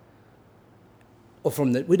or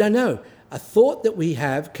from we don't know. A thought that we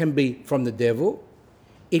have can be from the devil,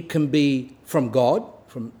 it can be from God,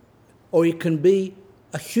 or it can be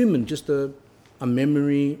a human, just a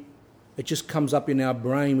memory. It just comes up in our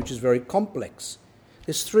brain, which is very complex.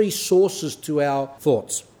 There's three sources to our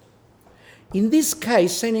thoughts. In this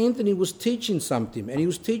case, St. Anthony was teaching something, and he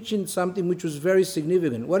was teaching something which was very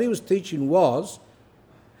significant. What he was teaching was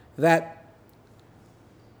that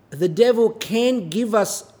the devil can give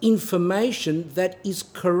us information that is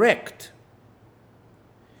correct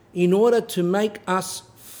in order to make us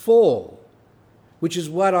fall, which is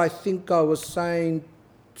what I think I was saying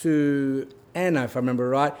to Anna, if I remember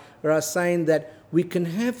right, where I was saying that we can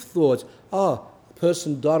have thoughts, a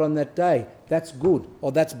person died on that day, that's good,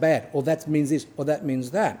 or that's bad, or that means this, or that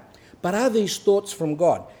means that. But are these thoughts from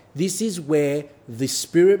God? This is where the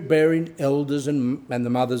spirit-bearing elders and the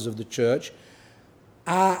mothers of the church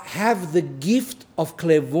have the gift of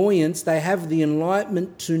clairvoyance. They have the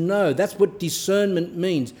enlightenment to know. That's what discernment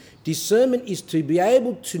means. Discernment is to be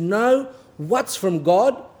able to know what's from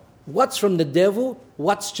God, what's from the devil,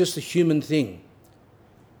 what's just a human thing.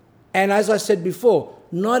 And as I said before,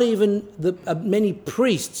 not even many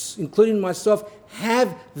priests, including myself,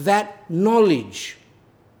 have that knowledge.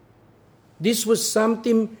 This was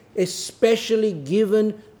something especially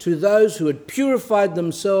given to those who had purified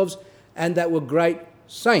themselves and that were great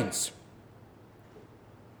saints.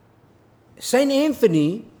 St.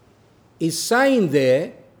 Anthony is saying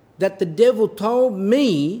there that the devil told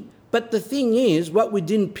me, but the thing is, what we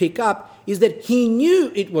didn't pick up is that he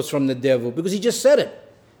knew it was from the devil because he just said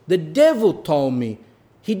it. The devil told me.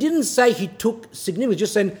 He didn't say he took significance,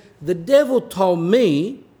 just saying, the devil told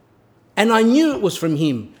me and I knew it was from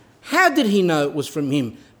him. How did he know it was from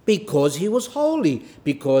him? Because he was holy,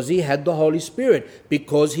 because he had the Holy Spirit,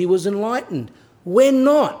 because he was enlightened. We're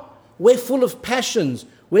not. We're full of passions.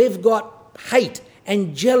 We've got hate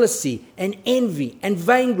and jealousy and envy and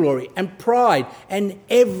vainglory and pride and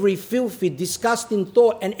every filthy, disgusting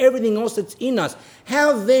thought and everything else that's in us.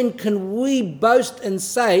 How then can we boast and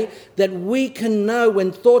say that we can know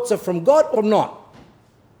when thoughts are from God or not?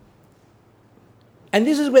 And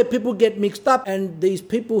this is where people get mixed up, and these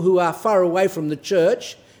people who are far away from the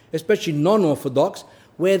church, especially non-Orthodox,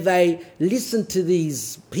 where they listen to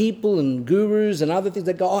these people and gurus and other things,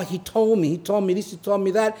 they go, he told me this, he told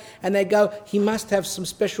me that, and they go, he must have some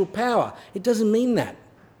special power. It doesn't mean that.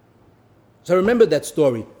 So remember that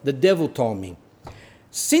story, the devil told me.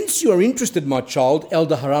 Since you are interested, my child,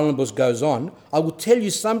 Elder Haralambos goes on, I will tell you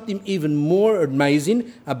something even more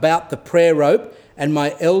amazing about the prayer rope and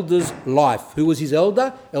my elder's life. Who was his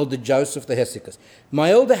elder? Elder Joseph the Hesychus.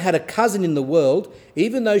 My elder had a cousin in the world.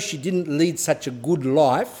 Even though she didn't lead such a good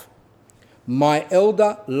life, my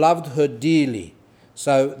elder loved her dearly.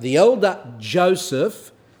 So the elder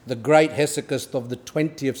Joseph, the great Hesychus of the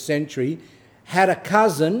 20th century, had a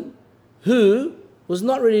cousin who was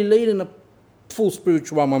not really leading a full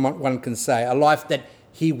spiritual one can say, a life that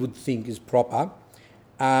he would think is proper.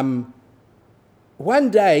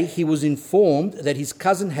 One day he was informed that his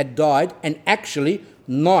cousin had died, and actually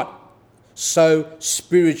not so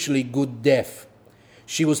spiritually good death.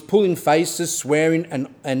 She was pulling faces, swearing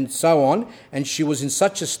and so on, and she was in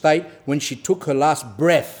such a state when she took her last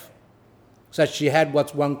breath. So she had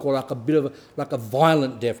what's one called like a bit of like a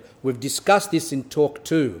violent death. We've discussed this in talk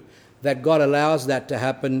 2, that God allows that to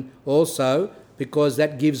happen also because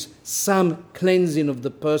that gives some cleansing of the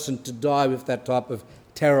person to die with that type of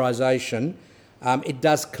terrorization. It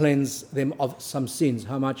does cleanse them of some sins,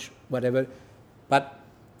 how much, whatever. But,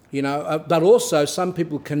 but also some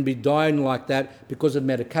people can be dying like that because of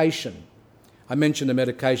medication. I mentioned the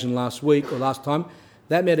medication last week or last time.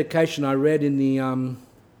 That medication I read in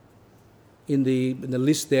the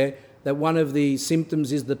list there, that one of the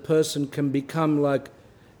symptoms is the person can become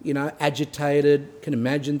agitated, can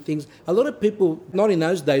imagine things. A lot of people, not in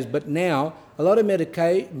those days, but now, a lot of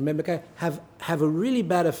medication have a really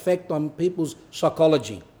bad effect on people's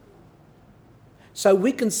psychology. So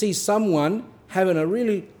we can see someone having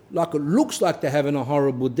it looks like they're having a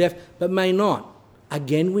horrible death, but may not.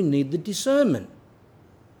 Again, we need the discernment.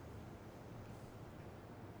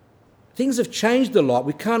 Things have changed a lot.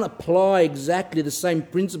 We can't apply exactly the same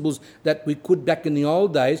principles that we could back in the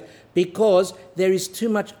old days because there is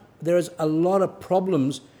a lot of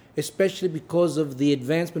problems, especially because of the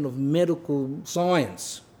advancement of medical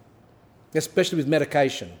science, especially with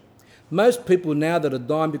medication. Most people now that are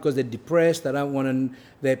dying because they're depressed, they don't want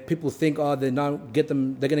to, people think, they don't get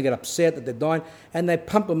them, they're going to get upset that they're dying, and they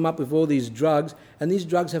pump them up with all these drugs, and these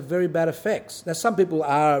drugs have very bad effects. Now, some people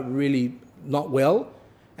are really not well,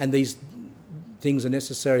 and these things are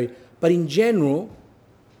necessary, but in general,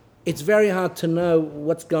 it's very hard to know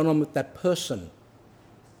what's going on with that person.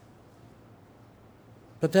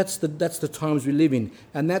 But that's the times we live in,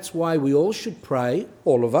 and that's why we all should pray,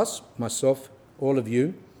 all of us, myself, all of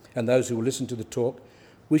you, and those who will listen to the talk.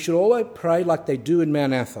 We should always pray like they do in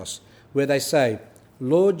Mount Athos, where they say,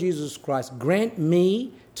 Lord Jesus Christ, grant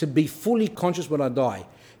me to be fully conscious when I die.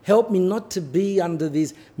 Help me not to be under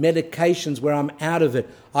these medications where I'm out of it.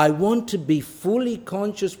 I want to be fully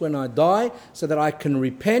conscious when I die so that I can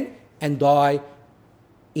repent and die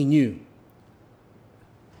in you.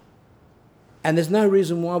 And there's no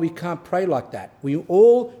reason why we can't pray like that. We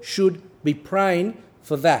all should be praying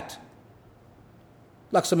for that.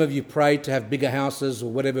 Like some of you pray to have bigger houses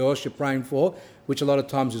or whatever else you're praying for, which a lot of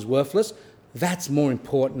times is worthless. That's more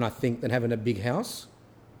important, I think, than having a big house.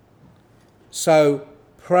 So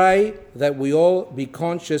pray that we all be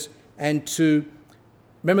conscious and to...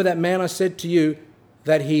 Remember that man I said to you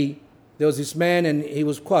that there was this man and he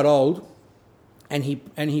was quite old and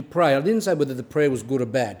he prayed. I didn't say whether the prayer was good or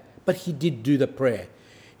bad, but he did do the prayer.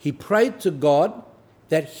 He prayed to God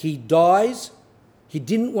that he dies. He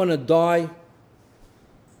didn't want to die,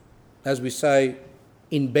 as we say,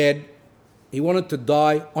 in bed. He wanted to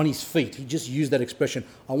die on his feet. He just used that expression,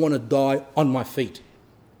 I want to die on my feet.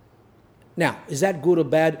 Now, is that good or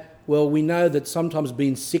bad? Well, we know that sometimes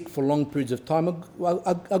being sick for long periods of time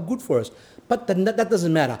are good for us. But that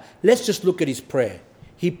doesn't matter. Let's just look at his prayer.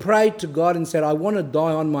 He prayed to God and said, I want to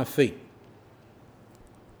die on my feet.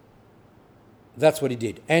 That's what he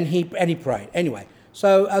did. And he prayed. Anyway,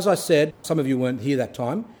 so as I said, some of you weren't here that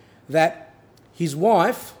time, that his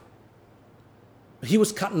wife... He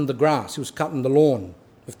was cutting the grass, he was cutting the lawn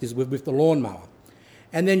with the lawnmower.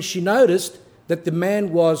 And then she noticed that the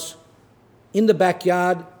man was in the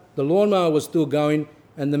backyard, the lawnmower was still going,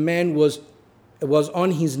 and the man was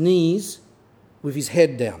on his knees with his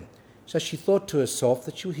head down. So she thought to herself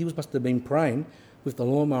that he must have been praying with the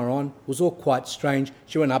lawnmower on. It was all quite strange.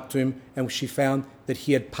 She went up to him and she found that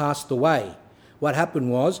he had passed away. What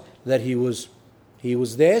happened was that he was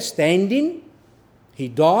there standing, he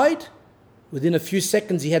died. Within a few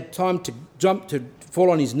seconds, he had time to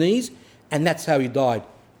fall on his knees, and that's how he died.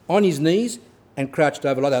 On his knees and crouched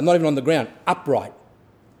over like that, not even on the ground, upright.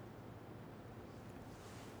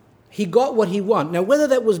 He got what he wanted. Now, whether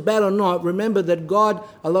that was bad or not, remember that God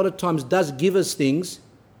a lot of times does give us things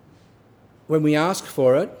when we ask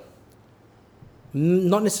for it,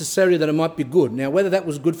 not necessarily that it might be good. Now, whether that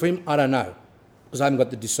was good for him, I don't know, because I haven't got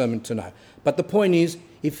the discernment to know. But the point is,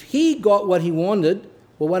 if he got what he wanted,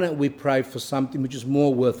 well, why don't we pray for something which is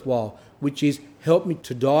more worthwhile, which is help me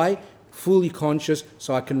to die fully conscious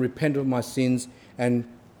so I can repent of my sins and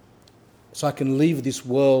so I can leave this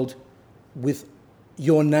world with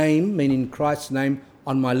your name, meaning Christ's name,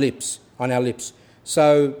 on my lips, on our lips.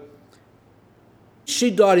 So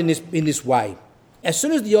she died in this way. As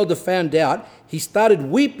soon as the elder found out, he started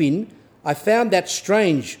weeping. I found that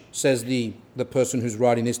strange, says the person who's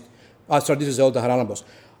writing this. This is Elder Haralambos.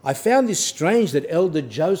 I found this strange that Elder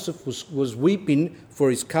Joseph was weeping for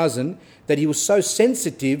his cousin, that he was so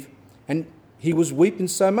sensitive and he was weeping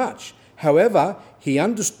so much. However, he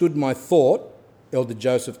understood my thought. Elder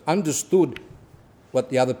Joseph understood what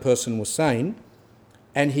the other person was saying,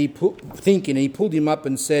 and he pulled him up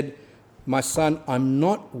and said, my son, I'm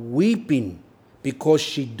not weeping because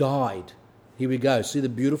she died. Here we go. See the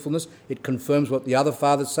beautifulness? It confirms what the other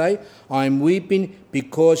fathers say. I am weeping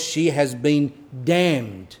because she has been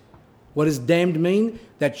damned. What does damned mean?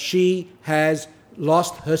 That she has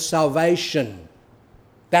lost her salvation.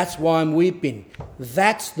 That's why I'm weeping.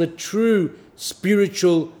 That's the true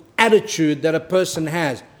spiritual attitude that a person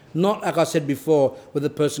has. Not, like I said before, whether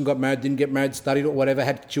the person got married, didn't get married, studied or whatever,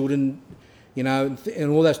 had children,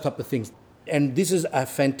 and all those type of things. And this is a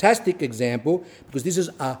fantastic example because this is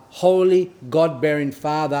a holy, God-bearing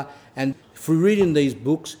father. And through reading these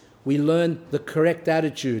books, we learn the correct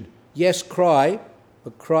attitude. Yes, cry,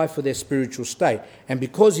 but cry for their spiritual state. And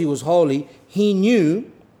because he was holy, he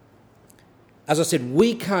knew, as I said,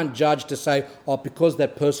 we can't judge to say, because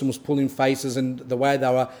that person was pulling faces and the way they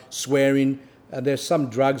were swearing. There's some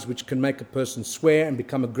drugs which can make a person swear and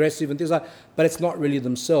become aggressive and things like that, but it's not really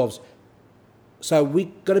themselves. So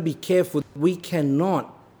we've got to be careful. We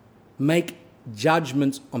cannot make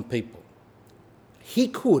judgments on people. He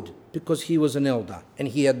could because he was an elder and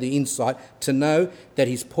he had the insight to know that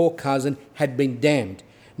his poor cousin had been damned.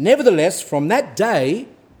 Nevertheless, from that day,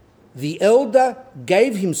 the elder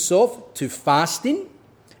gave himself to fasting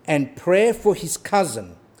and prayer for his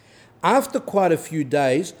cousin. After quite a few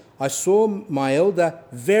days, I saw my elder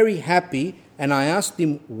very happy and I asked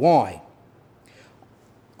him why.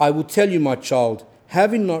 I will tell you, my child,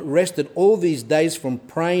 having not rested all these days from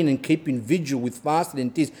praying and keeping vigil with fasting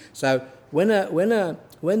and tears. So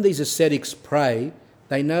when these ascetics pray,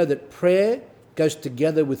 they know that prayer goes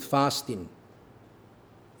together with fasting.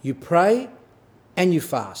 You pray and you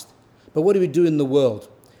fast. But what do we do in the world?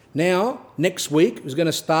 Now, next week, is going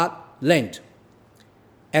to start Lent.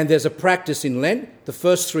 And there's a practice in Lent. The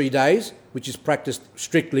first 3 days, which is practiced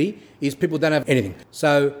strictly, is people don't have anything.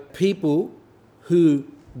 So people who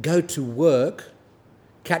go to work,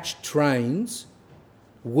 catch trains,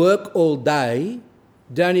 work all day,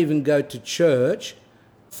 don't even go to church,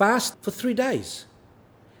 fast for 3 days.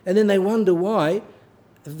 And then they wonder why.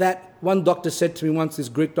 That one doctor said to me once, this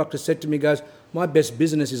Greek doctor said to me, goes, my best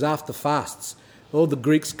business is after fasts. All the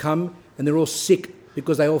Greeks come and they're all sick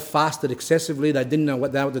because they all fasted excessively. They didn't know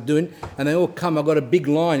what they were doing. And they all come, I've got a big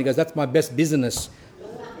line. He goes, that's my best business.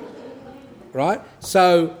 Right?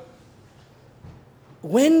 So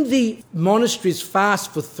when the monasteries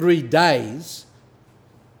fast for 3 days,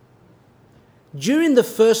 during the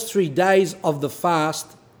first 3 days of the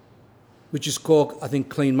fast, which is called, I think,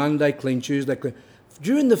 Clean Monday, Clean Tuesday,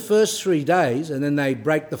 during the first 3 days, and then they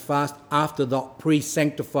break the fast after the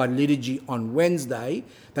pre-sanctified liturgy on Wednesday,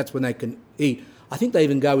 that's when they can eat. I think they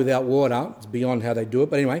even go without water. It's beyond how they do it.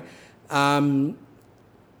 But anyway,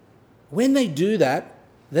 when they do that,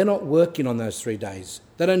 they're not working on those 3 days.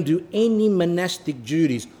 They don't do any monastic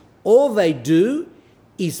duties. All they do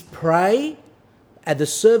is pray, and the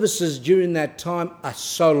services during that time are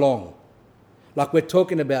so long. Like we're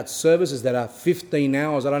talking about services that are 15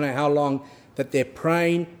 hours, I don't know how long, that they're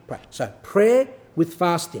praying. So prayer with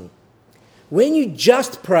fasting. When you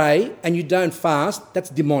just pray and you don't fast, that's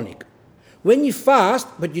demonic. When you fast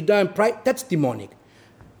but you don't pray, that's demonic.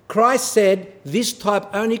 Christ said this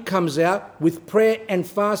type only comes out with prayer and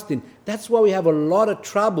fasting. That's why we have a lot of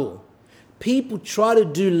trouble. People try to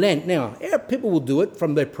do Lent. Now, people will do it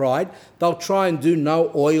from their pride. They'll try and do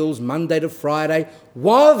no oils Monday to Friday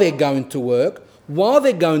while they're going to work, while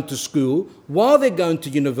they're going to school, while they're going to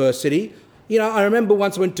university. I remember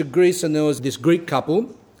once I went to Greece and there was this Greek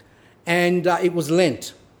couple and it was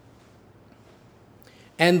Lent.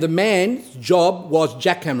 And the man's job was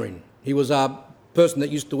jackhammering. He was a person that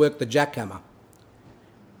used to work the jackhammer.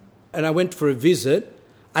 And I went for a visit.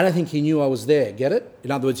 I don't think he knew I was there, get it?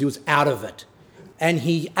 In other words, he was out of it. And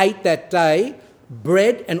he ate that day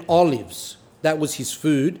bread and olives. That was his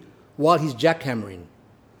food while he's jackhammering.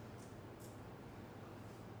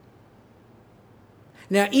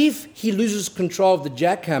 Now, if he loses control of the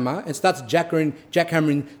jackhammer and starts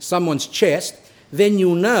jackhammering someone's chest, then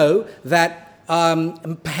you'll know that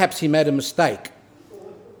perhaps he made a mistake.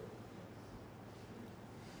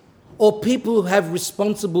 Or people who have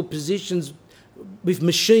responsible positions with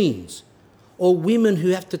machines, or women who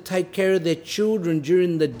have to take care of their children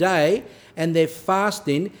during the day and they're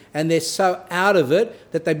fasting and they're so out of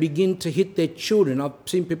it that they begin to hit their children. I've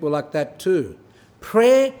seen people like that too.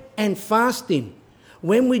 Prayer and fasting.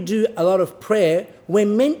 When we do a lot of prayer, we're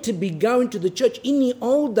meant to be going to the church. In the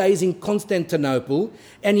old days in Constantinople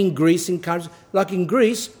and in Greece, like in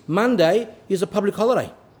Greece, Monday is a public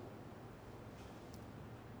holiday.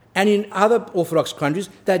 And in other Orthodox countries,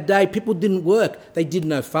 that day people didn't work. They did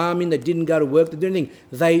no farming, they didn't go to work, they did anything.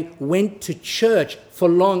 They went to church for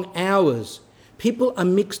long hours. People are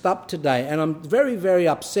mixed up today, and I'm very, very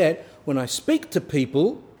upset when I speak to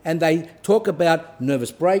people and they talk about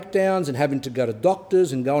nervous breakdowns and having to go to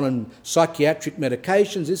doctors and go on psychiatric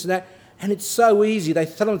medications, this and that. And it's so easy.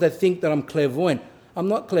 Sometimes they think that I'm clairvoyant. I'm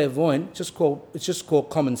not clairvoyant. It's just called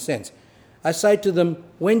common sense. I say to them,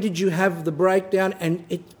 when did you have the breakdown? And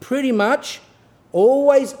it's pretty much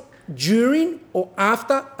always during or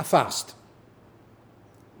after a fast.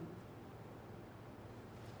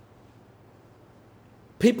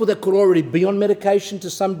 People that could already be on medication to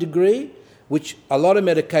some degree, which a lot of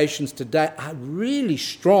medications today are really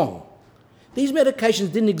strong. These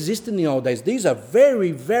medications didn't exist in the old days. These are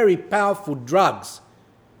very, very powerful drugs.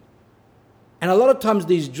 And a lot of times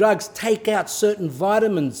these drugs take out certain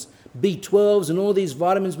vitamins, B12s and all these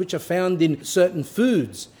vitamins which are found in certain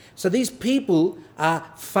foods. So these people are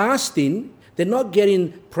fasting. They're not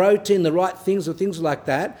getting protein, the right things or things like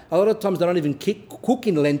that. A lot of times they don't even cook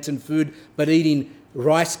in Lenten food, but eating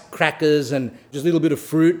rice crackers and just a little bit of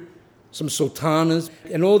fruit, some sultanas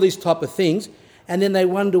and all these type of things. And then they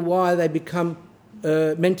wonder why they become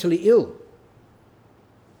mentally ill.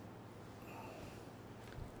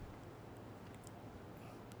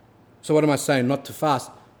 So what am I saying? Not to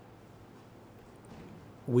fast.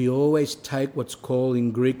 We always take what's called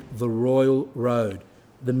in Greek the royal road,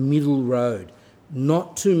 the middle road.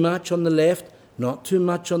 Not too much on the left, not too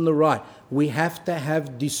much on the right. We have to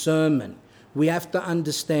have discernment. We have to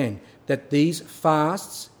understand that these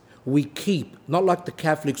fasts we keep, not like the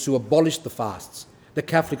Catholics who abolished the fasts. The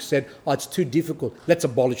Catholics said, it's too difficult, let's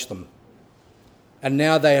abolish them. And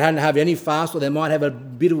now they don't have any fast, or they might have a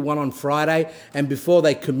bit of one on Friday, and before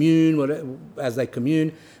they commune, as they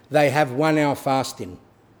commune, they have 1 hour fasting.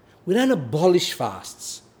 We don't abolish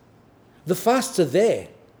fasts. The fasts are there.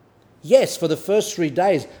 Yes, for the first 3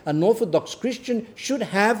 days, an Orthodox Christian should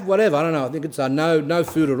have whatever, I don't know, I think it's no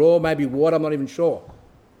food at all, maybe water, I'm not even sure.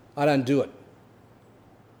 I don't do it.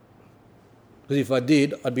 Because if I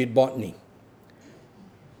did, I'd be at botany.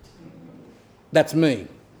 That's me.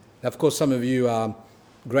 Of course, some of you are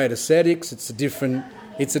great ascetics. It's a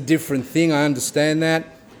different thing. I understand that.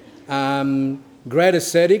 Great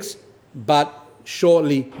ascetics, but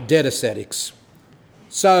shortly dead ascetics.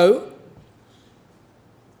 So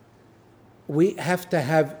we have to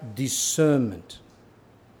have discernment.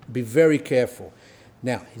 Be very careful.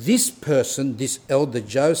 Now, this person, this elder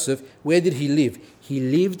Joseph, where did he live? He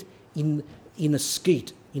lived in a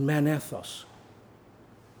skeet in Mount Athos.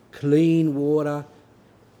 Clean water.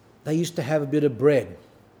 They used to have a bit of bread.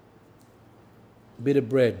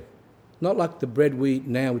 Not like the bread we eat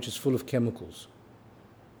now, which is full of chemicals.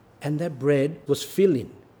 And that bread was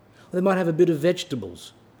filling. Or they might have a bit of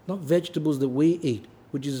vegetables. Not vegetables that we eat,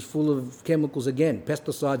 which is full of chemicals again,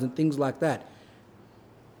 pesticides and things like that.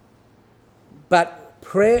 But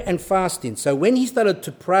prayer and fasting. So when he started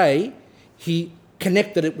to pray, he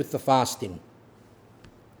connected it with the fasting.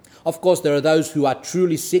 Of course, there are those who are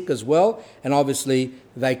truly sick as well, and obviously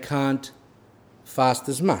they can't fast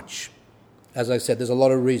as much. As I said, there's a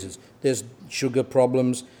lot of reasons. There's sugar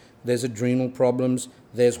problems, there's adrenal problems,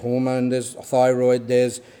 there's hormone, there's thyroid,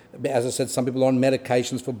 there's, as I said, some people are on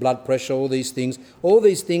medications for blood pressure, all these things. All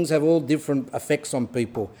these things have all different effects on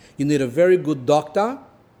people. You need a very good doctor,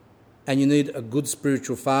 and you need a good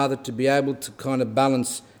spiritual father to be able to kind of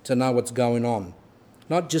balance, to know what's going on.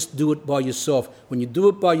 Not just do it by yourself. When you do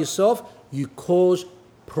it by yourself, you cause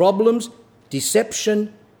problems,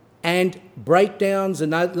 deception, and breakdowns.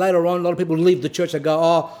 And later on, a lot of people leave the church. They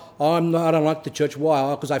go, I don't like the church.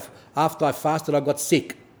 Why? Because after I fasted, I got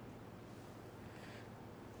sick.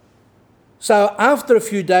 So after a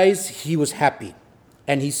few days, he was happy.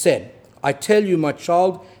 And he said, I tell you, my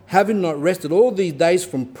child, having not rested all these days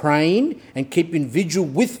from praying and keeping vigil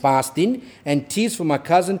with fasting and tears for my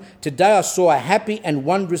cousin, today I saw a happy and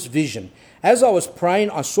wondrous vision. As I was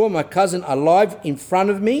praying, I saw my cousin alive in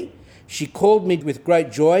front of me. She called me with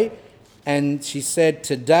great joy, and she said,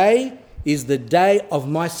 today is the day of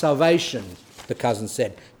my salvation, the cousin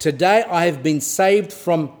said. Today I have been saved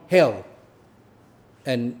from hell.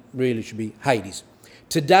 And really should be Hades.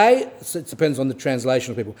 Today, it depends on the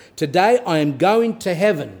translation of people. Today I am going to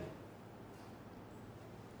heaven.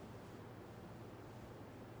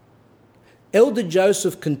 Elder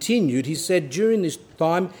Joseph continued, he said during this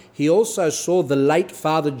time he also saw the late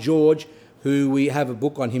Father George, who we have a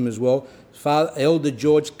book on him as well, Elder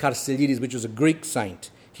George Karselidis, which was a Greek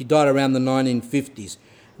saint. He died around the 1950s.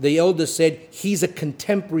 The elder said he's a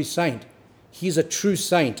contemporary saint. He's a true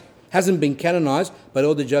saint. Hasn't been canonized, but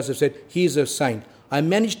Elder Joseph said he's a saint. I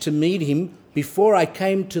managed to meet him before I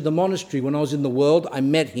came to the monastery. When I was in the world, I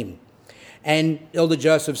met him. And Elder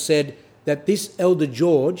Joseph said that this Elder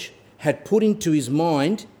George had put into his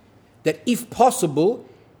mind that if possible,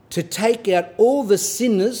 to take out all the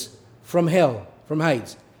sinners from hell, from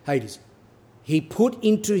Hades. He put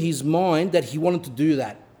into his mind that he wanted to do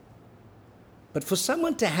that. But for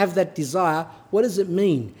someone to have that desire, what does it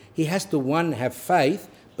mean? He has to, one, have faith,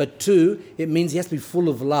 but two, it means he has to be full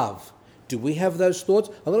of love. Do we have those thoughts?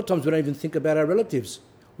 A lot of times we don't even think about our relatives.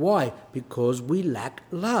 Why? Because we lack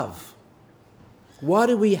love. Why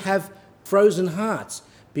do we have frozen hearts?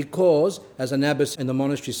 Because, as an abbess in the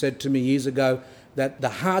monastery said to me years ago, that the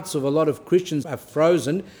hearts of a lot of Christians are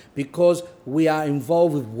frozen because we are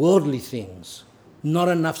involved with worldly things, not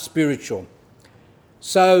enough spiritual.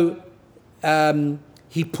 So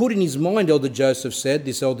he put in his mind, Elder Joseph said,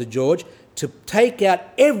 this Elder George, to take out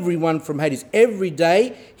everyone from Hades. Every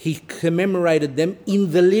day he commemorated them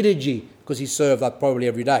in the liturgy, because he served up probably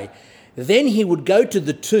every day. Then he would go to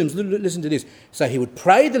the tombs. Listen to this. So he would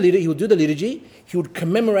pray the liturgy, he would do the liturgy, he would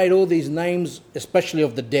commemorate all these names, especially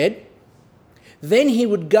of the dead. Then he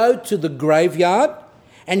would go to the graveyard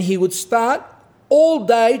and he would start all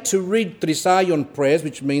day to read Trisaion prayers,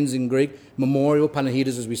 which means in Greek memorial,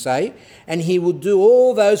 Panahidas as we say, and he would do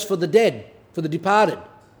all those for the dead, for the departed.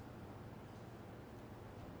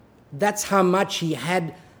 That's how much he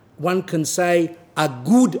had, one can say, a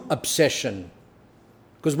good obsession.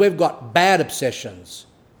 Because we've got bad obsessions.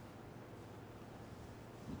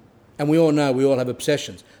 And we all know we all have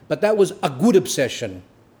obsessions. But that was a good obsession.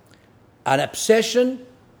 An obsession,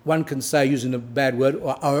 one can say, using a bad word,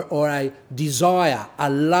 or a desire, a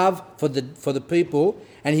love for the people,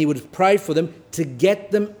 and he would pray for them to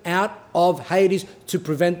get them out of Hades, to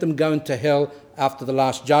prevent them going to hell after the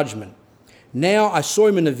last judgment. Now I saw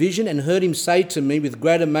him in a vision and heard him say to me with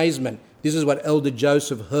great amazement, this is what Elder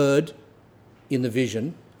Joseph heard in the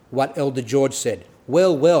vision, what Elder George said.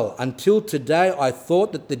 Well, until today I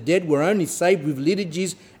thought that the dead were only saved with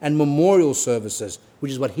liturgies and memorial services,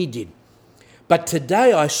 which is what he did. But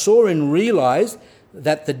today I saw and realised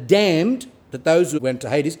that the damned, that those who went to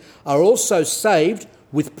Hades, are also saved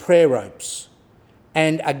with prayer ropes.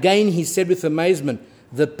 And again he said with amazement,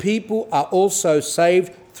 the people are also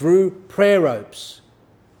saved through prayer ropes.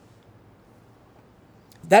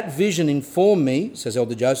 That vision informed me, says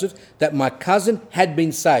Elder Joseph, that my cousin had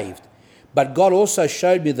been saved. But God also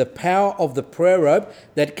showed me the power of the prayer rope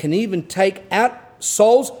that can even take out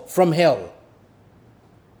souls from hell,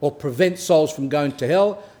 or prevent souls from going to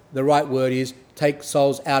hell. The right word is take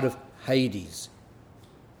souls out of Hades.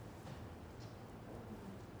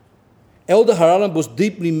 Elder Haralambos was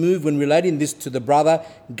deeply moved when relating this to the brother,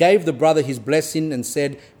 gave the brother his blessing and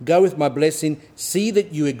said, go with my blessing, see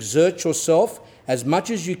that you exert yourself as much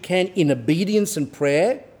as you can in obedience and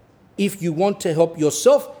prayer if you want to help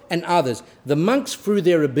yourself and others. The monks, through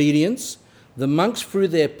their obedience, the monks through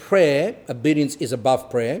their prayer, obedience is above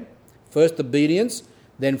prayer. First obedience,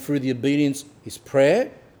 then through the obedience is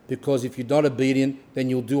prayer, because if you're not obedient, then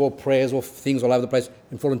you'll do all prayers or things all over the place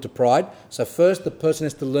and fall into pride. So first the person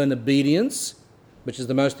has to learn obedience, which is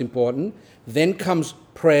the most important. Then comes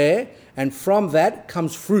prayer, and from that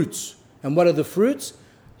comes fruits. And what are the fruits?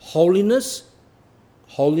 Holiness,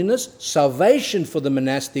 salvation for the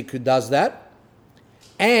monastic who does that,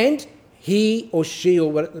 and he or she,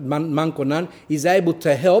 or monk or nun, is able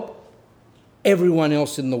to help everyone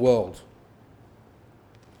else in the world.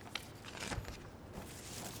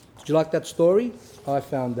 Did you like that story? I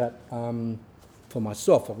found that for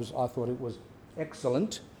myself. I thought it was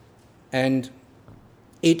excellent, and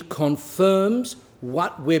it confirms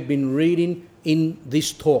what we've been reading in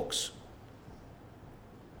these talks.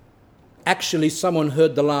 Actually, someone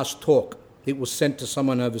heard the last talk. It was sent to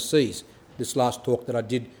someone overseas, this last talk that I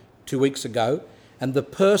did 2 weeks ago. And the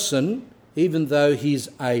person, even though he's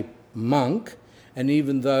a monk, and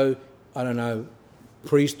even though, I don't know,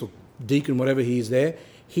 priest or deacon, whatever he is there,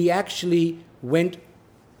 he actually went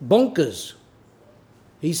bonkers.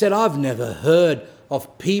 He said, I've never heard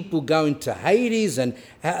of people going to Hades, and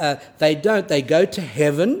they don't. They go to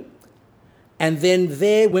heaven, and then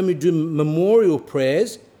there, when we do memorial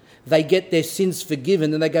prayers, they get their sins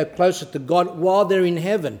forgiven and they go closer to God while they're in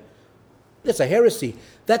heaven. That's a heresy.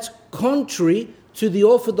 That's contrary to the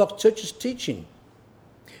Orthodox Church's teaching.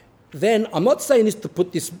 Then, I'm not saying this to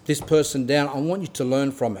put this person down. I want you to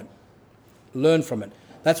learn from it. Learn from it.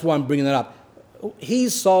 That's why I'm bringing that up.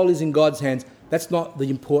 His soul is in God's hands. That's not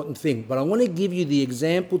the important thing. But I want to give you the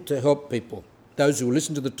example to help people, those who will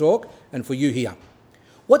listen to the talk, and for you here.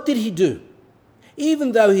 What did he do?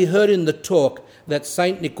 Even though he heard in the talk that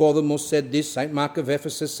Saint Nicodemus said this, Saint Mark of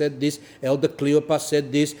Ephesus said this, Elder Cleopas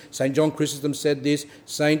said this, Saint John Chrysostom said this,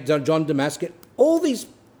 Saint John Damascus, all these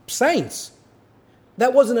saints,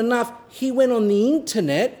 that wasn't enough. He went on the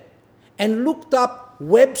internet and looked up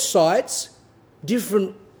websites,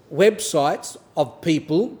 different websites of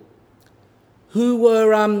people who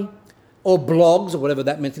were, or blogs or whatever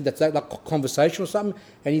that meant, that's like a conversation or something,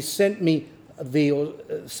 and he sent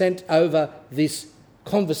over this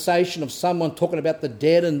conversation of someone talking about the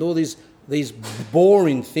dead and all these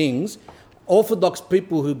boring things. Orthodox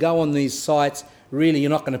people who go on these sites, really, you're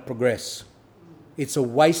not going to progress. It's a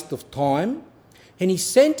waste of time. And he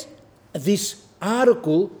sent this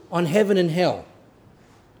article on heaven and hell.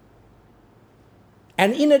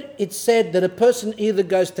 And in it, it said that a person either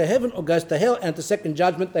goes to heaven or goes to hell, and at the second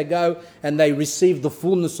judgment they go and they receive the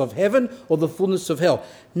fullness of heaven or the fullness of hell.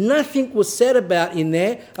 Nothing was said about in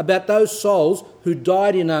there about those souls who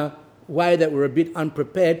died in a way that were a bit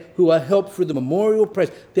unprepared, who are helped through the memorial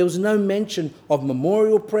prayers. There was no mention of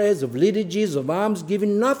memorial prayers, of liturgies, of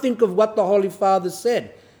almsgiving, nothing of what the Holy Father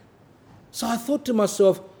said. So I thought to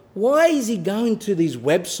myself, why is he going to these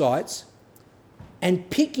websites and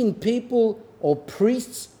picking people or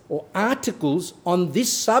priests or articles on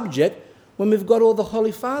this subject when we've got all the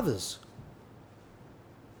Holy Fathers?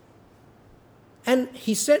 And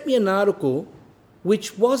he sent me an article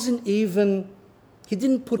which wasn't even, he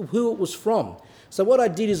didn't put who it was from. So what I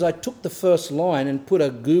did is I took the first line and put a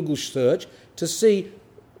Google search to see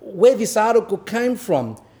where this article came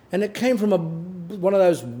from. And it came from one of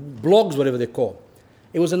those blogs, whatever they're called.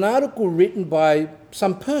 It was an article written by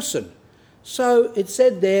some person. So it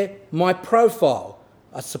said there, my profile.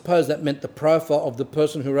 I suppose that meant the profile of the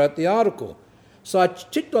person who wrote the article. So I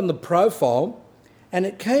ticked on the profile, and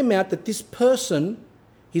it came out that this person,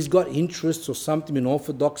 he's got interests or something in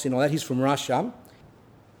Orthodoxy and all that. He's from Russia.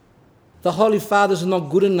 The Holy Fathers are not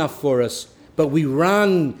good enough for us, but we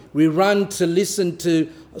run to listen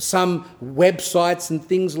to some websites and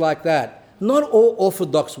things like that. Not all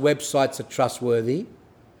Orthodox websites are trustworthy.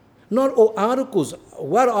 Not all articles.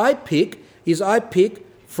 What I pick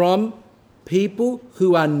from people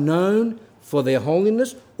who are known for their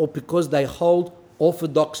holiness or because they hold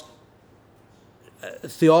Orthodox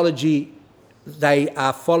theology. They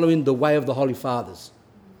are following the way of the Holy Fathers.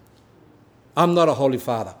 I'm not a Holy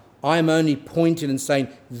Father. I am only pointing and saying,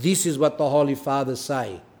 this is what the Holy Fathers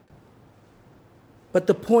say. But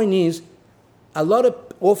the point is, a lot of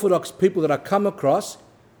Orthodox people that I come across,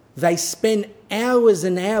 they spend hours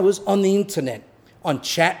and hours on the internet, on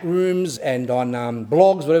chat rooms and on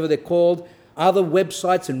blogs, whatever they're called, other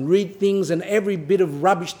websites, and read things and every bit of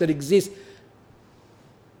rubbish that exists.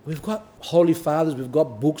 We've got Holy Fathers, we've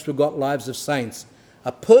got books, we've got lives of saints.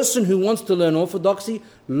 A person who wants to learn Orthodoxy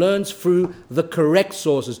learns through the correct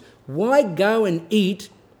sources. Why go and eat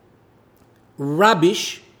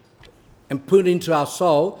rubbish and put it into our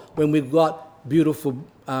soul when we've got beautiful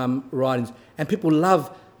writings? And people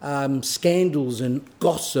love scandals and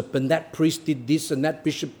gossip, and that priest did this and that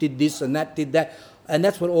bishop did this and that did that. And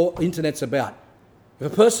that's what all internet's about.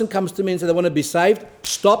 If a person comes to me and says they want to be saved,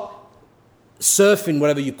 stop surfing,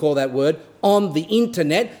 whatever you call that word, on the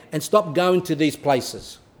internet and stop going to these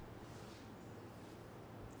places.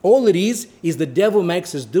 All it is the devil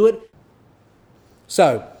makes us do it.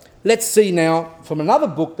 So, let's see now from another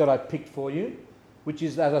book that I picked for you, which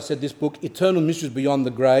is, as I said, this book, Eternal Mysteries Beyond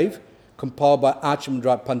the Grave, compiled by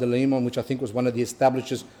Archimandrite Pandalimon, which I think was one of the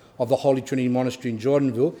establishers of the Holy Trinity Monastery in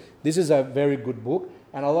Jordanville. This is a very good book,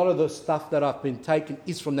 and a lot of the stuff that I've been taking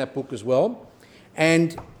is from that book as well.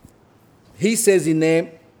 And he says in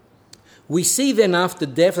there, we see then after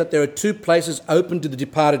death that there are two places open to the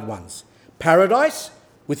departed ones. Paradise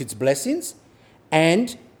with its blessings,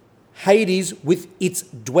 and Hades with its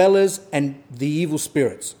dwellers and the evil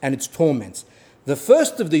spirits and its torments. The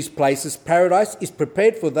first of these places, paradise, is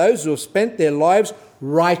prepared for those who have spent their lives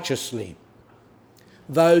righteously.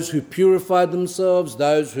 Those who purified themselves,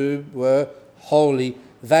 those who were holy,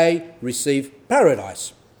 they receive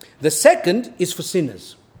paradise. The second is for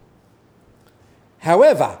sinners.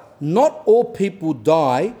 However, not all people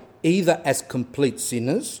die either as complete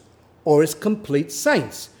sinners or as complete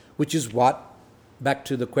saints, which is what, back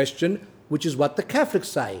to the question, which is what the Catholics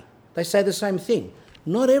say. They say the same thing.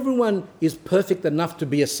 Not everyone is perfect enough to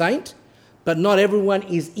be a saint, but not everyone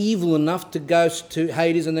is evil enough to go to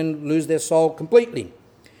Hades and then lose their soul completely.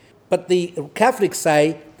 But the Catholics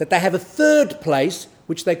say that they have a third place,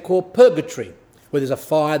 which they call purgatory, where there's a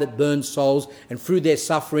fire that burns souls, and through their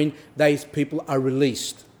suffering, these people are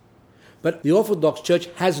released. But the Orthodox Church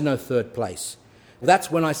has no third place.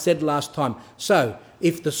 That's when I said last time. So,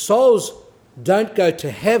 if the souls don't go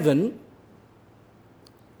to heaven,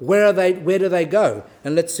 where do they go?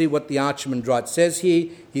 And let's see what the Archimandrite says here.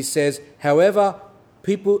 He says, however,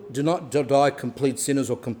 people do not die complete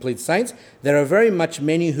sinners or complete saints. There are very much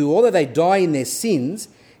many who, although they die in their sins,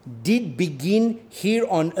 did begin here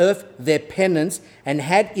on earth their penance, and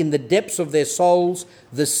had in the depths of their souls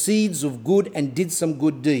the seeds of good, and did some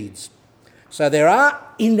good deeds. So there are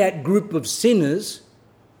in that group of sinners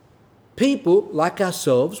people like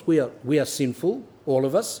ourselves, we are sinful, all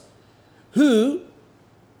of us, who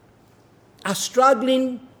are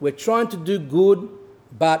struggling. We're trying to do good,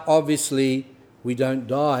 but obviously we don't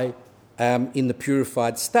die in the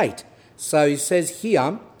purified state. So he says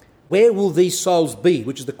here, where will these souls be?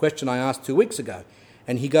 Which is the question I asked 2 weeks ago.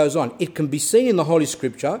 And he goes on, it can be seen in the Holy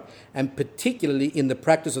Scripture, and particularly in the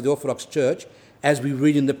practice of the Orthodox Church, as we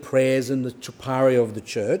read in the prayers and the troparia of the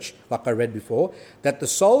Church, like I read before, that the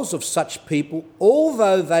souls of such people,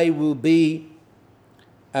 although they will be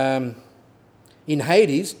in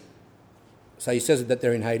Hades, so he says that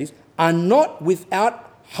they're in Hades, are not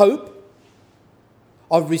without hope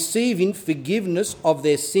of receiving forgiveness of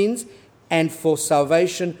their sins and for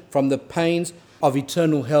salvation from the pains of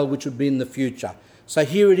eternal hell, which would be in the future. So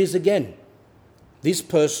here it is again. This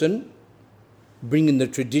person bringing the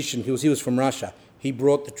tradition, he was from Russia. He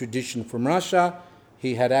brought the tradition from Russia.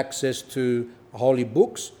 He had access to holy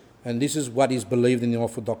books, and this is what is believed in the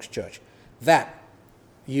Orthodox Church. That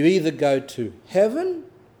you either go to heaven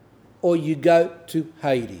or you go to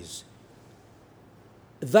Hades.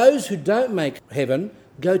 Those who don't make heaven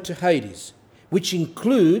go to Hades, which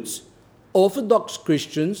includes Orthodox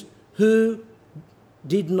Christians who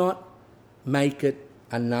did not make it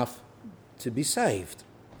enough to be saved.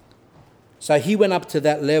 So he went up to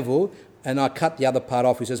that level, and I cut the other part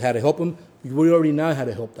off. He says how to help them. We already know how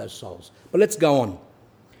to help those souls. But let's go on.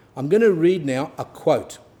 I'm going to read now a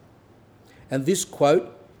quote. And this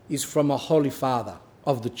quote is from a Holy Father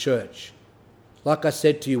of the Church. Like I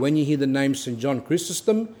said to you, when you hear the name St. John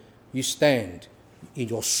Chrysostom, you stand. In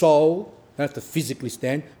your soul, you don't have to physically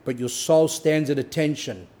stand, but your soul stands at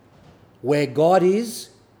attention. Where God is,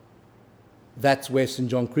 that's where St.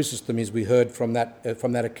 John Chrysostom is, we heard from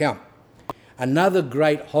that account. Another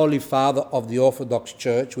great Holy Father of the Orthodox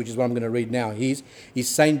Church, which is what I'm going to read now, is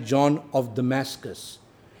St. John of Damascus.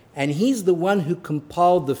 And he's the one who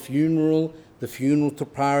compiled the funeral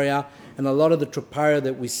troparia, and a lot of the troparia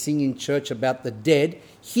that we sing in church about the dead.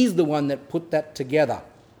 He's the one that put that together.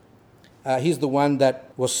 He's the one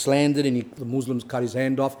that was slandered, and the Muslims cut his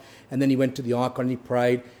hand off, and then he went to the icon and he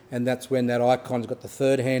prayed, and that's when that icon's got the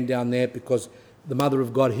third hand down there because the Mother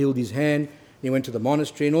of God healed his hand. He went to the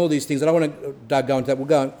monastery and all these things. I don't want to go into that. We'll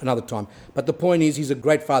go another time. But the point is, he's a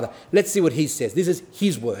great father. Let's see what he says. This is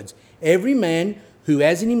his words. Every man who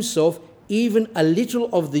has in himself even a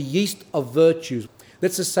little of the yeast of virtues.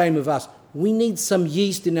 That's the same of us. We need some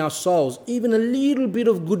yeast in our souls, even a little bit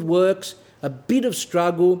of good works, a bit of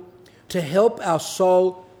struggle to help our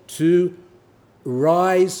soul to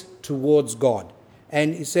rise towards God.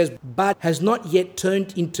 And he says, but has not yet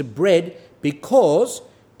turned into bread because,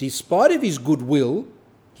 despite of his goodwill,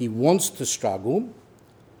 he wants to struggle.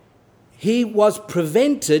 He was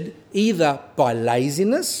prevented either by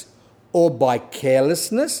laziness or by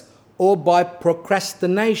carelessness or by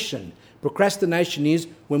procrastination. Procrastination is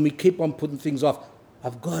when we keep on putting things off.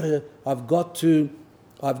 I've got to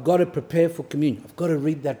prepare for communion. I've got to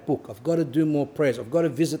read that book. I've got to do more prayers. I've got to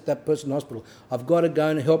visit that person in the hospital. I've got to go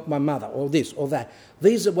and help my mother, or this, or that.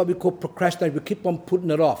 These are what we call procrastination. We keep on putting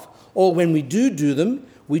it off. Or when we do them,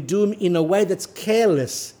 we do them in a way that's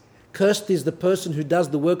careless. Cursed is the person who does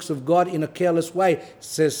the works of God in a careless way. It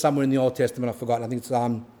says somewhere in the Old Testament, I've forgotten. I think it's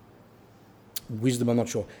Wisdom, I'm not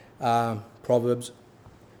sure. Proverbs.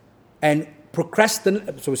 And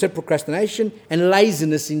so we said procrastination and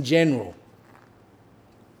laziness in general.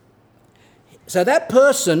 So that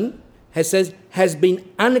person has been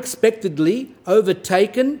unexpectedly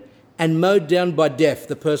overtaken and mowed down by death.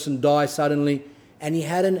 The person dies suddenly, and he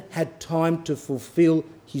hadn't had time to fulfill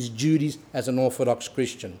his duties as an Orthodox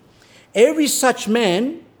Christian. Every such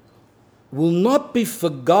man will not be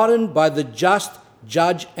forgotten by the just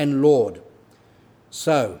judge and Lord.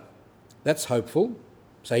 So that's hopeful.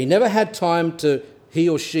 So he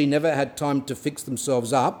or she never had time to fix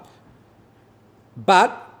themselves up,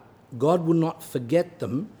 but God will not forget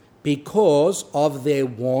them because of their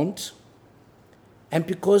want and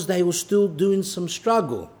because they were still doing some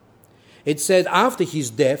struggle. It said after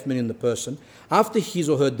his death, meaning the person, after his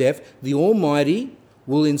or her death, the Almighty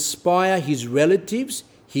will inspire his relatives,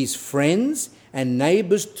 his friends and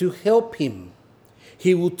neighbours to help him.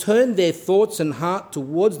 He will turn their thoughts and heart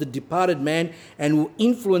towards the departed man and will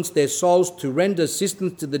influence their souls to render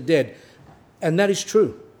assistance to the dead. And that is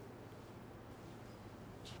true.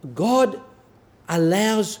 God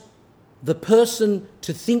allows the person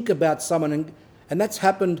to think about someone, and that's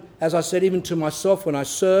happened, as I said, even to myself when I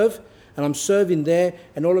serve. and I'm serving there,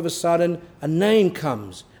 and all of a sudden a name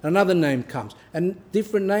comes, another name comes, and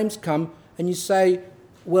different names come, and you say,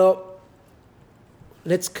 well,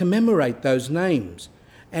 let's commemorate those names.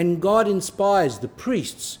 And God inspires the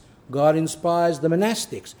priests, God inspires the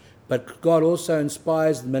monastics, but God also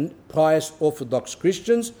inspires the pious Orthodox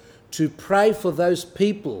Christians to pray for those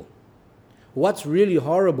people. What's really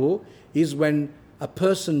horrible is when a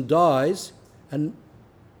person dies and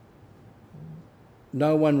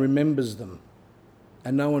no one remembers them.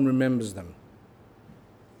 And no one remembers them.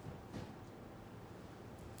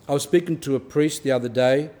 I was speaking to a priest the other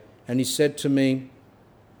day, and he said to me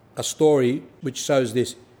a story which shows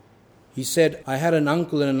this. He said, I had an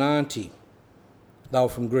uncle and an auntie. They were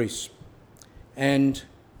from Greece. And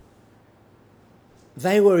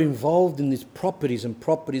they were involved in these properties all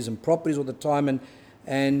the time,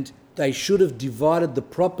 and they should have divided the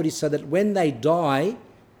property so that when they die,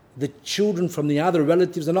 the children from the other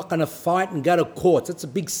relatives are not going to fight and go to courts. That's a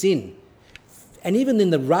big sin. And even in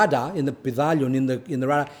the Rada, in the Pidalion, in the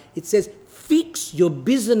Rada, it says, fix your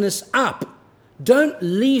business up. Don't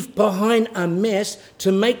leave behind a mess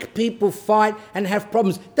to make people fight and have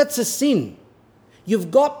problems. That's a sin.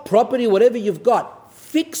 You've got property, whatever you've got,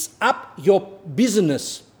 fix up your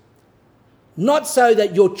business. Not so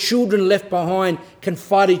that your children left behind can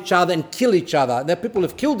fight each other and kill each other. That people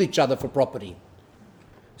have killed each other for property.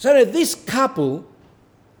 So this couple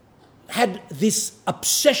had this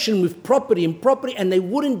obsession with property, and they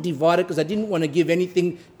wouldn't divide it because they didn't want to give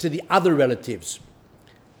anything to the other relatives.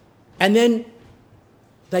 And then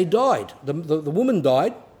they died. The woman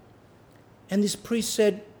died, and this priest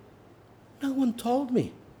said, no one told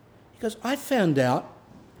me. He goes, I found out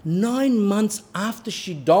 9 months after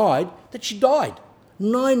she died that she died.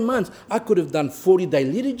 9 months. I could have done 40-day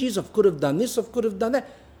liturgies, I could have done this, I could have done that.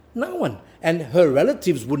 No one. And her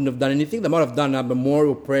relatives wouldn't have done anything. They might have done a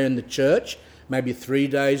memorial prayer in the church, maybe 3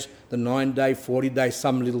 days, the 9-day, 40-day,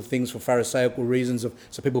 some little things for pharisaical reasons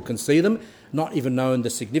so people can see them, not even knowing the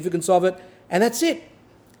significance of it. And that's it.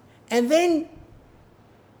 And then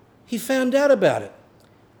he found out about it.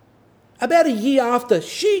 About a year after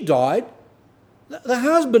she died, the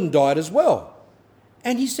husband died as well.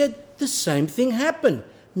 And he said, the same thing happened.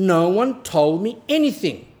 No one told me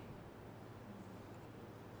anything.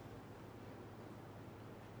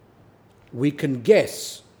 We can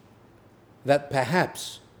guess that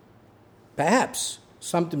perhaps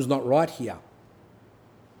something's not right here.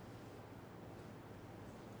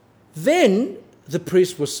 Then the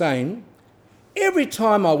priest was saying, every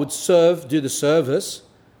time I would do the service,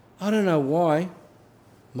 I don't know why,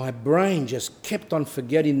 my brain just kept on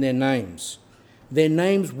forgetting their names. Their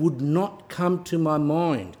names would not come to my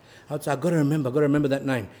mind. I would say, I've got to remember that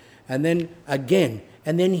name. And then again,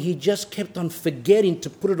 and then he just kept on forgetting to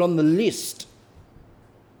put it on the list.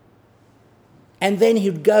 And then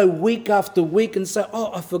he'd go week after week and say,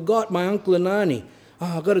 oh, I forgot my uncle and auntie.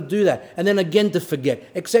 Oh, I've got to do that. And then again to forget,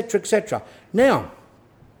 etc., etc. Now,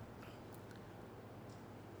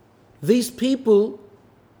 these people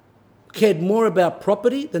cared more about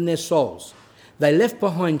property than their souls. They left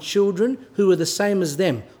behind children who were the same as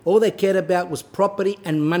them. All they cared about was property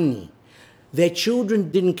and money. Their children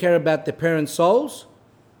didn't care about their parents' souls.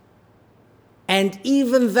 And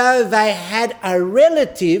even though they had a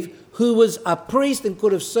relative who was a priest and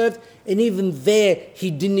could have served, and even there he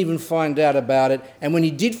didn't even find out about it. And when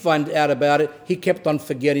he did find out about it, he kept on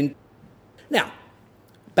forgetting. Now,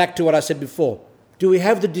 back to what I said before. Do we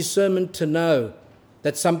have the discernment to know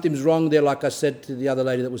that something's wrong there, like I said to the other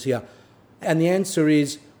lady that was here? And the answer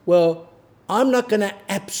is, well, I'm not going to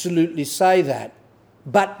absolutely say that,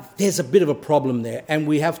 but there's a bit of a problem there, and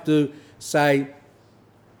we have to say,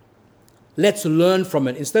 let's learn from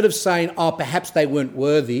it. Instead of saying, oh, perhaps they weren't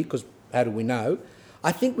worthy, because how do we know?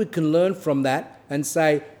 I think we can learn from that and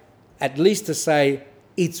say, at least to say,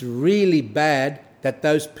 it's really bad that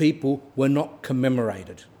those people were not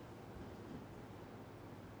commemorated.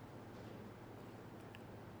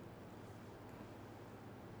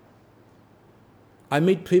 I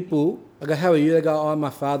meet people, I go, how are you? They go, oh, my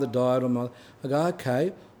father died. I go,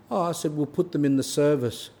 okay. Oh, I said, we'll put them in the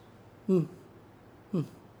service. Like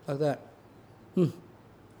that.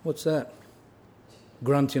 What's that?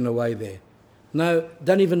 Grunting away there. No,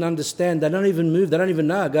 don't even understand. They don't even move. They don't even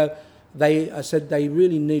know. I said, they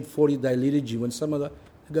really need 40-day liturgy. When some of the,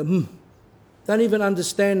 I go, don't even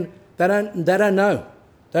understand. They don't know.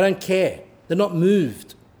 They don't care. They're not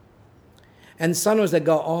moved. And sometimes they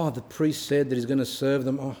go, oh, the priest said that he's going to serve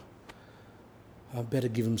them. Oh, I better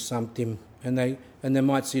give him something. And they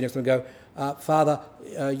might see you next time and go, Father,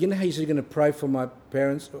 you know how you said you're going to pray for my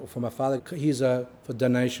parents or for my father? Here's for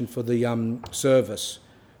donation for the service.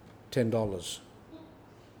 $10.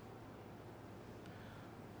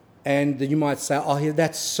 And you might say, oh, yeah,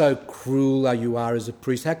 that's so cruel you are as a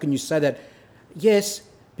priest. How can you say that? Yes,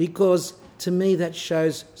 because to me that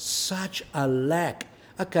shows such a lack.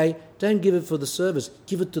 Okay, don't give it for the service.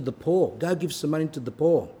 Give it to the poor. Go give some money to the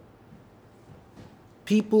poor.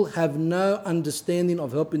 People have no understanding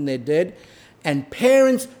of helping their dead, and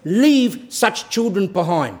parents leave such children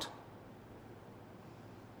behind.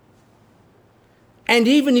 And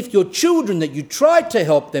even if your children that you tried to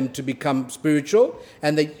help them to become spiritual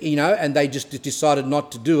and they just decided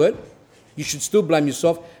not to do it, you should still blame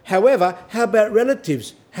yourself. However, how about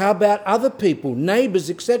relatives? How about other people, neighbours,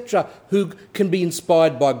 etc., who can be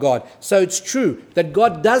inspired by God? So it's true that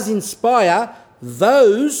God does inspire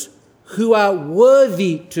those who are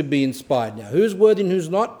worthy to be inspired. Now, who's worthy and who's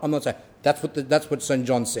not? I'm not saying. That's what St.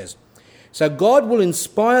 John says. So God will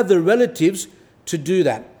inspire the relatives to do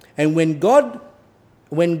that. And when God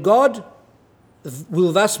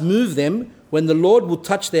will thus move them, when the Lord will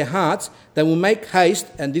touch their hearts, they will make haste,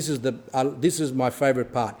 and this is my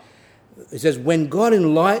favourite part. It says, when God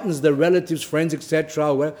enlightens the relatives, friends,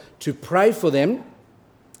 etc., to pray for them,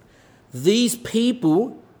 these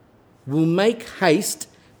people will make haste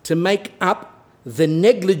to make up the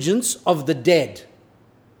negligence of the dead.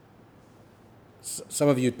 Some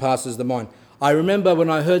of you it passes the mind. I remember when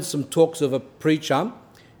I heard some talks of a preacher,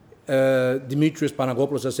 Dimitrios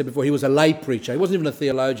Panagopoulos, I said before, he was a lay preacher. He wasn't even a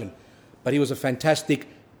theologian, but he was a fantastic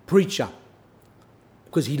preacher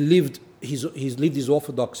because he lived his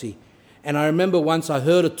orthodoxy. And I remember once I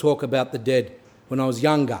heard a talk about the dead when I was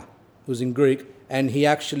younger. It was in Greek, and he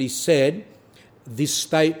actually said this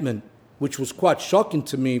statement, which was quite shocking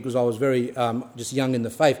to me because I was very just young in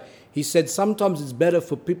the faith. He said, sometimes it's better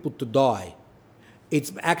for people to die.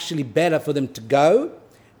 It's actually better for them to go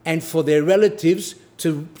and for their relatives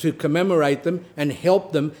to commemorate them and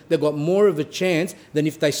help them. They've got more of a chance than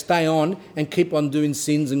if they stay on and keep on doing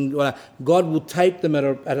sins. And God will take them at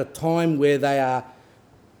a time where they are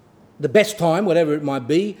the best time, whatever it might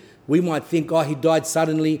be. We might think, oh, he died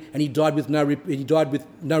suddenly and he died with no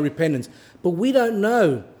repentance. But we don't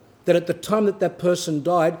know that at the time that person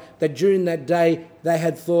died, that during that day they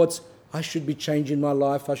had thoughts, I should be changing my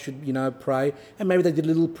life, I should, pray. And maybe they did a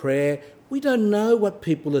little prayer. We don't know what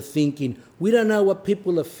people are thinking. We don't know what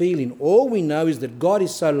people are feeling. All we know is that God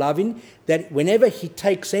is so loving that whenever he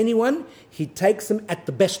takes anyone, he takes them at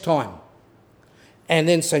the best time. And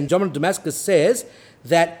then St. John of Damascus says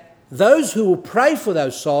that those who will pray for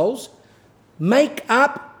those souls make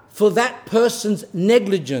up for that person's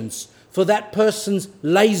negligence, for that person's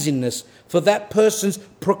laziness, for that person's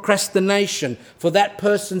procrastination, for that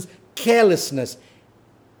person's carelessness.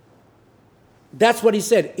 That's what he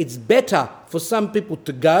said. It's better for some people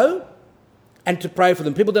to go and to pray for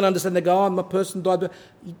them. People don't understand. They go, oh, my person died.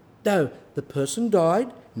 No, the person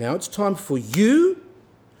died. Now it's time for you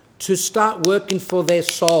to start working for their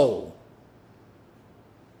soul.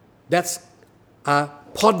 That's a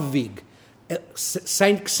podvig.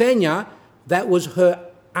 Saint Xenia, that was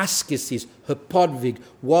her ascesis, her podvig,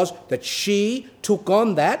 was that she took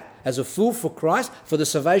on that as a fool for Christ for the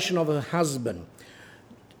salvation of her husband.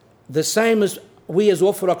 The same as we as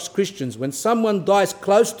Orthodox Christians, when someone dies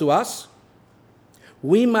close to us,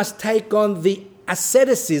 we must take on the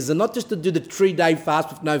asceticism, not just to do the 3-day fast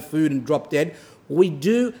with no food and drop dead.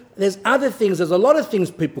 There's other things, there's a lot of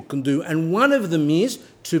things people can do, and one of them is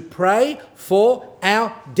to pray for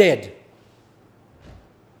our dead.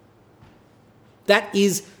 That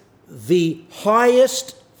is the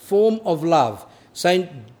highest form of love. St.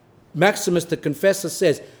 Maximus the Confessor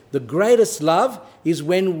says, the greatest love is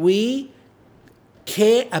when we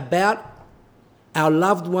care about our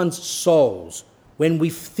loved ones' souls, when we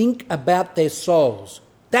think about their souls.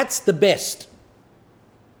 That's the best.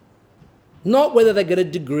 Not whether they get a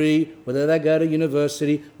degree, whether they go to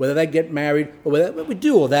university, whether they get married, or whether we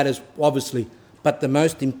do all that, is obviously. But the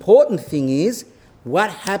most important thing is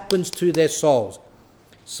what happens to their souls.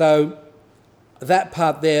 So that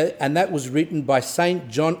part there, and that was written by St.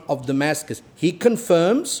 John of Damascus. He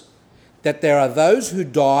confirms that there are those who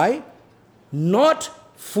die not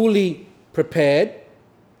fully prepared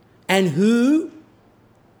and who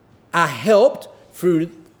are helped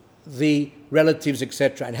through the relatives,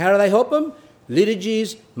 etc. And how do they help them?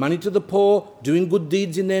 Liturgies, money to the poor, doing good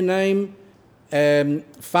deeds in their name,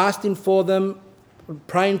 fasting for them,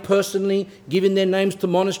 praying personally, giving their names to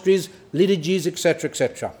monasteries, liturgies, etc.,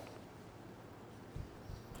 etc.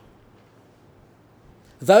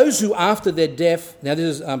 Those who after their death, now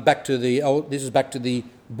this is back to the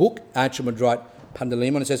book Archimandrite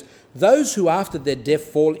Pandalemon. It says, those who after their death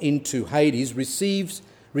fall into Hades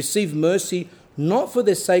receive mercy not for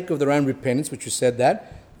the sake of their own repentance, which you said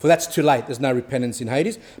that, for that's too late, there's no repentance in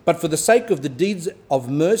Hades, but for the sake of the deeds of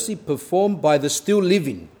mercy performed by the still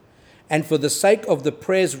living, and for the sake of the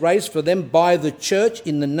prayers raised for them by the church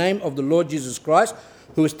in the name of the Lord Jesus Christ,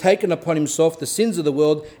 who has taken upon himself the sins of the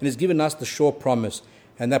world and has given us the sure promise.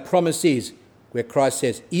 And that promise is where Christ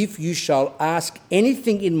says, if you shall ask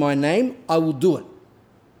anything in my name, I will do it.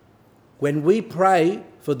 When we pray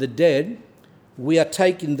for the dead, we are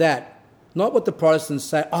taking that, not what the Protestants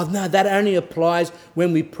say, oh no, that only applies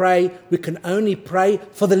when we pray, we can only pray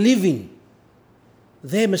for the living.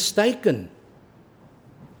 They're mistaken.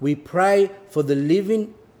 We pray for the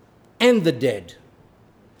living and the dead.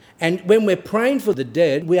 And when we're praying for the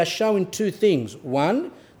dead, we are showing two things.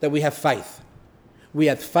 One, that we have faith. We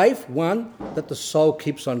have faith, one, that the soul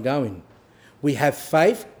keeps on going. We have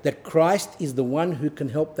faith that Christ is the one who can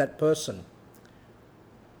help that person.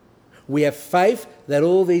 We have faith that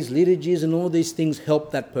all these liturgies and all these things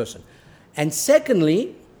help that person. And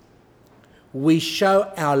secondly, we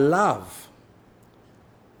show our love.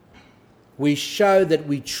 We show that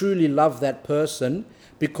we truly love that person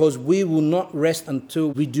because we will not rest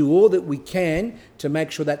until we do all that we can to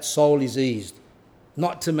make sure that soul is eased.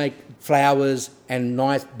 Not to make flowers and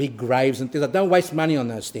nice big graves and things. Don't waste money on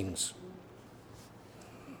those things.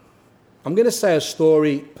 I'm going to say a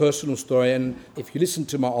story, personal story, and if you listen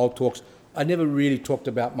to my old talks, I never really talked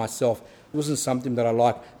about myself. It wasn't something that I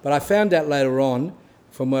liked. But I found out later on,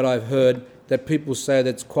 from what I've heard, that people say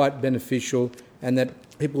that's quite beneficial and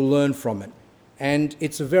that people learn from it. And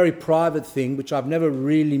it's a very private thing, which I've never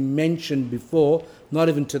really mentioned before, not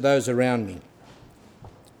even to those around me.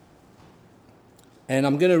 And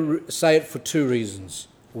I'm going to say it for two reasons.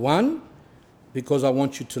 One, because I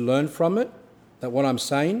want you to learn from it, that what I'm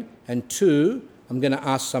saying. And two, I'm going to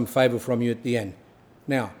ask some favour from you at the end.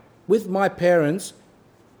 Now, with my parents,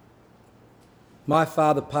 my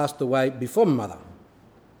father passed away before my mother.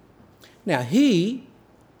 Now, he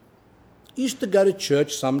used to go to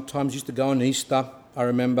church sometimes, used to go on Easter. I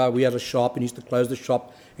remember we had a shop and he used to close the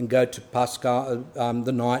shop and go to Pascha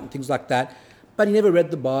the night and things like that. But he never read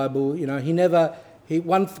the Bible,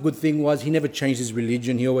 one good thing was he never changed his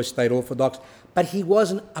religion. He always stayed Orthodox. But he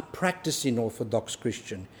wasn't a practicing Orthodox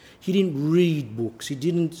Christian. He didn't read books. He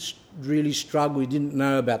didn't really struggle. He didn't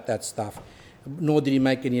know about that stuff, nor did he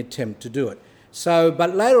make any attempt to do it.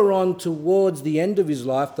 But later on, towards the end of his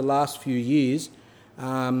life, the last few years,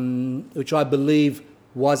 which I believe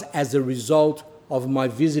was as a result of my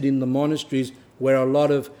visit in the monasteries, where a lot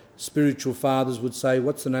of spiritual fathers would say,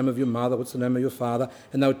 what's the name of your mother, what's the name of your father?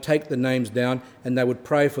 And they would take the names down and they would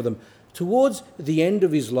pray for them. Towards the end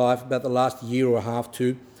of his life, about the last year or a half,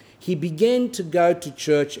 two, he began to go to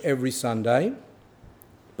church every Sunday,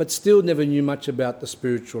 but still never knew much about the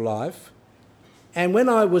spiritual life. And when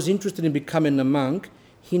I was interested in becoming a monk,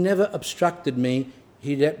 he never obstructed me.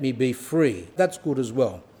 He let me be free. That's good as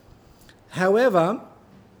well. However,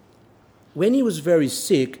 when he was very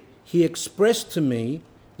sick, he expressed to me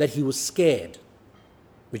that he was scared,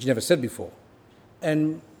 which he never said before.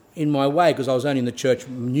 And in my way, because I was only in the church,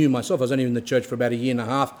 knew myself, I was only in the church for about a year and a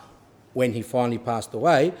half when he finally passed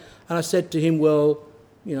away. And I said to him, well,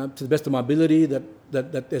 to the best of my ability,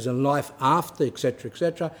 that there's a life after, etc.,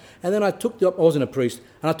 etc. And then I wasn't a priest,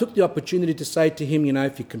 and I took the opportunity to say to him,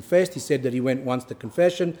 if he confessed, he said that he went once to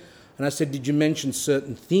confession. And I said, did you mention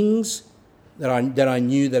certain things that I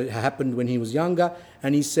knew that had happened when he was younger?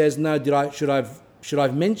 And he says, no, should I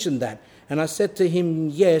have mentioned that? And I said to him,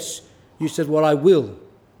 yes. You said, well, I will.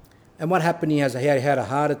 And what happened, he had a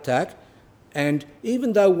heart attack. And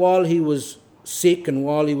even though while he was sick and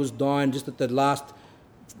while he was dying, just at the last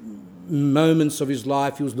moments of his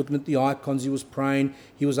life, he was looking at the icons, he was praying,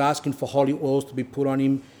 he was asking for holy oils to be put on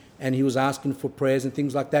him, and he was asking for prayers and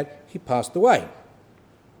things like that, he passed away.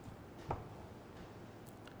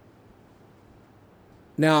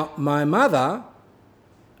 Now, my mother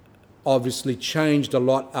obviously changed a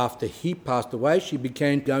lot after he passed away. She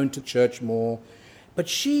began going to church more. But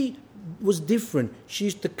she was different. She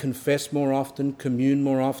used to confess more often, commune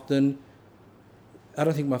more often. I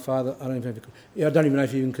don't even know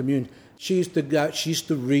if he even communed. She used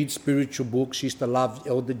to read spiritual books. She used to love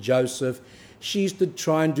Elder Joseph. She used to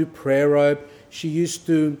try and do prayer rope. She used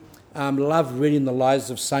to love reading the lives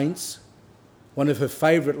of saints. One of her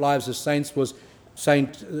favourite lives of saints was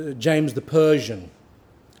Saint James the Persian.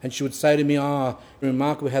 And she would say to me,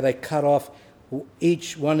 remarkable how they cut off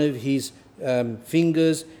each one of his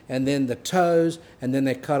fingers and then the toes, and then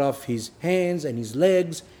they cut off his hands and his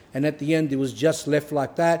legs, and at the end it was just left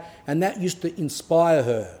like that. And that used to inspire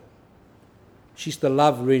her. She used to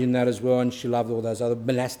love reading that as well, and she loved all those other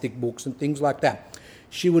monastic books and things like that.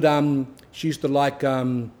 She She used to like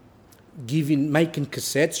making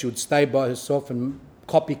cassettes. She would stay by herself and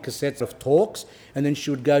copy cassettes of talks, and then she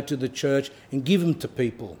would go to the church and give them to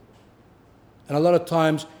people. And a lot of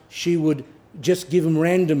times she would just give them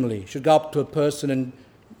randomly. She'd go up to a person and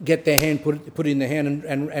get their hand, put it in their hand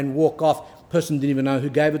and walk off. The person didn't even know who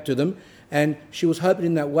gave it to them. And she was hoping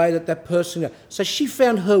in that way that person... So she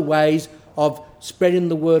found her ways of spreading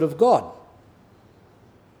the word of God.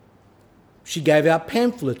 She gave out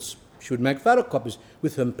pamphlets. She would make photocopies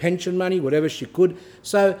with her pension money, whatever she could.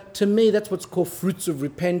 So to me, that's what's called fruits of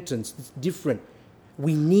repentance. It's different.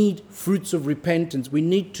 We need fruits of repentance. We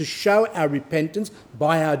need to show our repentance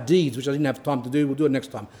by our deeds, which I didn't have time to do. We'll do it next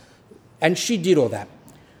time. And she did all that.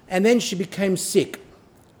 And then she became sick.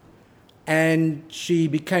 And she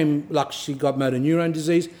got motor neurone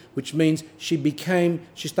disease, which means she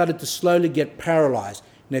started to slowly get paralysed.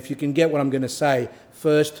 Now, if you can get what I'm going to say,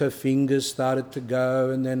 first her fingers started to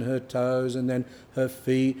go, and then her toes, and then her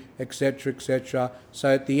feet, etc., etc.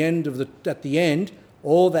 So at the end,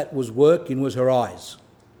 all that was working was her eyes.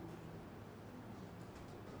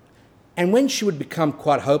 And when she would become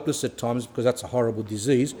quite hopeless at times, because that's a horrible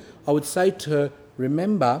disease, I would say to her,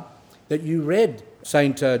 remember that you read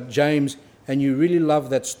St. James and you really love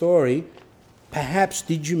that story. Perhaps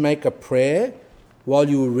did you make a prayer while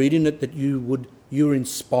you were reading it that you were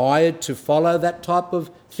inspired to follow that type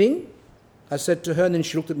of thing? I said to her, and then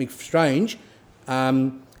she looked at me strange,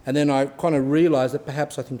 and then I kind of realised that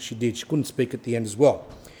perhaps I think she did. She couldn't speak at the end as well.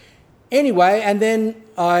 Anyway, and then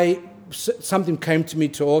something came to me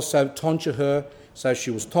to also tonsure her. So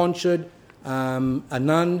she was tonsured, a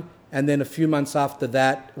nun, and then a few months after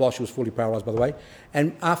that, she was fully paralysed, by the way,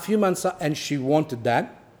 and a few months, and she wanted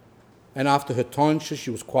that. And after her tonsure, she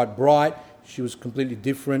was quite bright. She was completely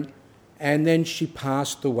different. And then she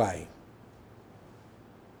passed away.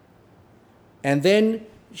 And then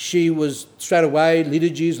she was straight away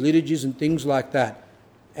liturgies and things like that.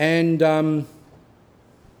 And I'm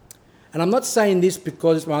not saying this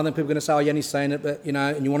because other people are going to say, Yanni's saying it, but,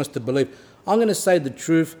 and you want us to believe. I'm going to say the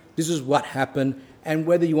truth. This is what happened. And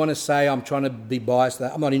whether you want to say I'm trying to be biased,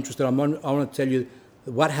 I'm not interested. I want to tell you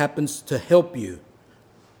what happens to help you.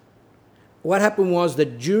 What happened was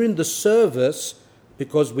that during the service,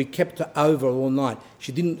 because we kept her over all night,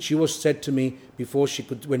 she was said to me before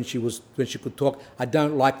when she could talk, I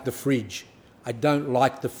don't like the fridge. I don't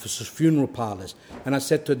like the funeral parlours. And I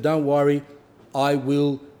said to her, don't worry, I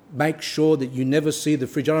will make sure that you never see the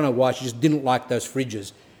fridge. I don't know why, she just didn't like those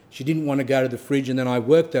fridges. She didn't want to go to the fridge, and then I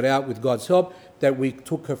worked it out with God's help that we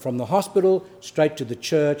took her from the hospital straight to the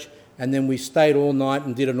church, and then we stayed all night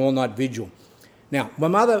and did an all-night vigil. Now, my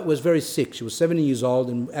mother was very sick. She was 70 years old,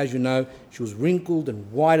 and as you know, she was wrinkled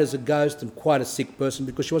and white as a ghost and quite a sick person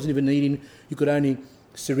because she wasn't even eating. You could only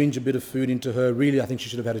syringe a bit of food into her. Really, I think she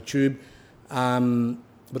should have had a tube,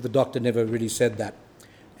 but the doctor never really said that.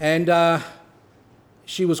 And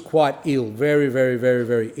she was quite ill, very, very, very,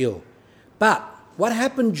 very ill. But what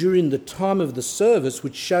happened during the time of the service,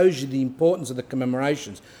 which shows you the importance of the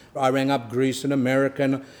commemorations, I rang up Greece and America,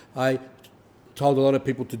 and I told a lot of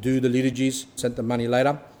people to do the liturgies, sent them money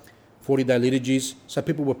later, 40-day liturgies. So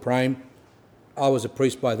people were praying. I was a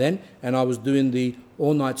priest by then, and I was doing the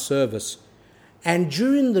all-night service. And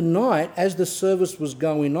during the night, as the service was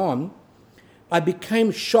going on, I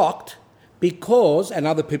became shocked because, and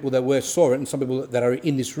other people that saw it, and some people that are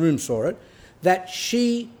in this room saw it, that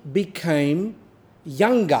she became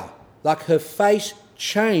younger. Like her face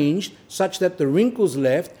changed such that the wrinkles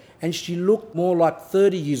left, and she looked more like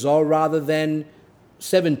 30 years old rather than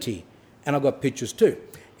 70. And I got pictures too.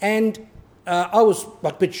 And I was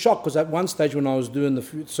a bit shocked because at one stage when I was doing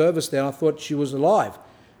the service there, I thought she was alive.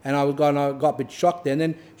 And I got a bit shocked there. And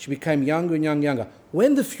then she became younger and younger.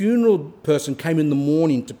 When the funeral person came in the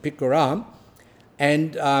morning to pick her up,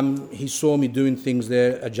 and he saw me doing things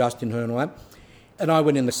there, adjusting her and all that, and I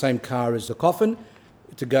went in the same car as the coffin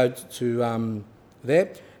to go to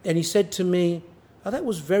there. And he said to me, oh, that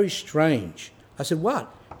was very strange. I said,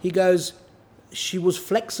 what? He goes, she was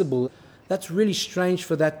flexible. That's really strange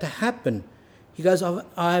for that to happen. He goes,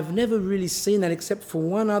 I've never really seen that except for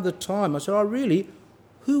one other time. I said, oh, really?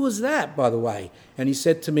 Who was that, by the way? And he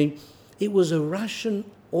said to me, it was a Russian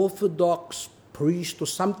Orthodox priest or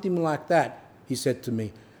something like that, he said to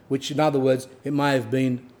me, which in other words, it may have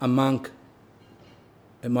been a monk.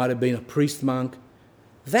 It might have been a priest monk.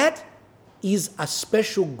 That is a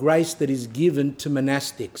special grace that is given to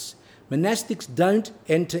monastics. Monastics don't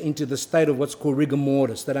enter into the state of what's called rigor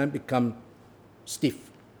mortis. They don't become stiff.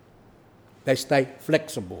 They stay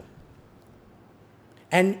flexible.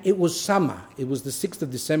 And it was summer. It was the 6th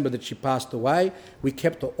of December that she passed away. We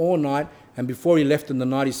kept her all night, And before he left in the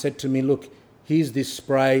night, he said to me, look, here's this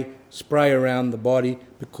spray around the body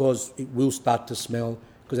because it will start to smell.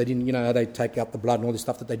 Because they didn't, how they take out the blood and all this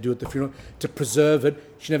stuff that they do at the funeral to preserve it.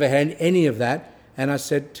 She never had any of that. And I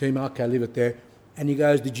said to him, okay, leave it there. And he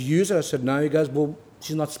goes, did you use it? I said, no. He goes, well,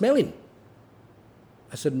 she's not smelling.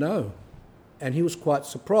 I said, no. And he was quite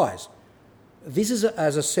surprised. This is,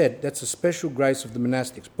 as I said, that's a special grace of the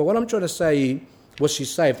monastics. But what I'm trying to say, was she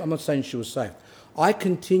saved? I'm not saying she was saved. I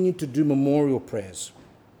continued to do memorial prayers.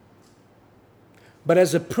 But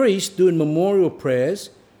as a priest doing memorial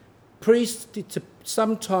prayers, priests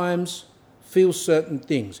sometimes feel certain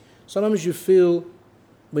things. Sometimes you feel,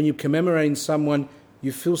 when you're commemorating someone,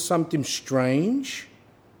 you feel something strange,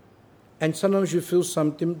 and sometimes you feel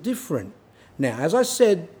something different. Now, as I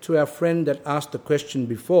said to our friend that asked the question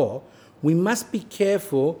before, we must be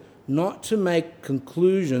careful not to make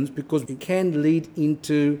conclusions because it can lead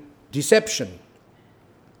into deception.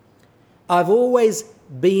 I've always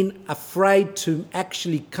been afraid to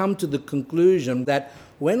actually come to the conclusion that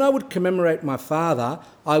when I would commemorate my father,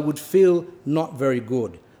 I would feel not very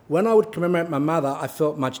good. When I would commemorate my mother, I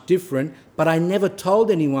felt much different, but I never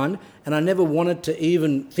told anyone, and I never wanted to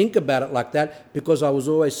even think about it like that because I was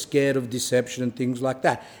always scared of deception and things like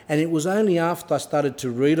that. And it was only after I started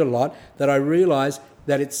to read a lot that I realised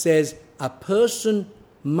that it says a person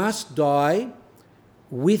must die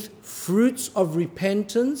with fruits of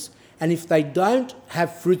repentance, and if they don't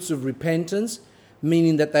have fruits of repentance,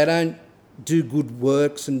 meaning that they don't do good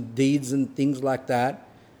works and deeds and things like that,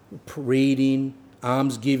 reading,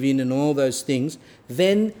 almsgiving and all those things,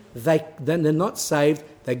 then they're not saved.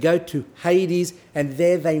 They go to Hades, and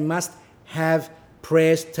there they must have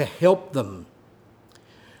prayers to help them.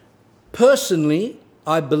 Personally,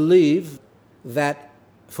 I believe that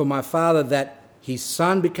for my father, that his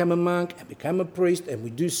son became a monk and became a priest, and we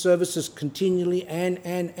do services continually,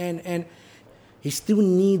 and he still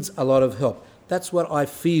needs a lot of help. That's what I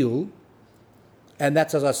feel, and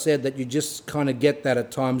that's, as I said, that you just kind of get that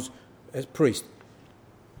at times as priest.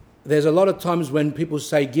 There's a lot of times when people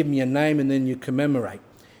say, give me a name, and then you commemorate.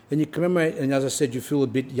 And you commemorate, and as I said, you feel a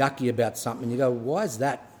bit yucky about something. You go, why is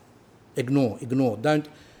that? Ignore, don't.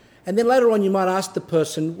 And then later on you might ask the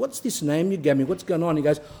person, what's this name you gave me? What's going on? He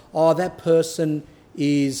goes, oh, that person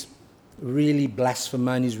is really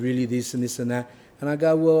blasphemer, and he's really this and this and that. And I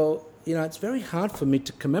go, well, it's very hard for me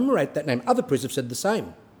to commemorate that name. Other priests have said the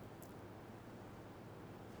same.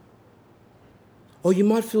 Or you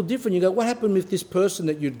might feel different. You go, what happened with this person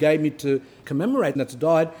that you gave me to commemorate and that's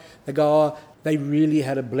died? They go, oh, they really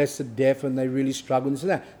had a blessed death and they really struggled and this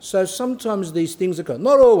and that. So sometimes these things occur.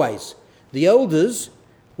 Not always. The elders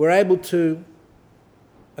were able to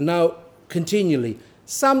know continually.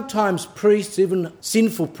 Sometimes priests, even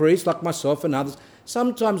sinful priests like myself and others,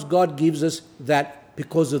 sometimes God gives us that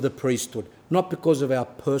because of the priesthood, not because of our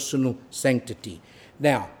personal sanctity.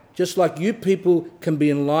 Now, just like you people can be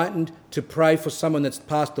enlightened to pray for someone that's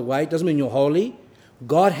passed away, doesn't mean you're holy.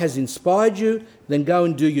 God has inspired you, then go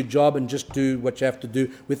and do your job and just do what you have to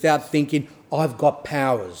do without thinking, I've got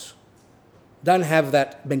powers. Don't have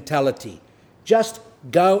that mentality. Just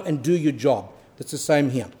go and do your job. That's the same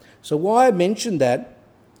here. So why I mentioned that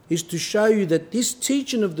is to show you that this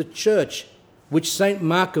teaching of the church, which St.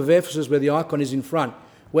 Mark of Ephesus, where the icon is in front,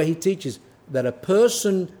 where he teaches that a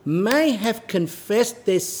person may have confessed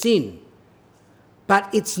their sin,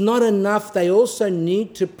 but it's not enough. They also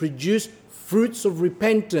need to produce fruits of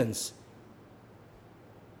repentance.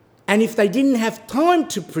 And if they didn't have time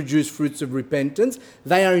to produce fruits of repentance,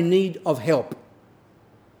 they are in need of help.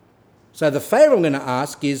 So the favour I'm going to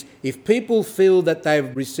ask is, if people feel that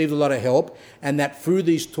they've received a lot of help and that through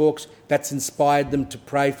these talks that's inspired them to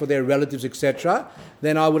pray for their relatives, etc.,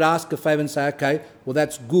 then I would ask a favour and say, okay, well,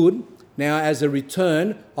 that's good. Now, as a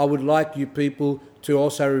return, I would like you people to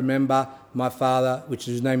also remember my father, which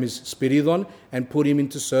his name is Spiridon, and put him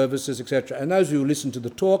into services, etc. And those who listen to the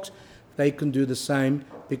talks, they can do the same,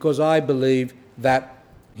 because I believe that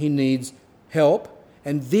he needs help.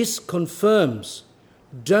 And this confirms,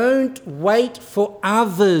 don't wait for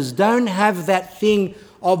others. Don't have that thing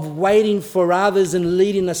of waiting for others and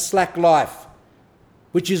leading a slack life,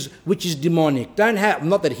 which is demonic. Don't have,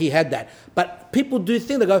 not that he had that, but people do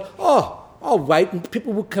think, they go, oh, I'll wait and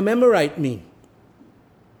people will commemorate me.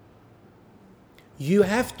 You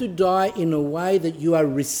have to die in a way that you are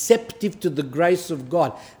receptive to the grace of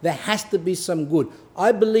God. There has to be some good.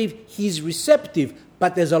 I believe he's receptive,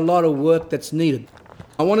 but there's a lot of work that's needed.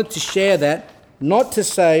 I wanted to share that, not to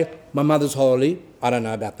say my mother's holy, I don't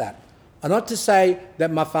know about that. And not to say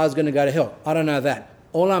that my father's going to go to hell, I don't know that.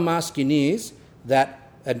 All I'm asking is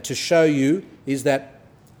that, and to show you, is that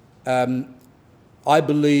I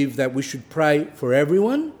believe that we should pray for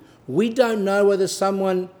everyone. We don't know whether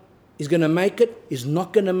someone is going to make it, is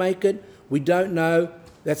not going to make it. We don't know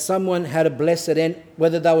that someone had a blessed end,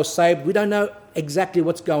 whether they were saved. We don't know exactly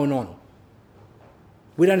what's going on.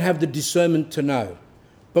 We don't have the discernment to know.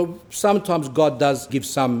 But sometimes God does give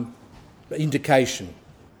some indication.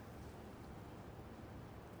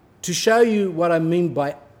 To show you what I mean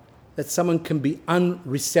by that someone can be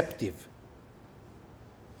unreceptive.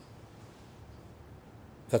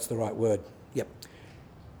 That's the right word. Yep.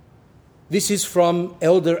 This is from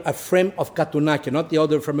Elder Ephraim of Katunaki, not the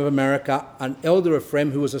Elder Ephraim of America, an Elder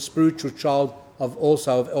Ephraim who was a spiritual child of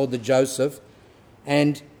Elder Joseph.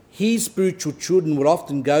 And his spiritual children would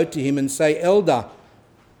often go to him and say, Elder,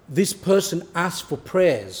 this person asked for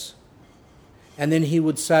prayers. And then he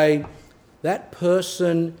would say, that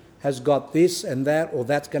person has got this and that, or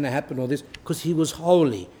that's going to happen, or this, because he was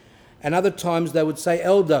holy. And other times they would say,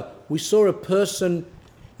 Elder, we saw a person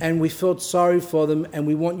and we felt sorry for them and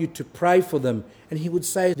we want you to pray for them. And he would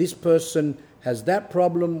say, this person has that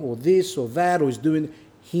problem, or this, or that, or is doing...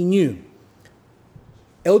 He knew.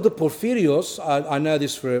 Elder Porphyrios, I know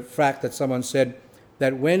this for a fact, that someone said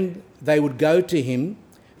that when they would go to him,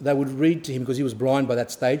 they would read to him, because he was blind by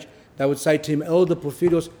that stage, they would say to him, Elder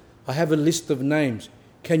Porphyrios, I have a list of names.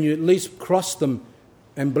 Can you at least cross them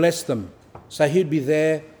and bless them? So he'd be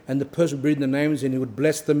there and the person would read the names and he would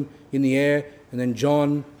bless them in the air. And then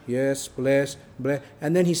John, yes, bless.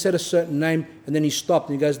 And then he said a certain name and then he stopped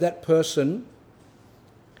and he goes, that person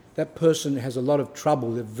has a lot of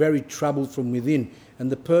trouble. They're very troubled from within.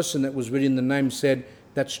 And the person that was reading the name said,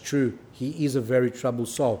 that's true. He is a very troubled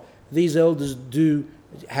soul. These elders do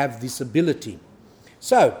have this ability.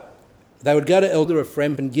 So they would go to Elder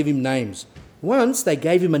Ephraim and give him names. Once they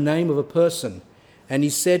gave him a name of a person and he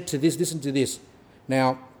said to this, listen to this.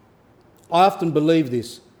 Now, I often believe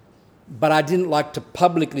this, but I didn't like to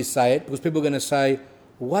publicly say it because people are going to say,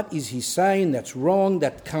 what is he saying? That's wrong.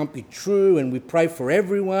 That can't be true. And we pray for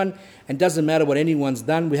everyone. And doesn't matter what anyone's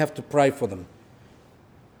done. We have to pray for them.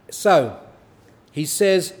 So he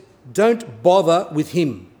says, don't bother with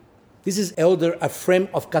him. This is Elder Ephraim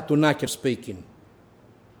of Katunaki speaking.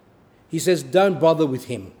 He says, don't bother with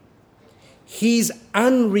him. He's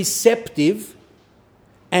unreceptive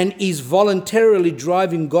and is voluntarily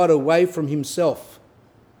driving God away from himself.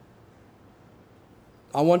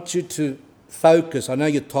 I want you to focus. I know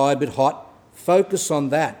you're tired, a bit hot. Focus on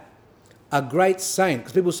that. A great saint.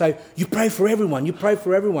 Because people say, you pray for everyone, you pray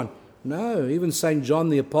for everyone. No, even St. John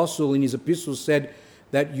the Apostle in his epistles said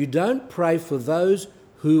that you don't pray for those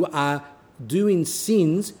who are doing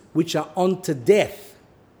sins which are unto death.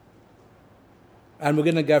 And we're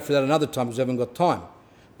going to go through that another time because we haven't got time.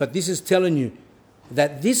 But this is telling you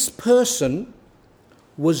that this person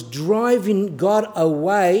was driving God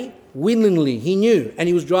away willingly. He knew, and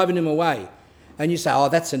he was driving him away. And you say, oh,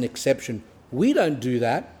 that's an exception. We don't do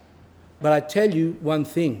that. But I tell you one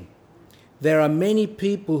thing. There are many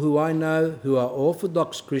people who I know who are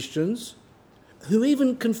Orthodox Christians who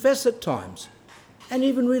even confess at times and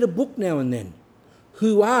even read a book now and then,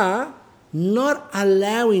 who are not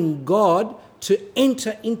allowing God to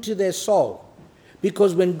enter into their soul.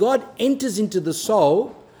 Because when God enters into the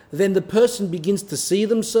soul, then the person begins to see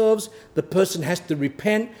themselves, the person has to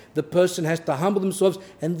repent, the person has to humble themselves,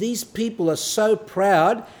 and these people are so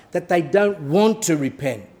proud that they don't want to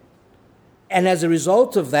repent. And as a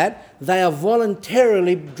result of that, they are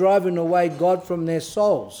voluntarily driving away God from their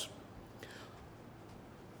souls.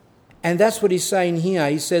 And that's what he's saying here.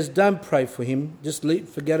 He says, don't pray for him, just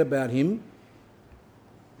forget about him.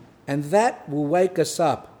 And that will wake us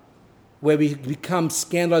up where we become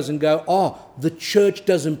scandalized and go, oh, the church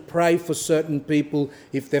doesn't pray for certain people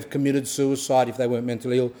if they've committed suicide, if they weren't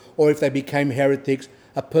mentally ill, or if they became heretics.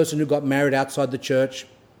 A person who got married outside the church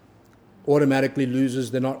automatically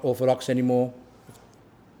loses, they're not Orthodox anymore.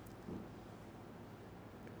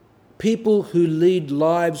 People who lead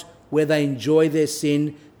lives where they enjoy their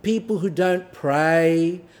sin, people who don't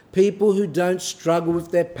pray, people who don't struggle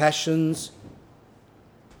with their passions.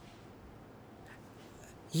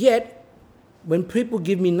 Yet, when people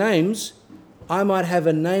give me names, I might have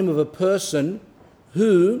a name of a person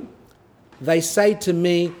who they say to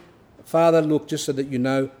me, Father, look, just so that you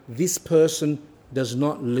know, this person does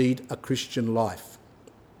not lead a Christian life.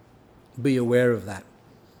 Be aware of that.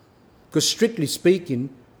 Because strictly speaking,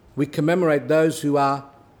 we commemorate those who are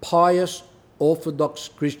pious, Orthodox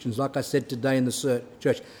Christians. Like I said today in the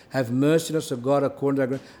church, have mercy on us, O God, according to our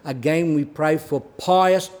grace. Again, we pray for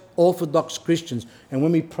pious, Orthodox Christians. And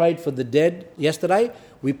when we prayed for the dead yesterday,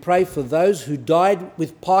 we pray for those who died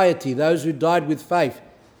with piety, those who died with faith.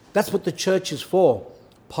 That's what the church is for.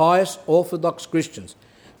 pious Orthodox Christians.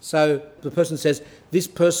 So the person says, this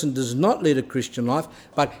person does not lead a Christian life,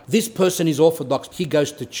 but this person is Orthodox, he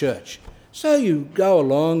goes to church. So you go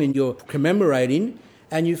along and you're commemorating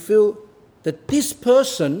and you feel that this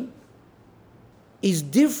person is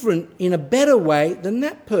different in a better way than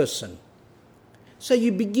that person. So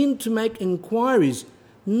you begin to make inquiries.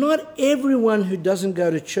 Not everyone who doesn't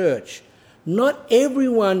go to church, not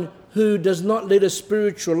everyone who does not lead a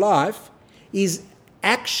spiritual life is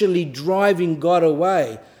actually driving God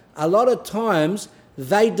away. A lot of times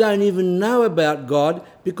they don't even know about God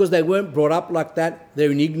because they weren't brought up like that,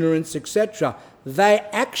 they're in ignorance, etc. They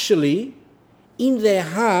actually, in their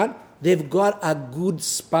heart, they've got a good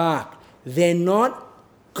spark. They're not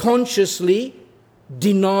consciously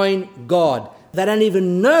denying God. They don't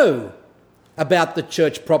even know about the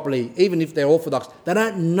church properly, even if they're Orthodox. They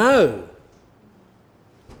don't know.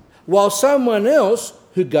 While someone else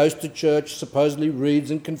who goes to church, supposedly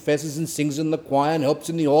reads and confesses and sings in the choir and helps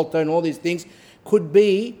in the altar and all these things, could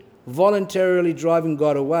be voluntarily driving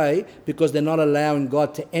God away because they're not allowing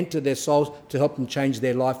God to enter their souls to help them change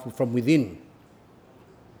their life from within.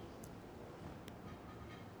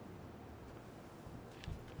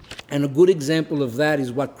 And a good example of that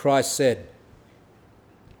is what Christ said.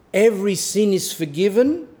 Every sin is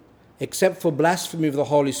forgiven except for blasphemy of the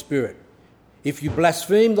Holy Spirit. If you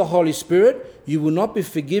blaspheme the Holy Spirit, you will not be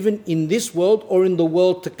forgiven in this world or in the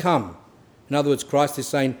world to come. In other words, Christ is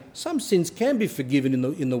saying some sins can be forgiven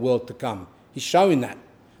in the world to come. He's showing that.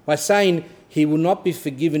 By saying he will not be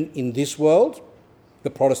forgiven in this world, the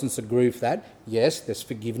Protestants agree with that. Yes, there's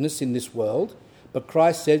forgiveness in this world. But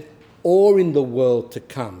Christ said, or in the world to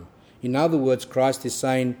come. In other words, Christ is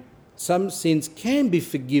saying some sins can be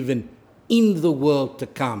forgiven in the world to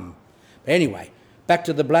come. But anyway, back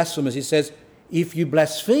to the blasphemers. He says, if you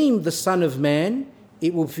blaspheme the Son of Man,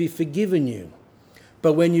 it will be forgiven you.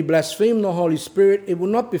 But when you blaspheme the Holy Spirit, it will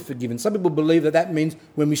not be forgiven. Some people believe that means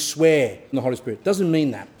when we swear in the Holy Spirit. It doesn't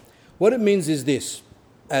mean that. What it means is this,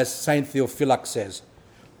 as St. Theophylact says.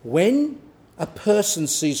 When a person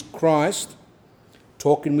sees Christ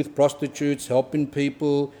talking with prostitutes, helping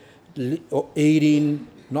people, or eating,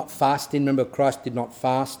 not fasting. Remember, Christ did not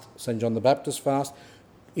fast. St. John the Baptist fast.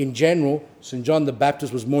 In general, St. John the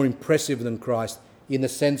Baptist was more impressive than Christ in the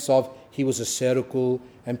sense of he was ascetical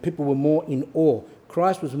and people were more in awe.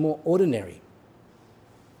 Christ was more ordinary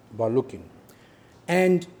by looking.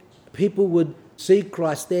 And people would see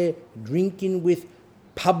Christ there drinking with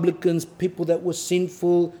publicans, people that were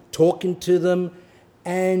sinful, talking to them,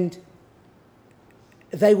 and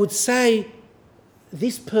they would say,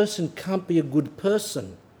 this person can't be a good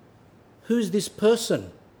person. Who's this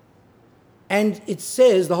person? And it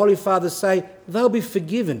says, the Holy Fathers say, they'll be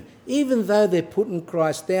forgiven. Even though they're putting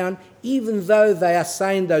Christ down, even though they are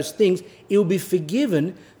saying those things, it will be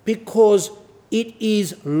forgiven because it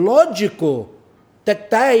is logical that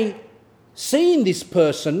they, seeing this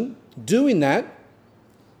person doing that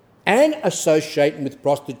and associating with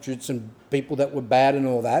prostitutes and people that were bad and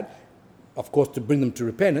all that, of course to bring them to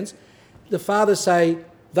repentance, the Fathers say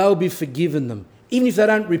they'll be forgiven them. Even if they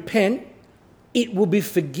don't repent, it will be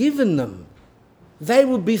forgiven them. They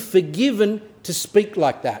will be forgiven to speak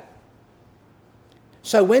like that.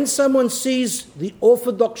 So when someone sees the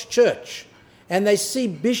Orthodox Church and they see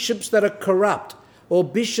bishops that are corrupt or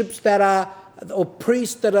bishops that are, or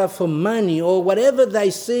priests that are for money or whatever they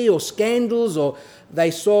see, or scandals, or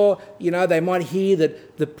they saw, they might hear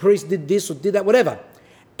that the priest did this or did that, whatever.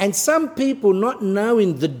 And some people, not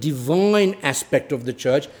knowing the divine aspect of the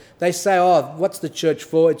church, they say, oh, what's the church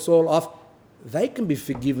for? It's all off. They can be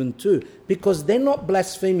forgiven too, because they're not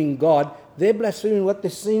blaspheming God. They're blaspheming what they're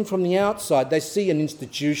seeing from the outside. They see an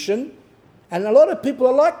institution, and a lot of people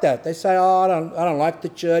are like that. They say, oh, I don't like the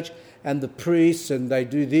church and the priests, and they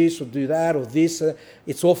do this or do that or this.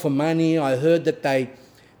 It's all for money. I heard that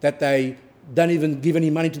they don't even give any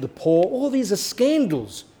money to the poor. All these are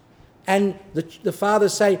scandals. And the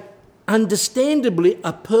Fathers say, understandably,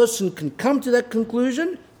 a person can come to that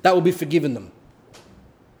conclusion, that will be forgiven them.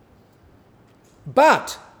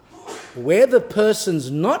 But where the person's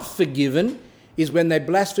not forgiven is when they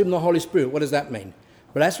blaspheme the Holy Spirit. What does that mean?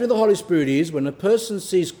 Blasphemy of the Holy Spirit is when a person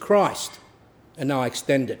sees Christ, and now I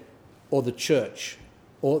extend it, or the church,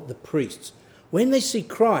 or the priests. When they see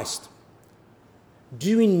Christ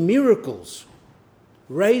doing miracles,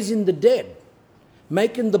 raising the dead,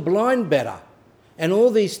 making the blind better, and all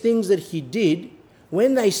these things that he did,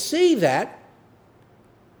 when they see that,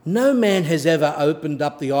 no man has ever opened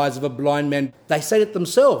up the eyes of a blind man. They say it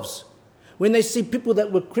themselves. When they see people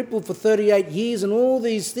that were crippled for 38 years and all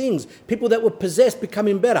these things, people that were possessed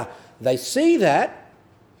becoming better, they see that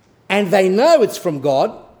and they know it's from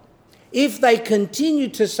God, if they continue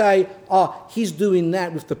to say, oh, he's doing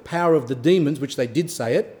that with the power of the demons, which they did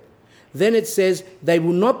say it, then it says they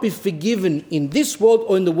will not be forgiven in this world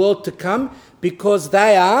or in the world to come, because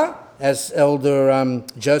they are, as Elder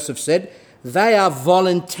Joseph said, they are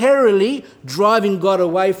voluntarily driving God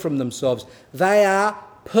away from themselves. They are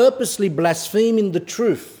purposely blaspheming the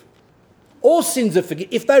truth. All sins are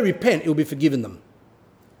forgiven. If they repent, it will be forgiven them.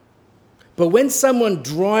 But when someone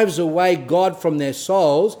drives away God from their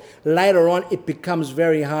souls, later on it becomes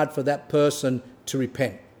very hard for that person to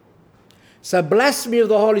repent. So blasphemy of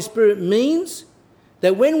the Holy Spirit means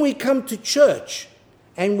that when we come to church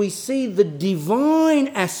and we see the divine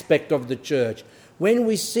aspect of the church, when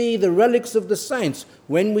we see the relics of the saints,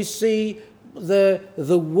 when we see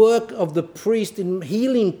the work of the priest in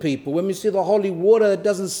healing people, when we see the holy water that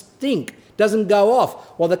doesn't stink, doesn't go off,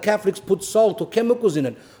 while the Catholics put salt or chemicals in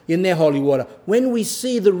it, in their holy water, when we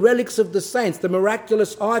see the relics of the saints, the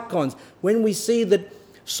miraculous icons, when we see that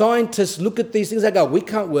scientists look at these things, they go, we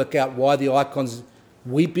can't work out why the icon's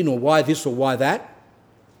weeping or why this or why that.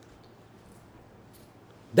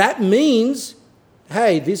 That means,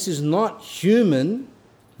 hey, this is not human,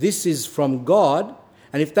 this is from God.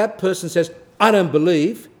 And if that person says, I don't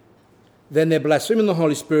believe, then they're blaspheming the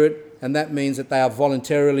Holy Spirit, and that means that they are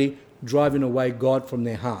voluntarily driving away God from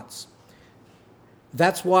their hearts.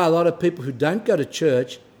 That's why a lot of people who don't go to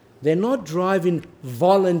church, they're not driving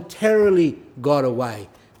voluntarily God away.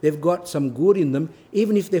 They've got some good in them,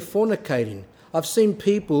 even if they're fornicating. I've seen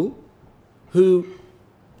people who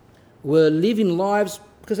were living lives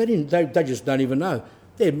because they just don't even know.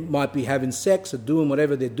 They might be having sex or doing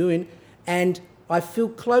whatever they're doing, and I feel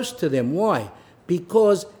close to them. Why?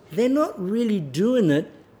 Because they're not really doing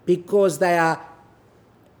it because they are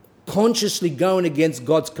consciously going against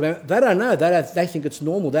God's commandment. They don't know. They think it's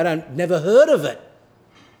normal. They never heard of it.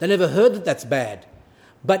 They never heard that that's bad.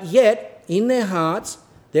 But yet, in their hearts,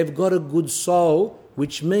 they've got a good soul,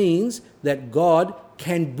 which means that God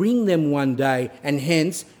can bring them one day. And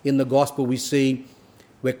hence, in the gospel we see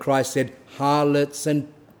where Christ said, harlots and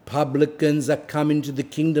publicans are coming to the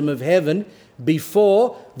kingdom of heaven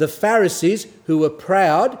before the Pharisees, who were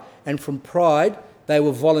proud, and from pride they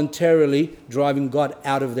were voluntarily driving God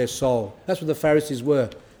out of their soul. That's what the Pharisees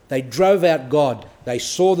were. They drove out God. They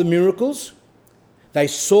saw the miracles. They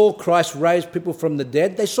saw Christ raise people from the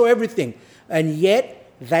dead. They saw everything. And yet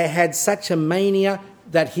they had such a mania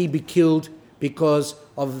that he be killed because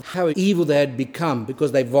of how evil they had become,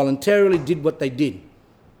 because they voluntarily did what they did.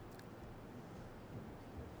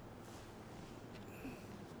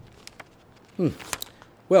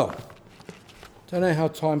 Well, don't know how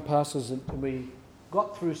time passes and we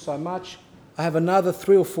got through so much. I have another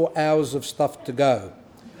 3 or 4 hours of stuff to go.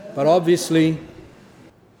 But obviously,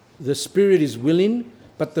 the spirit is willing,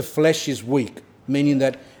 but the flesh is weak, meaning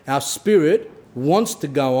that our spirit wants to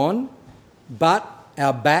go on, but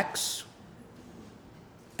our backs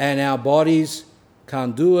and our bodies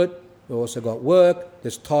can't do it. We've also got work,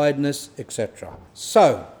 there's tiredness, etc.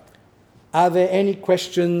 So, are there any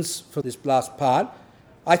questions for this last part?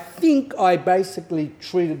 I think I basically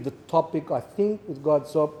treated the topic, with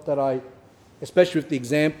God's help, that especially with the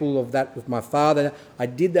example of that with my father, I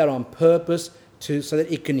did that on purpose so that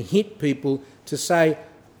it can hit people to say,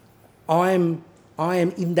 I am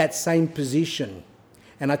in that same position.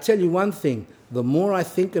 And I tell you one thing, the more I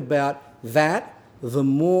think about that, the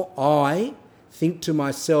more I think to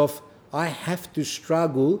myself, I have to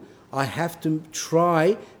struggle, I have to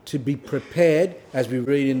try to be prepared, as we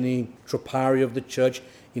read in the Tropari of the church,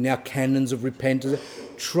 in our canons of repentance,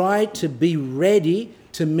 try to be ready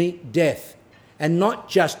to meet death, and not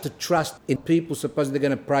just to trust in people supposing they're going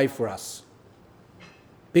to pray for us.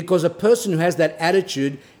 Because a person who has that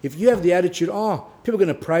attitude, if you have the attitude, people are going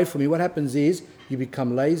to pray for me, what happens is you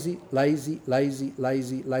become lazy, to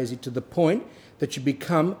the point that you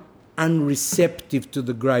become unreceptive to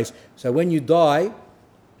the grace. So when you die,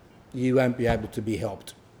 you won't be able to be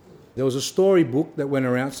helped. There was a storybook that went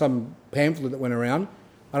around, some pamphlet that went around.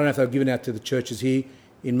 I don't know if they were given out to the churches here.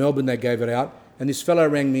 In Melbourne, they gave it out. And this fellow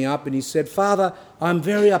rang me up and he said, Father, I'm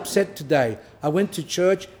very upset today. I went to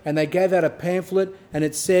church and they gave out a pamphlet and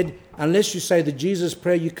it said, unless you say the Jesus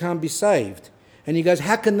prayer, you can't be saved. And he goes,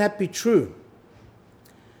 how can that be true?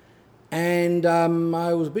 And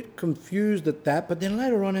I was a bit confused at that. But then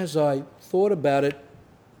later on, as I thought about it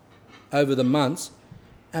over the months,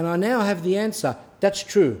 and I now have the answer, that's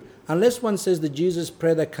true. Unless one says the Jesus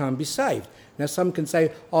prayer, they can't be saved. Now some can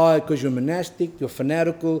say, because you're monastic, you're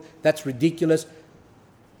fanatical, that's ridiculous.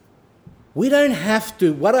 We don't have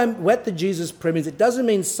to. What the Jesus prayer means, it doesn't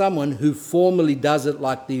mean someone who formally does it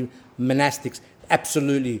like the monastics.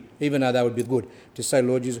 absolutely, even though that would be good, to say,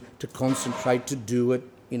 Lord Jesus, to concentrate, to do it,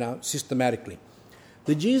 systematically.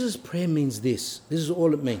 The Jesus prayer means this. This is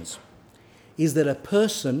all it means. Is that a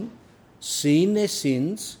person seeing their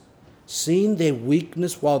sins, seeing their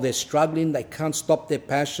weakness while they're struggling, they can't stop their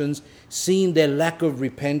passions, seeing their lack of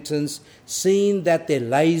repentance, seeing that they're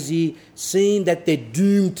lazy, seeing that they're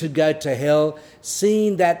doomed to go to hell,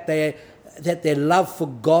 seeing that their love for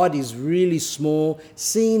God is really small,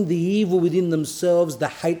 seeing the evil within themselves, the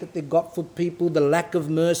hate that they've got for people, the lack of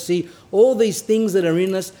mercy, all these things that are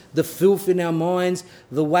in us, the filth in our minds,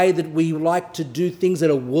 the way that we like to do things that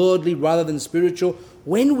are worldly rather than spiritual.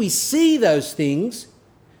 When we see those things,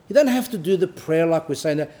 you don't have to do the prayer like we're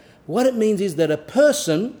saying that. What it means is that a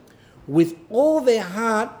person with all their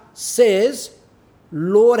heart says,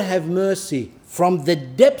 Lord, have mercy, from the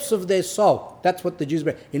depths of their soul. That's what the Jews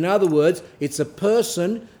pray. In other words, it's a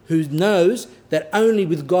person who knows that only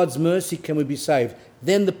with God's mercy can we be saved.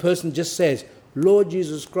 Then the person just says, Lord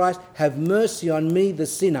Jesus Christ, have mercy on me, the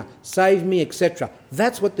sinner. Save me, etc.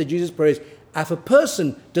 That's what the Jesus prayer is. If a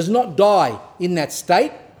person does not die in that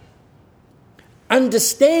state,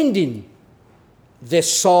 understanding their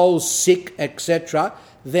soul's sick, etc.,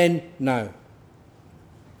 then no.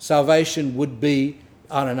 Salvation would be,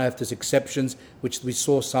 I don't know if there's exceptions, which we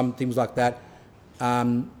saw some things like that.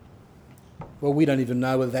 Well, we don't even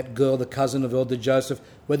know whether that girl, the cousin of Elder Joseph,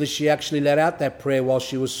 whether she actually let out that prayer while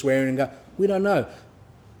she was swearing. We don't know.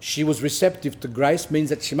 She was receptive to grace, means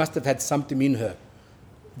that she must have had something in her.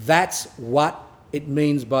 That's what it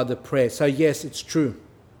means by the prayer. So yes, it's true.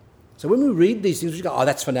 So when we read these things, we go, oh,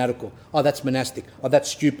 that's fanatical. Oh, that's monastic. Oh, that's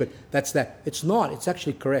stupid. That's that. It's not. It's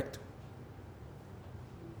actually correct.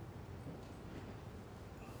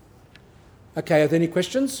 Okay, are there any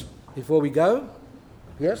questions before we go?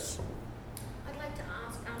 Yes? I'd like to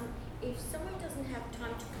ask, if someone doesn't have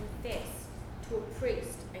time to confess to a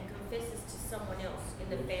priest and confesses to someone else in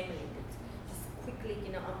the family, that's just quickly,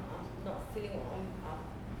 I'm not feeling,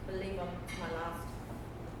 I believe I'm my last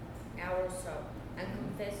hour or so, and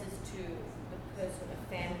confesses to the person,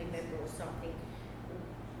 a family member or something,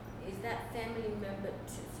 is that family member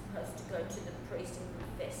supposed to go to the priest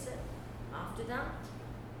and confess it after that?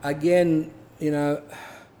 Again,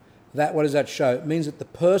 that, what does that show? It means that the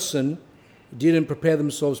person didn't prepare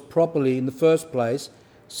themselves properly in the first place,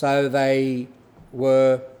 so they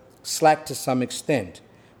were slack to some extent.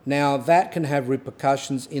 Now, that can have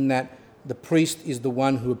repercussions in that the priest is the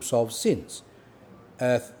one who absolves sins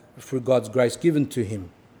through God's grace given to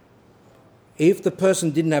him. If the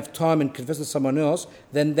person didn't have time and confessed to someone else,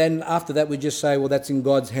 then after that we just say, well, that's in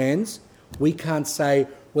God's hands. We can't say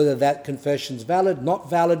whether that confession's valid, not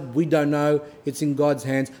valid, we don't know. It's in God's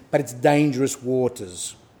hands, but it's dangerous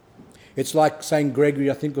waters. It's like St. Gregory,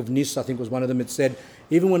 I think of Nice, I think was one of them, it said,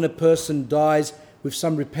 even when a person dies with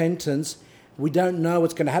some repentance, we don't know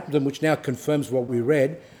what's going to happen to them, which now confirms what we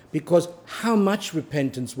read, because how much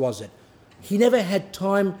repentance was it? He never had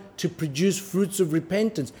time to produce fruits of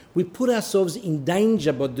repentance. We put ourselves in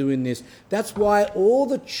danger by doing this. That's why all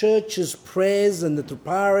the church's prayers and the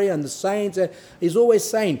Tropari and the saints is always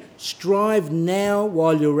saying, strive now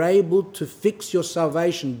while you're able to fix your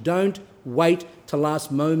salvation. Don't wait to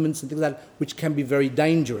last moments and things like that, which can be very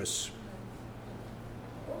dangerous.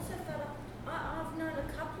 Also, Father, I've known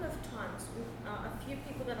a couple of times with a few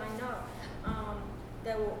people that I know,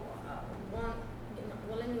 they were one,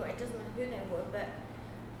 well anyway, it doesn't matter who they were, but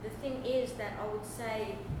the thing is that I would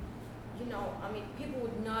say, people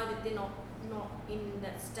would know that they're not in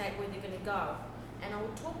that state where they're going to go. And I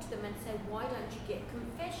would talk to them and say, why don't you get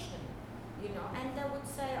confession? And they would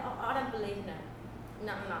say, oh, I don't believe in it.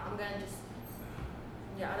 No, I'm going to just,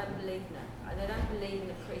 I don't believe in it. They don't believe in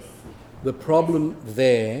the priest. The problem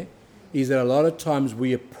there is that a lot of times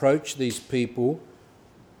we approach these people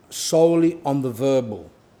solely on the verbal.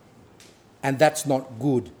 And that's not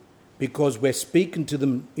good, because we're speaking to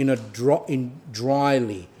them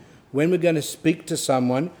dryly. When we're going to speak to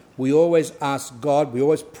someone, we always ask God, we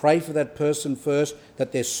always pray for that person first,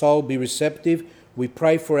 that their soul be receptive. We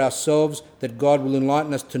pray for ourselves that God will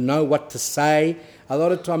enlighten us to know what to say. A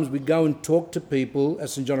lot of times we go and talk to people,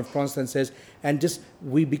 as St. John of Constance says, and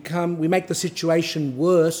we make the situation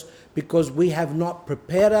worse because we have not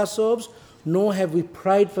prepared ourselves, nor have we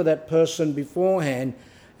prayed for that person beforehand.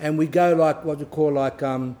 And we go like what we call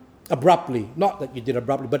abruptly. Not that you did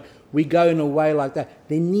abruptly, but we go in a way like that.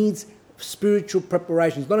 There needs spiritual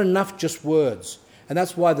preparation. It's not enough just words. And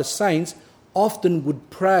that's why the saints often would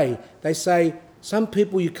pray. They say, some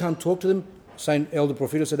people you can't talk to them. St. Elder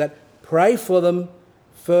Porphyrios said that. Pray for them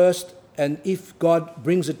first, and if God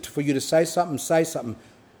brings it for you to say something, say something.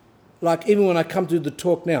 like even when I come to the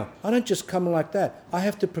talk now, I don't just come like that. I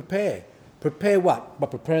have to prepare. Prepare what? By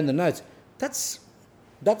preparing the notes. That's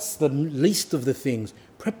the least of the things.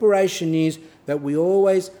 Preparation is that we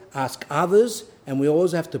always ask others, and we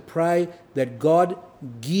always have to pray that God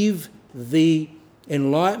give the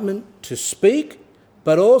enlightenment to speak,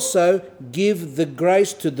 but also give the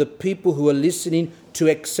grace to the people who are listening to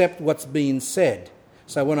accept what's being said.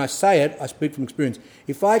 So when I say it, I speak from experience.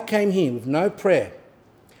 If I came here with no prayer,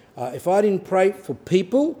 if I didn't pray for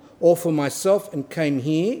people or for myself and came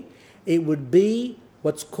here, it would be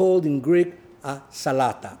what's called in Greek a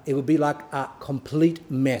salata. It would be like a complete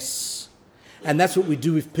mess. And that's what we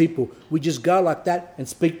do with people. We just go like that and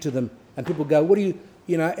speak to them. And people go, what do you...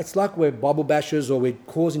 it's like we're Bible bashers or we're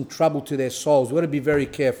causing trouble to their souls. We've got to be very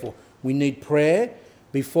careful. We need prayer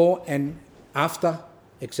before and after,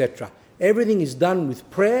 etc. Everything is done with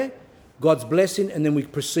prayer, God's blessing, and then we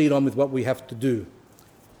proceed on with what we have to do.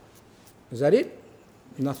 Is that it?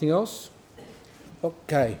 Nothing else?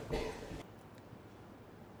 Okay.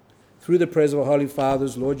 Through the prayers of our Holy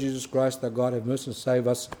Fathers, Lord Jesus Christ, our God, have mercy and save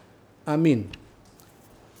us. Amen.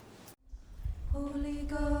 Holy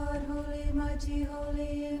God, holy mighty,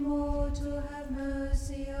 holy immortal, have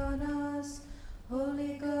mercy on us.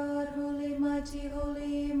 Holy God, holy mighty,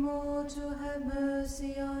 holy immortal, have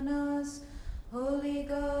mercy on us. Holy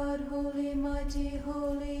God, holy mighty,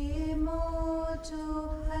 holy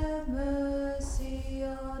immortal, have mercy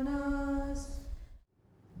on us.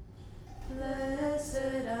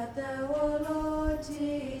 Blessed art thou, O Lord,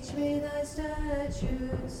 teach me thy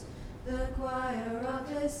statutes. The choir of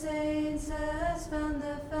the saints has found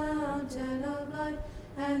the fountain of life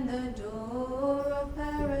and the door of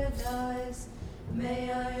paradise.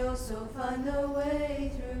 May I also find the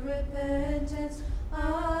way through repentance.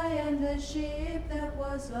 I am the sheep that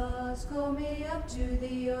was lost. Call me up to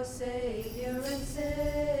thee, O Saviour, and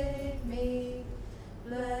save me.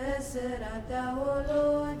 Blessed art thou, O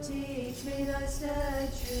Lord, teach me thy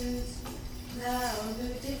statutes. Thou who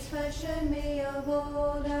didst fashion me of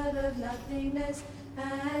old out of nothingness,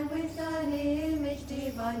 and with thine image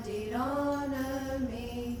divine did honor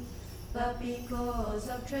me. But because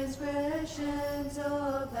of transgressions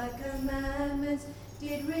of thy commandments,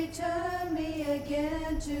 did return me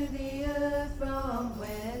again to the earth from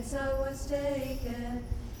whence I was taken.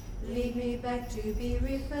 Lead me back to be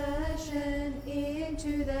refashioned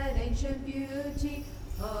into that ancient beauty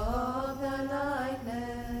of thy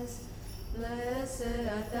likeness. Blessed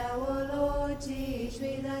art thou, O Lord, teach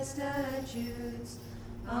me thy statutes.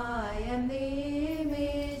 I am the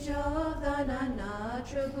image of thine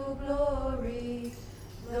unutterable glory.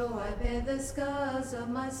 Though I bear the scars of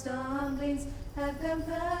my stumblings, have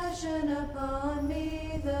compassion upon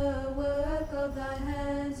me, the work of thy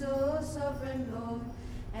hands, O sovereign Lord,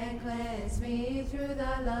 and cleanse me through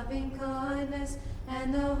thy loving kindness,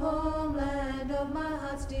 and the homeland of my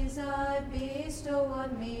heart's desire bestow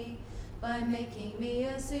on me, by making me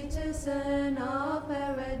a citizen of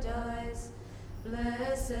paradise.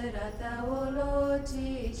 Blessed art thou, O Lord,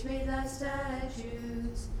 teach me thy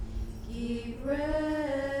statutes. Give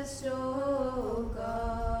rest, O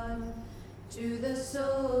God, to the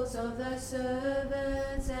souls of thy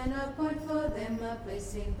servants, and appoint for them a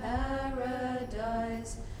place in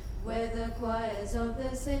paradise, where the choirs of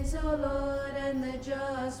the saints, O Lord, and the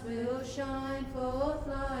just will shine forth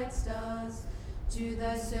like stars. To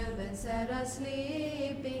thy servants that are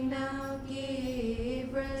sleeping now,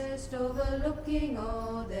 give rest, overlooking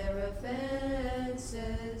all their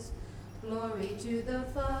offenses. Glory to the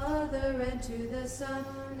Father, and to the Son,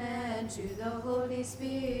 and to the Holy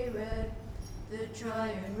Spirit, the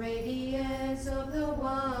triune radiance of the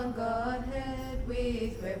one Godhead,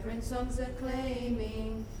 with reverent songs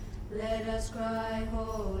acclaiming. Let us cry,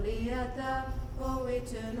 Holy art thou, O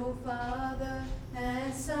eternal Father,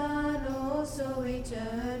 and Son, also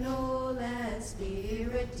eternal, and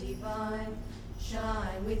Spirit divine.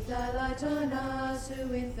 Shine with thy light on us, who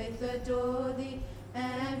with faith adore thee,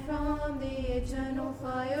 and from the eternal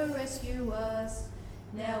fire rescue us,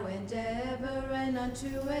 now and ever, and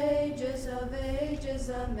unto ages of ages.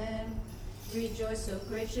 Amen. Rejoice, O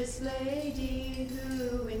gracious Lady,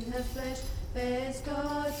 who in her flesh bears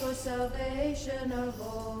God for salvation of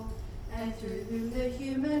all, and through whom the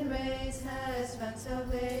human race has found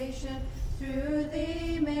salvation. Through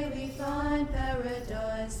thee may we find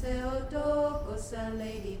paradise, Theotokos, our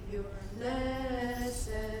Lady pure and blessed.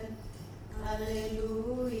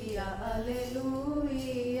 Alleluia,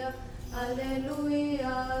 alleluia,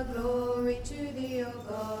 alleluia, glory to thee, O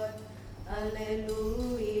God.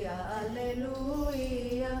 Alleluia,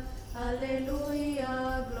 alleluia,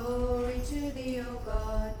 alleluia, glory to thee, O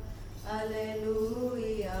God.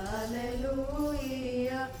 Alleluia, alleluia.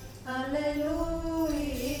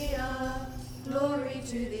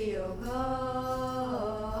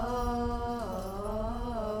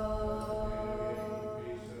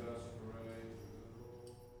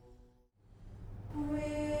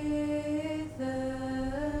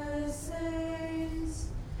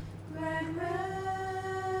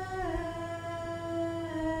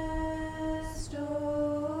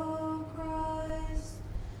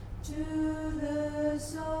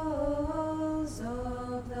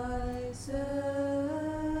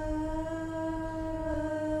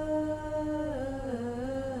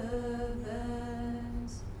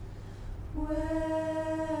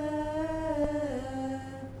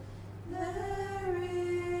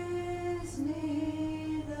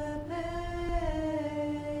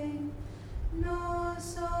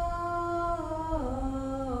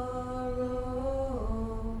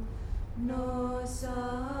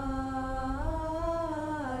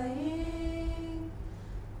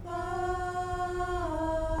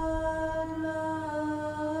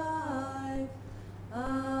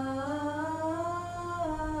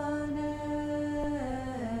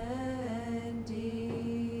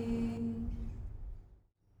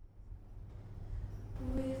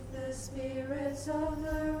 spirits of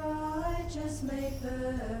the righteous made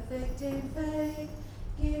perfect in faith.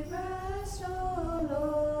 Give rest, O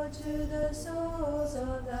Lord, to the souls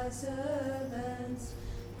of thy servants,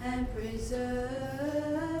 and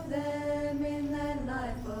preserve them in that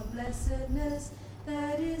life of blessedness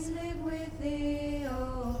that is lived with thee,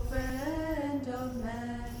 O friend of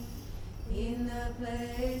man. In the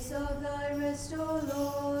place of thy rest, O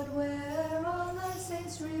Lord, where all thy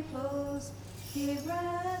saints repose, give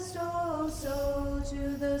rest also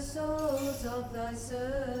to the souls of thy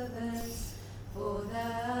servants, for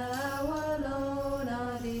thou alone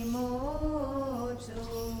art immortal.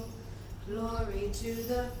 Glory to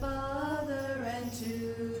the Father, and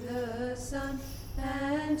to the Son,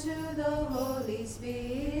 and to the Holy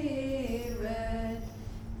Spirit.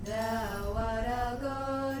 Thou art our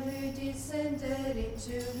God, who descended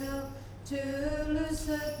into hell to loose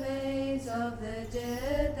the pains of the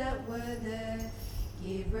dead that were there.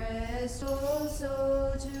 Give rest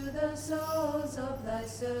also to the souls of thy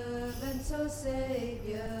servants, O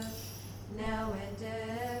Saviour, now and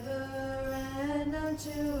ever, and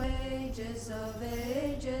unto ages of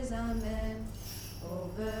ages. Amen. O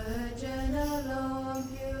Virgin alone,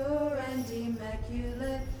 pure and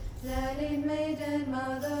immaculate, that in maiden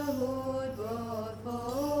motherhood brought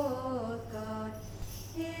forth God,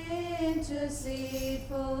 intercede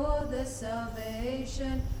for the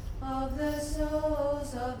salvation of the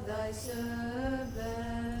souls of thy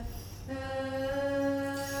servants.